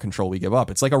other, the more control we give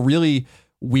up. It's a really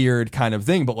weird kind of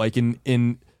thing, but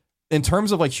in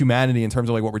terms of humanity, in terms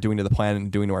of what we're doing to the planet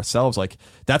and doing to ourselves,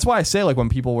 that's why I say when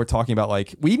people were talking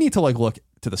about we need to look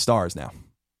to the stars now,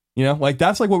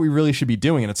 that's what we really should be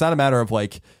doing. And it's not a matter of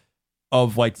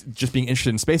just being interested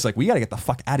in space. We got to get the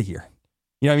fuck out of here.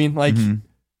 You know what I mean?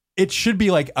 It should be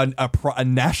a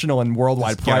national and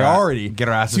worldwide priority. Get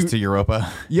our asses to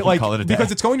Europa. Yeah, call it a day.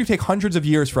 Because it's going to take hundreds of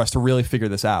years for us to really figure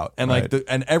this out. And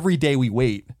and every day we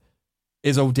wait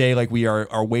is a day we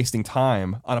are wasting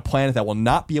time on a planet that will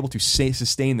not be able to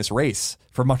sustain this race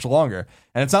for much longer.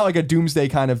 And it's not a doomsday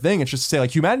kind of thing. It's just to say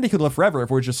humanity could live forever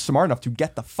if we're just smart enough to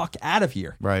get the fuck out of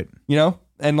here. Right.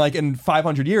 And in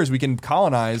 500 years we can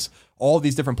colonize all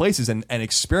these different places and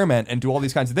experiment and do all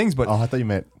these kinds of things. But I thought you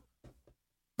meant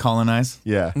colonize.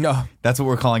 Yeah. No. That's what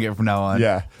we're calling it from now on.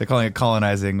 Yeah. They're calling it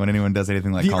colonizing when anyone does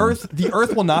anything like the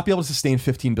Earth will not be able to sustain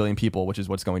 15 billion people, which is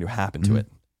what's going to happen to it.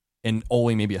 In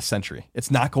only maybe a century.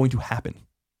 It's not going to happen.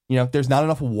 There's not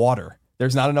enough water.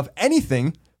 There's not enough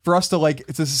anything for us to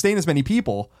sustain as many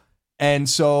people. And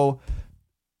so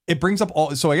it brings up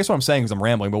so I guess what I'm saying is I'm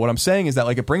rambling, but what I'm saying is that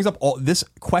it brings up all this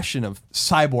question of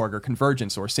cyborg or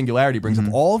convergence or singularity brings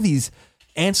up all these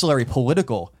ancillary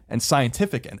political and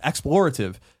scientific and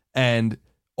explorative and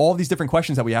all these different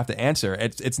questions that we have to answer.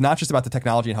 It's not just about the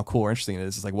technology and how cool or interesting it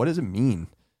is. It's what does it mean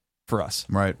for us?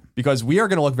 Right. Because we are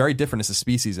going to look very different as a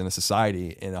species and a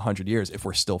society in 100 years if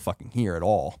we're still fucking here at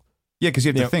all. Yeah, because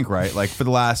you have to think, right? For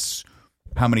the last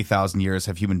how many thousand years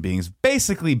have human beings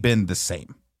basically been the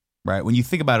same, right? When you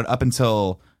think about it, up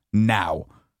until now,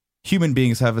 human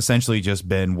beings have essentially just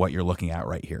been what you're looking at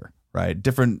right here, right?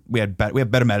 We have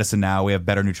better medicine now. We have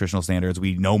better nutritional standards.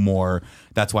 We know more.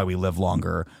 That's why we live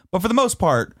longer. But for the most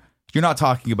part, you're not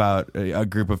talking about a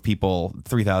group of people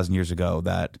 3,000 years ago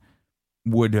that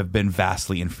would have been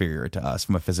vastly inferior to us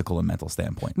from a physical and mental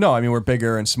standpoint. No, I mean, we're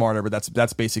bigger and smarter, but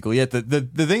that's basically it.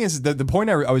 The thing is, the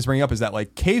point I was bringing up is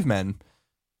that cavemen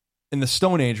in the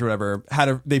Stone Age or whatever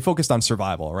they focused on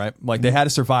survival, right? They had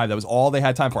to survive. That was all they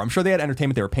had time for. I'm sure they had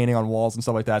entertainment. They were painting on walls and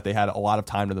stuff like that. They had a lot of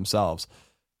time to themselves,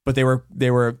 but they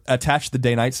were attached to the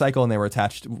day-night cycle, and they were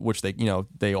attached, which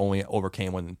they only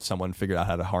overcame when someone figured out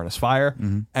how to harness fire.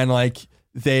 And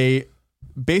they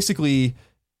basically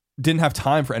didn't have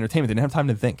time for entertainment. They didn't have time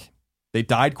to think. They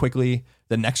died quickly.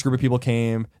 The next group of people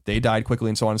came. They died quickly,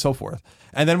 and so on and so forth.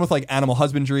 And then with animal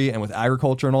husbandry and with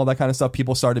agriculture and all that kind of stuff,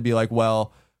 people started to be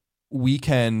well, we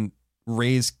can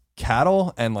raise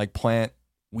cattle and plant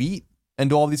wheat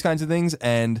and do all these kinds of things,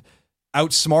 and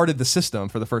outsmarted the system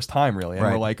for the first time, really.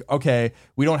 And we're okay,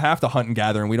 we don't have to hunt and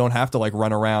gather, and we don't have to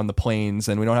run around the plains,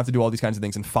 and we don't have to do all these kinds of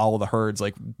things and follow the herds.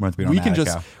 We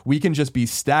can just be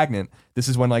stagnant. This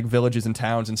is when villages and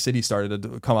towns and cities started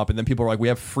to come up, and then people were we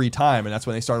have free time, and that's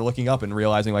when they started looking up and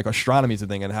realizing astronomy is a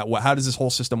thing, and how does this whole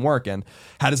system work, and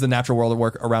how does the natural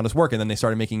world around us work. And then they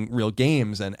started making real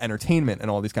games and entertainment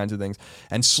and all these kinds of things,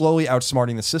 and slowly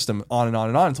outsmarting the system on and on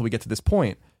and on until we get to this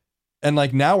point. And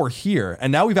now we're here,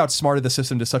 and now we've outsmarted the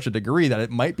system to such a degree that it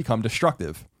might become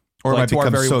destructive, or it might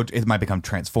become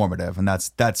transformative, and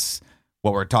that's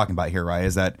what we're talking about here, right?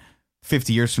 Is that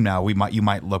 50 years from now, you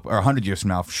might look, or 100 years from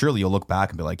now, surely you'll look back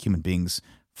and be human beings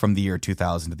from the year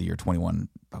 2000 to the year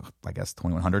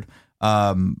 2100,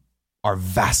 are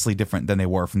vastly different than they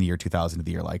were from the year 2000 to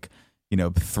the year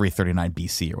 339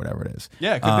 BC or whatever it is.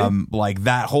 Yeah, it could be. Like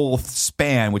that whole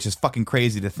span, which is fucking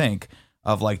crazy to think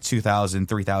of, like 2,000,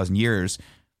 3,000 years,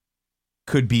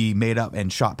 could be made up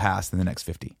and shot past in the next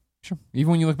 50. Sure.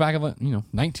 Even when you look back at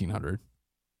 1900,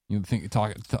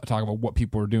 talk about what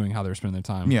people were doing, how they were spending their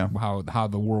time, how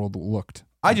the world looked.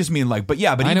 I just mean but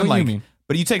I know what you mean.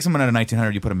 But you take someone out of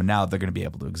 1900, you put them in now, they're going to be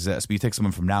able to exist. But you take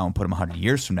someone from now and put them 100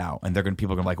 years from now, and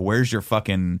people are going to be like, where's your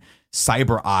fucking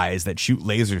cyber eyes that shoot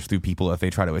lasers through people if they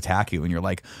try to attack you? And you're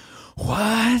like,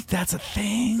 what? That's a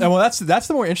thing? And well, that's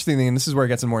the more interesting thing, and this is where it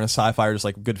gets more into sci-fi or just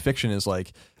like good fiction, is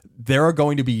like there are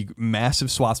going to be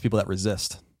massive swaths of people that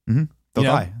resist. Mm-hmm. They'll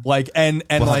die. Like and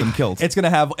we'll like have them killed. it's gonna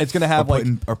have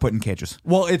or put in cages.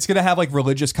 Well, it's gonna have like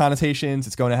religious connotations.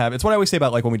 It's going to have. It's what I always say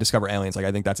about like when we discover aliens. Like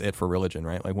I think that's it for religion,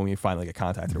 right? Like when we find like a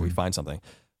contact or we find something.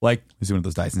 Like he's one of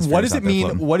those Dyson spheres. What does it out there mean?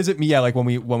 floating. What does it mean? Yeah, like when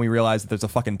we realize that there's a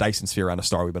fucking Dyson sphere around a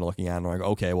star we've been looking at, and we're like,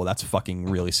 okay, well that's fucking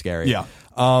really scary. Yeah.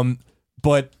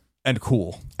 But and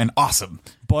cool and awesome.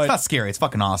 But it's not scary. It's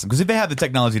fucking awesome. Because if they have the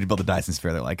technology to build a Dyson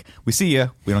sphere, they're like, we see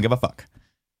you. We don't give a fuck.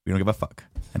 We don't give a fuck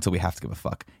until we have to give a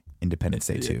fuck. Independence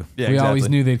Day 2. Yeah, we exactly. always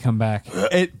knew they'd come back.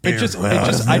 I just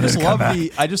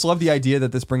love the idea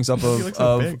that this brings up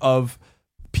of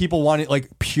people wanting like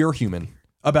pure human,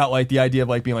 about like the idea of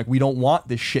like being like, we don't want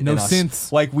this shit no in us.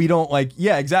 synths. Like we don't like,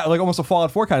 yeah, exactly, like almost a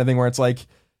Fallout 4 kind of thing where it's like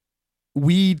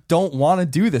we don't want to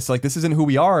do this. Like this isn't who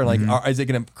we are. And like, is it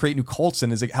going to create new cults?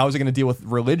 And how is it going to deal with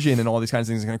religion and all these kinds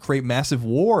of things? It's going to create massive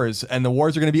wars, and the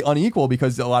wars are going to be unequal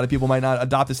because a lot of people might not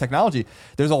adopt this technology.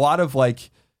 There's a lot of like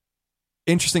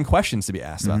interesting questions to be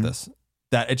asked about this.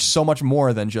 That it's so much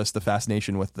more than just the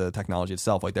fascination with the technology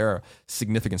itself. Like there are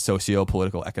significant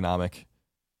socio-political, economic,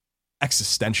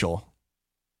 existential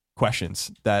questions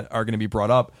that are going to be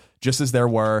brought up, just as there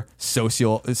were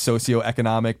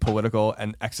socio-economic, political,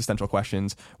 and existential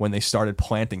questions when they started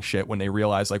planting shit, when they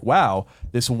realized like, wow,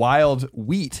 this wild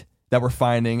wheat that we're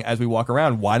finding as we walk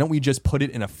around, why don't we just put it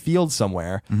in a field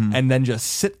somewhere and then just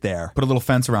sit there? Put a little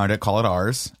fence around it, call it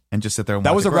ours, and just sit there and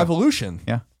That watch was it a grow. revolution.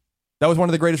 Yeah. That was one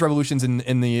of the greatest revolutions in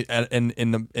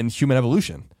human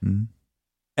evolution.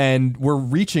 And we're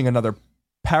reaching another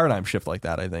paradigm shift like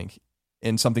that, I think,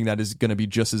 in something that is going to be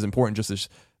just as important, just as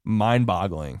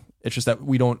mind-boggling. It's just that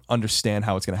we don't understand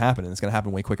how it's going to happen, and it's going to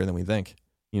happen way quicker than we think,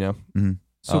 you know?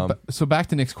 So back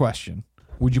to Nick's question.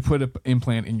 Would you put an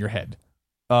implant in your head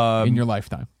in your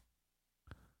lifetime?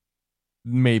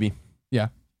 Maybe. Yeah.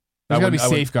 There's got to be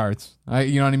safeguards.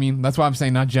 You know what I mean? That's why I'm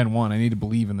saying not Gen 1. I need to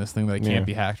believe in this thing that it can't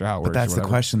be hacked or how it works. But that's the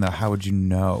question, though. How would you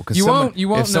know? Because you won't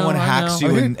if someone know, hacks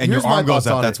you and your arm goes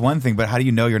up, that's one thing. But how do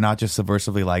you know you're not just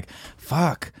subversively like,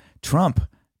 fuck, Trump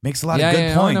makes a lot of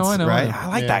good points, I know. right? I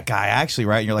like that guy, actually,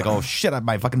 right? And you're like, oh shit,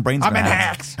 my fucking brain's been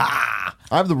hacked. I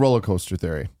have the roller coaster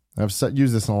theory. I've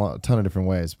used this in a ton of different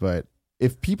ways, but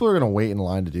if people are going to wait in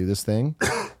line to do this thing,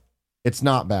 it's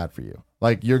not bad for you.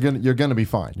 Like you're gonna be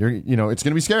fine. It's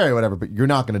gonna be scary or whatever, but you're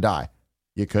not gonna die.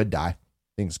 You could die.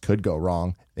 Things could go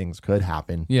wrong. Things could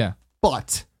happen. Yeah.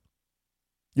 But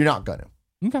you're not gonna.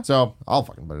 Okay. So I'll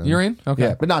fucking put it in. You're in? Okay.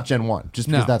 Yeah, but not Gen 1, just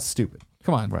because that's stupid.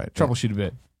 Come on. Right. Troubleshoot a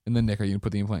bit. And then Nick, are you gonna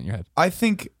put the implant in your head? I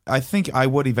think I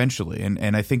would eventually,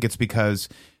 and I think it's because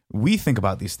we think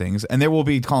about these things, and there will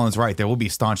be, Colin's right, there will be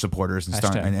staunch supporters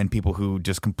and people who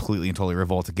just completely and totally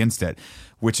revolt against it,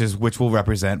 which will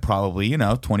represent probably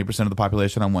 20% of the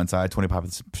population on one side,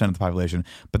 25% of the population,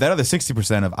 but that other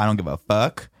 60% of I don't give a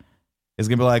fuck is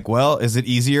gonna be like, well, is it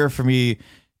easier for me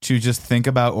to just think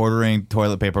about ordering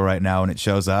toilet paper right now and it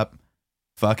shows up?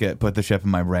 Fuck it, put the chip in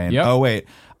my brain. Yep. Oh wait,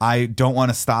 I don't want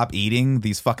to stop eating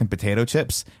these fucking potato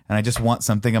chips, and I just want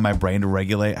something in my brain to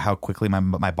regulate how quickly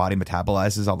my body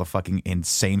metabolizes all the fucking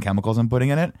insane chemicals I'm putting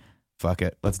in it. Fuck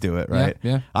it, let's do it, right?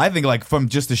 Yeah. I think like from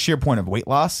just the sheer point of weight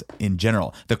loss in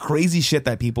general, the crazy shit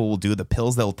that people will do, the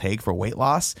pills they'll take for weight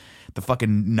loss, the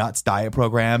fucking nuts diet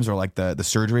programs, or like the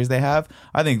surgeries they have,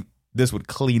 I think this would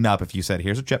clean up if you said,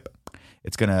 here's a chip.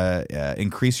 It's going to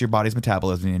increase your body's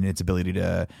metabolism and its ability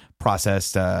to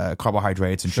process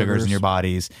carbohydrates and sugars in your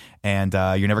bodies. And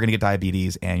you're never going to get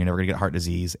diabetes, and you're never going to get heart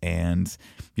disease. And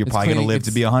you're probably going to live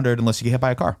to be 100 unless you get hit by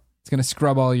a car. It's going to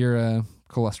scrub all your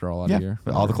cholesterol out of your...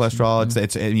 all the cholesterol.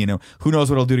 It's who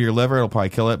knows what it'll do to your liver. It'll probably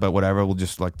kill it, but whatever. We'll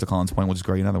just, like to Colin's point, we'll just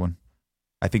grow you another one.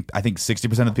 I think 60%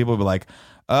 of the people will be like,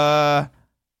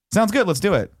 sounds good, let's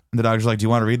do it. And the doctor's like, do you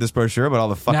want to read this brochure about all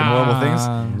the fucking horrible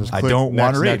things? Just I click don't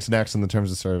want to read. Next in the terms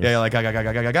of service. Yeah, you're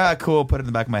like, cool, put it in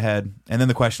the back of my head. And then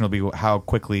the question will be, how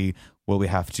quickly will we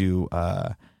have to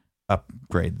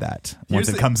upgrade that once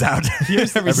the- it comes out.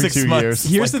 every 6 2 months. years.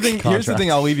 Here's the thing. Here's the contract.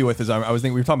 thing. I'll leave you with is I was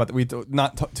thinking we were talking about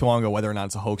not too long ago whether or not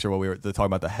it's a hoax or what we were talking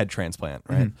about the head transplant,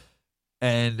 right?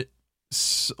 And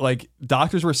like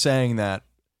doctors were saying that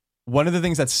one of the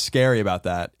things that's scary about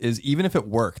that is even if it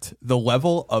worked, the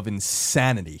level of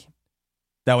insanity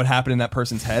that would happen in that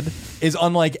person's head is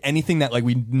unlike anything that like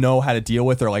we know how to deal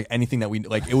with or like anything that we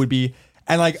like. It would be.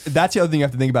 And like that's the other thing you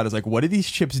have to think about is like what do these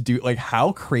chips do? Like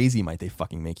how crazy might they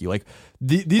fucking make you? Like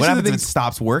these What are the happens if it things.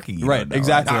 stops working? You Right, don't know,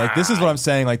 exactly. Like this is what I'm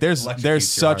saying. Like there's Electrocutes your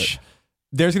such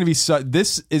there's going to be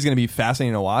this is going to be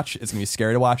fascinating to watch. It's going to be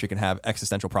scary to watch. It can have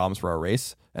existential problems for our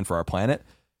race and for our planet.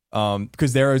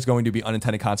 Because there is going to be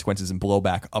unintended consequences and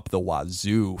blowback up the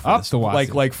wazoo. For Up this, the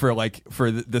wazoo. like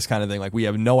for this kind of thing. Like we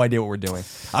have no idea what we're doing.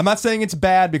 I'm not saying it's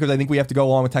bad because I think we have to go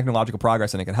along with technological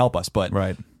progress and it can help us. But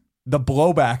Right. the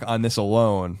blowback on this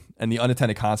alone and the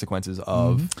unintended consequences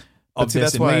of But see,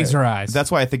 this that's why laser eyes.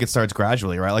 That's why I think it starts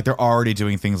gradually, right? Like they're already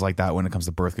doing things like that when it comes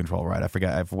to birth control, right? I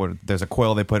forget. There's a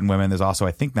coil they put in women. There's also,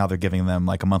 I think now they're giving them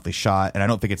like a monthly shot, and I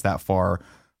don't think it's that far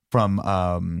from.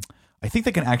 I think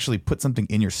they can actually put something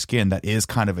in your skin that is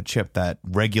kind of a chip that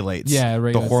regulates, Yeah, it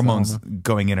regulates the the hormones hormone.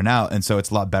 going in and out, and so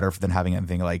it's a lot better than having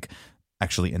anything like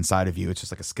actually inside of you. It's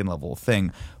just like a skin level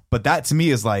thing. But that to me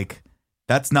is like.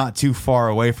 That's not too far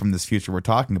away from this future we're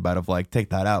talking about of like,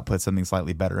 take that out, put something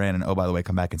slightly better in. And oh, by the way,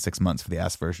 come back in 6 months for the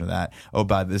S version of that. Oh,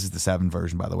 this is the 7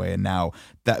 version, by the way. And now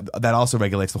that also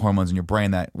regulates the hormones in your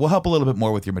brain that will help a little bit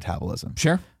more with your metabolism.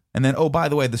 Sure. And then, oh, by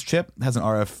the way, this chip has an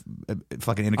RF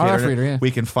fucking indicator. RF reader, yeah.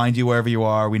 We can find you wherever you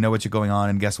are. We know what's going on.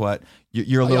 And guess what?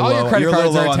 You're a little All your low. credit You're a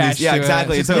little cards are low on attached these. Yeah, to it.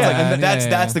 exactly. Just So it's go like, ahead. that's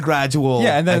Yeah. the gradual.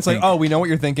 Yeah, and then I it's like, think. oh, we know what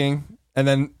you're thinking, and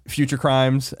then future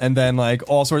crimes, and then like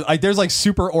all sorts. Like there's like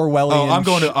super Orwellian. Oh, I'm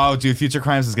going to. Oh, dude, future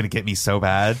crimes is going to get me so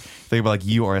bad. They're like,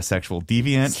 you are a sexual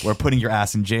deviant. We're putting your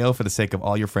ass in jail for the sake of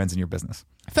all your friends and your business.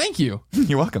 Thank you.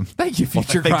 You're welcome. Thank you,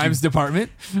 Future thank Crimes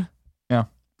Department. Yeah,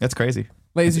 that's crazy.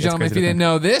 Ladies and It's gentlemen, if crazy you to didn't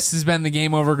know, this has been the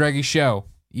Game Over Greggy Show.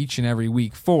 Each and every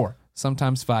week, 4,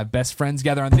 sometimes 5 best friends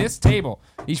gather on this table,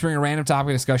 each bring a random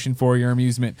topic of discussion for your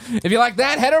amusement. If you like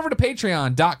that, head over to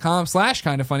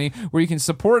patreon.com/kindafunny, where you can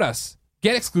support us,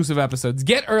 get exclusive episodes,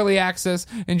 get early access,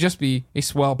 and just be a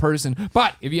swell person.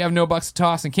 But if you have no bucks to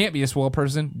toss and can't be a swell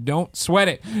person, don't sweat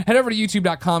it. Head over to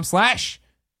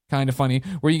youtube.com/kindafunny,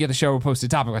 where you get the show posted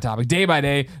topic by topic, day by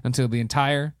day, until the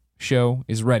entire show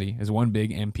is ready as one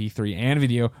big MP3 and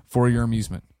video for your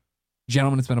amusement.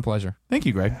 Gentlemen, it's been a pleasure. Thank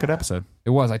you, Greg. Good episode. It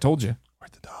was. I told you.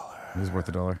 It was worth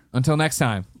 $1. Until next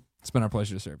time, it's been our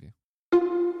pleasure to serve you.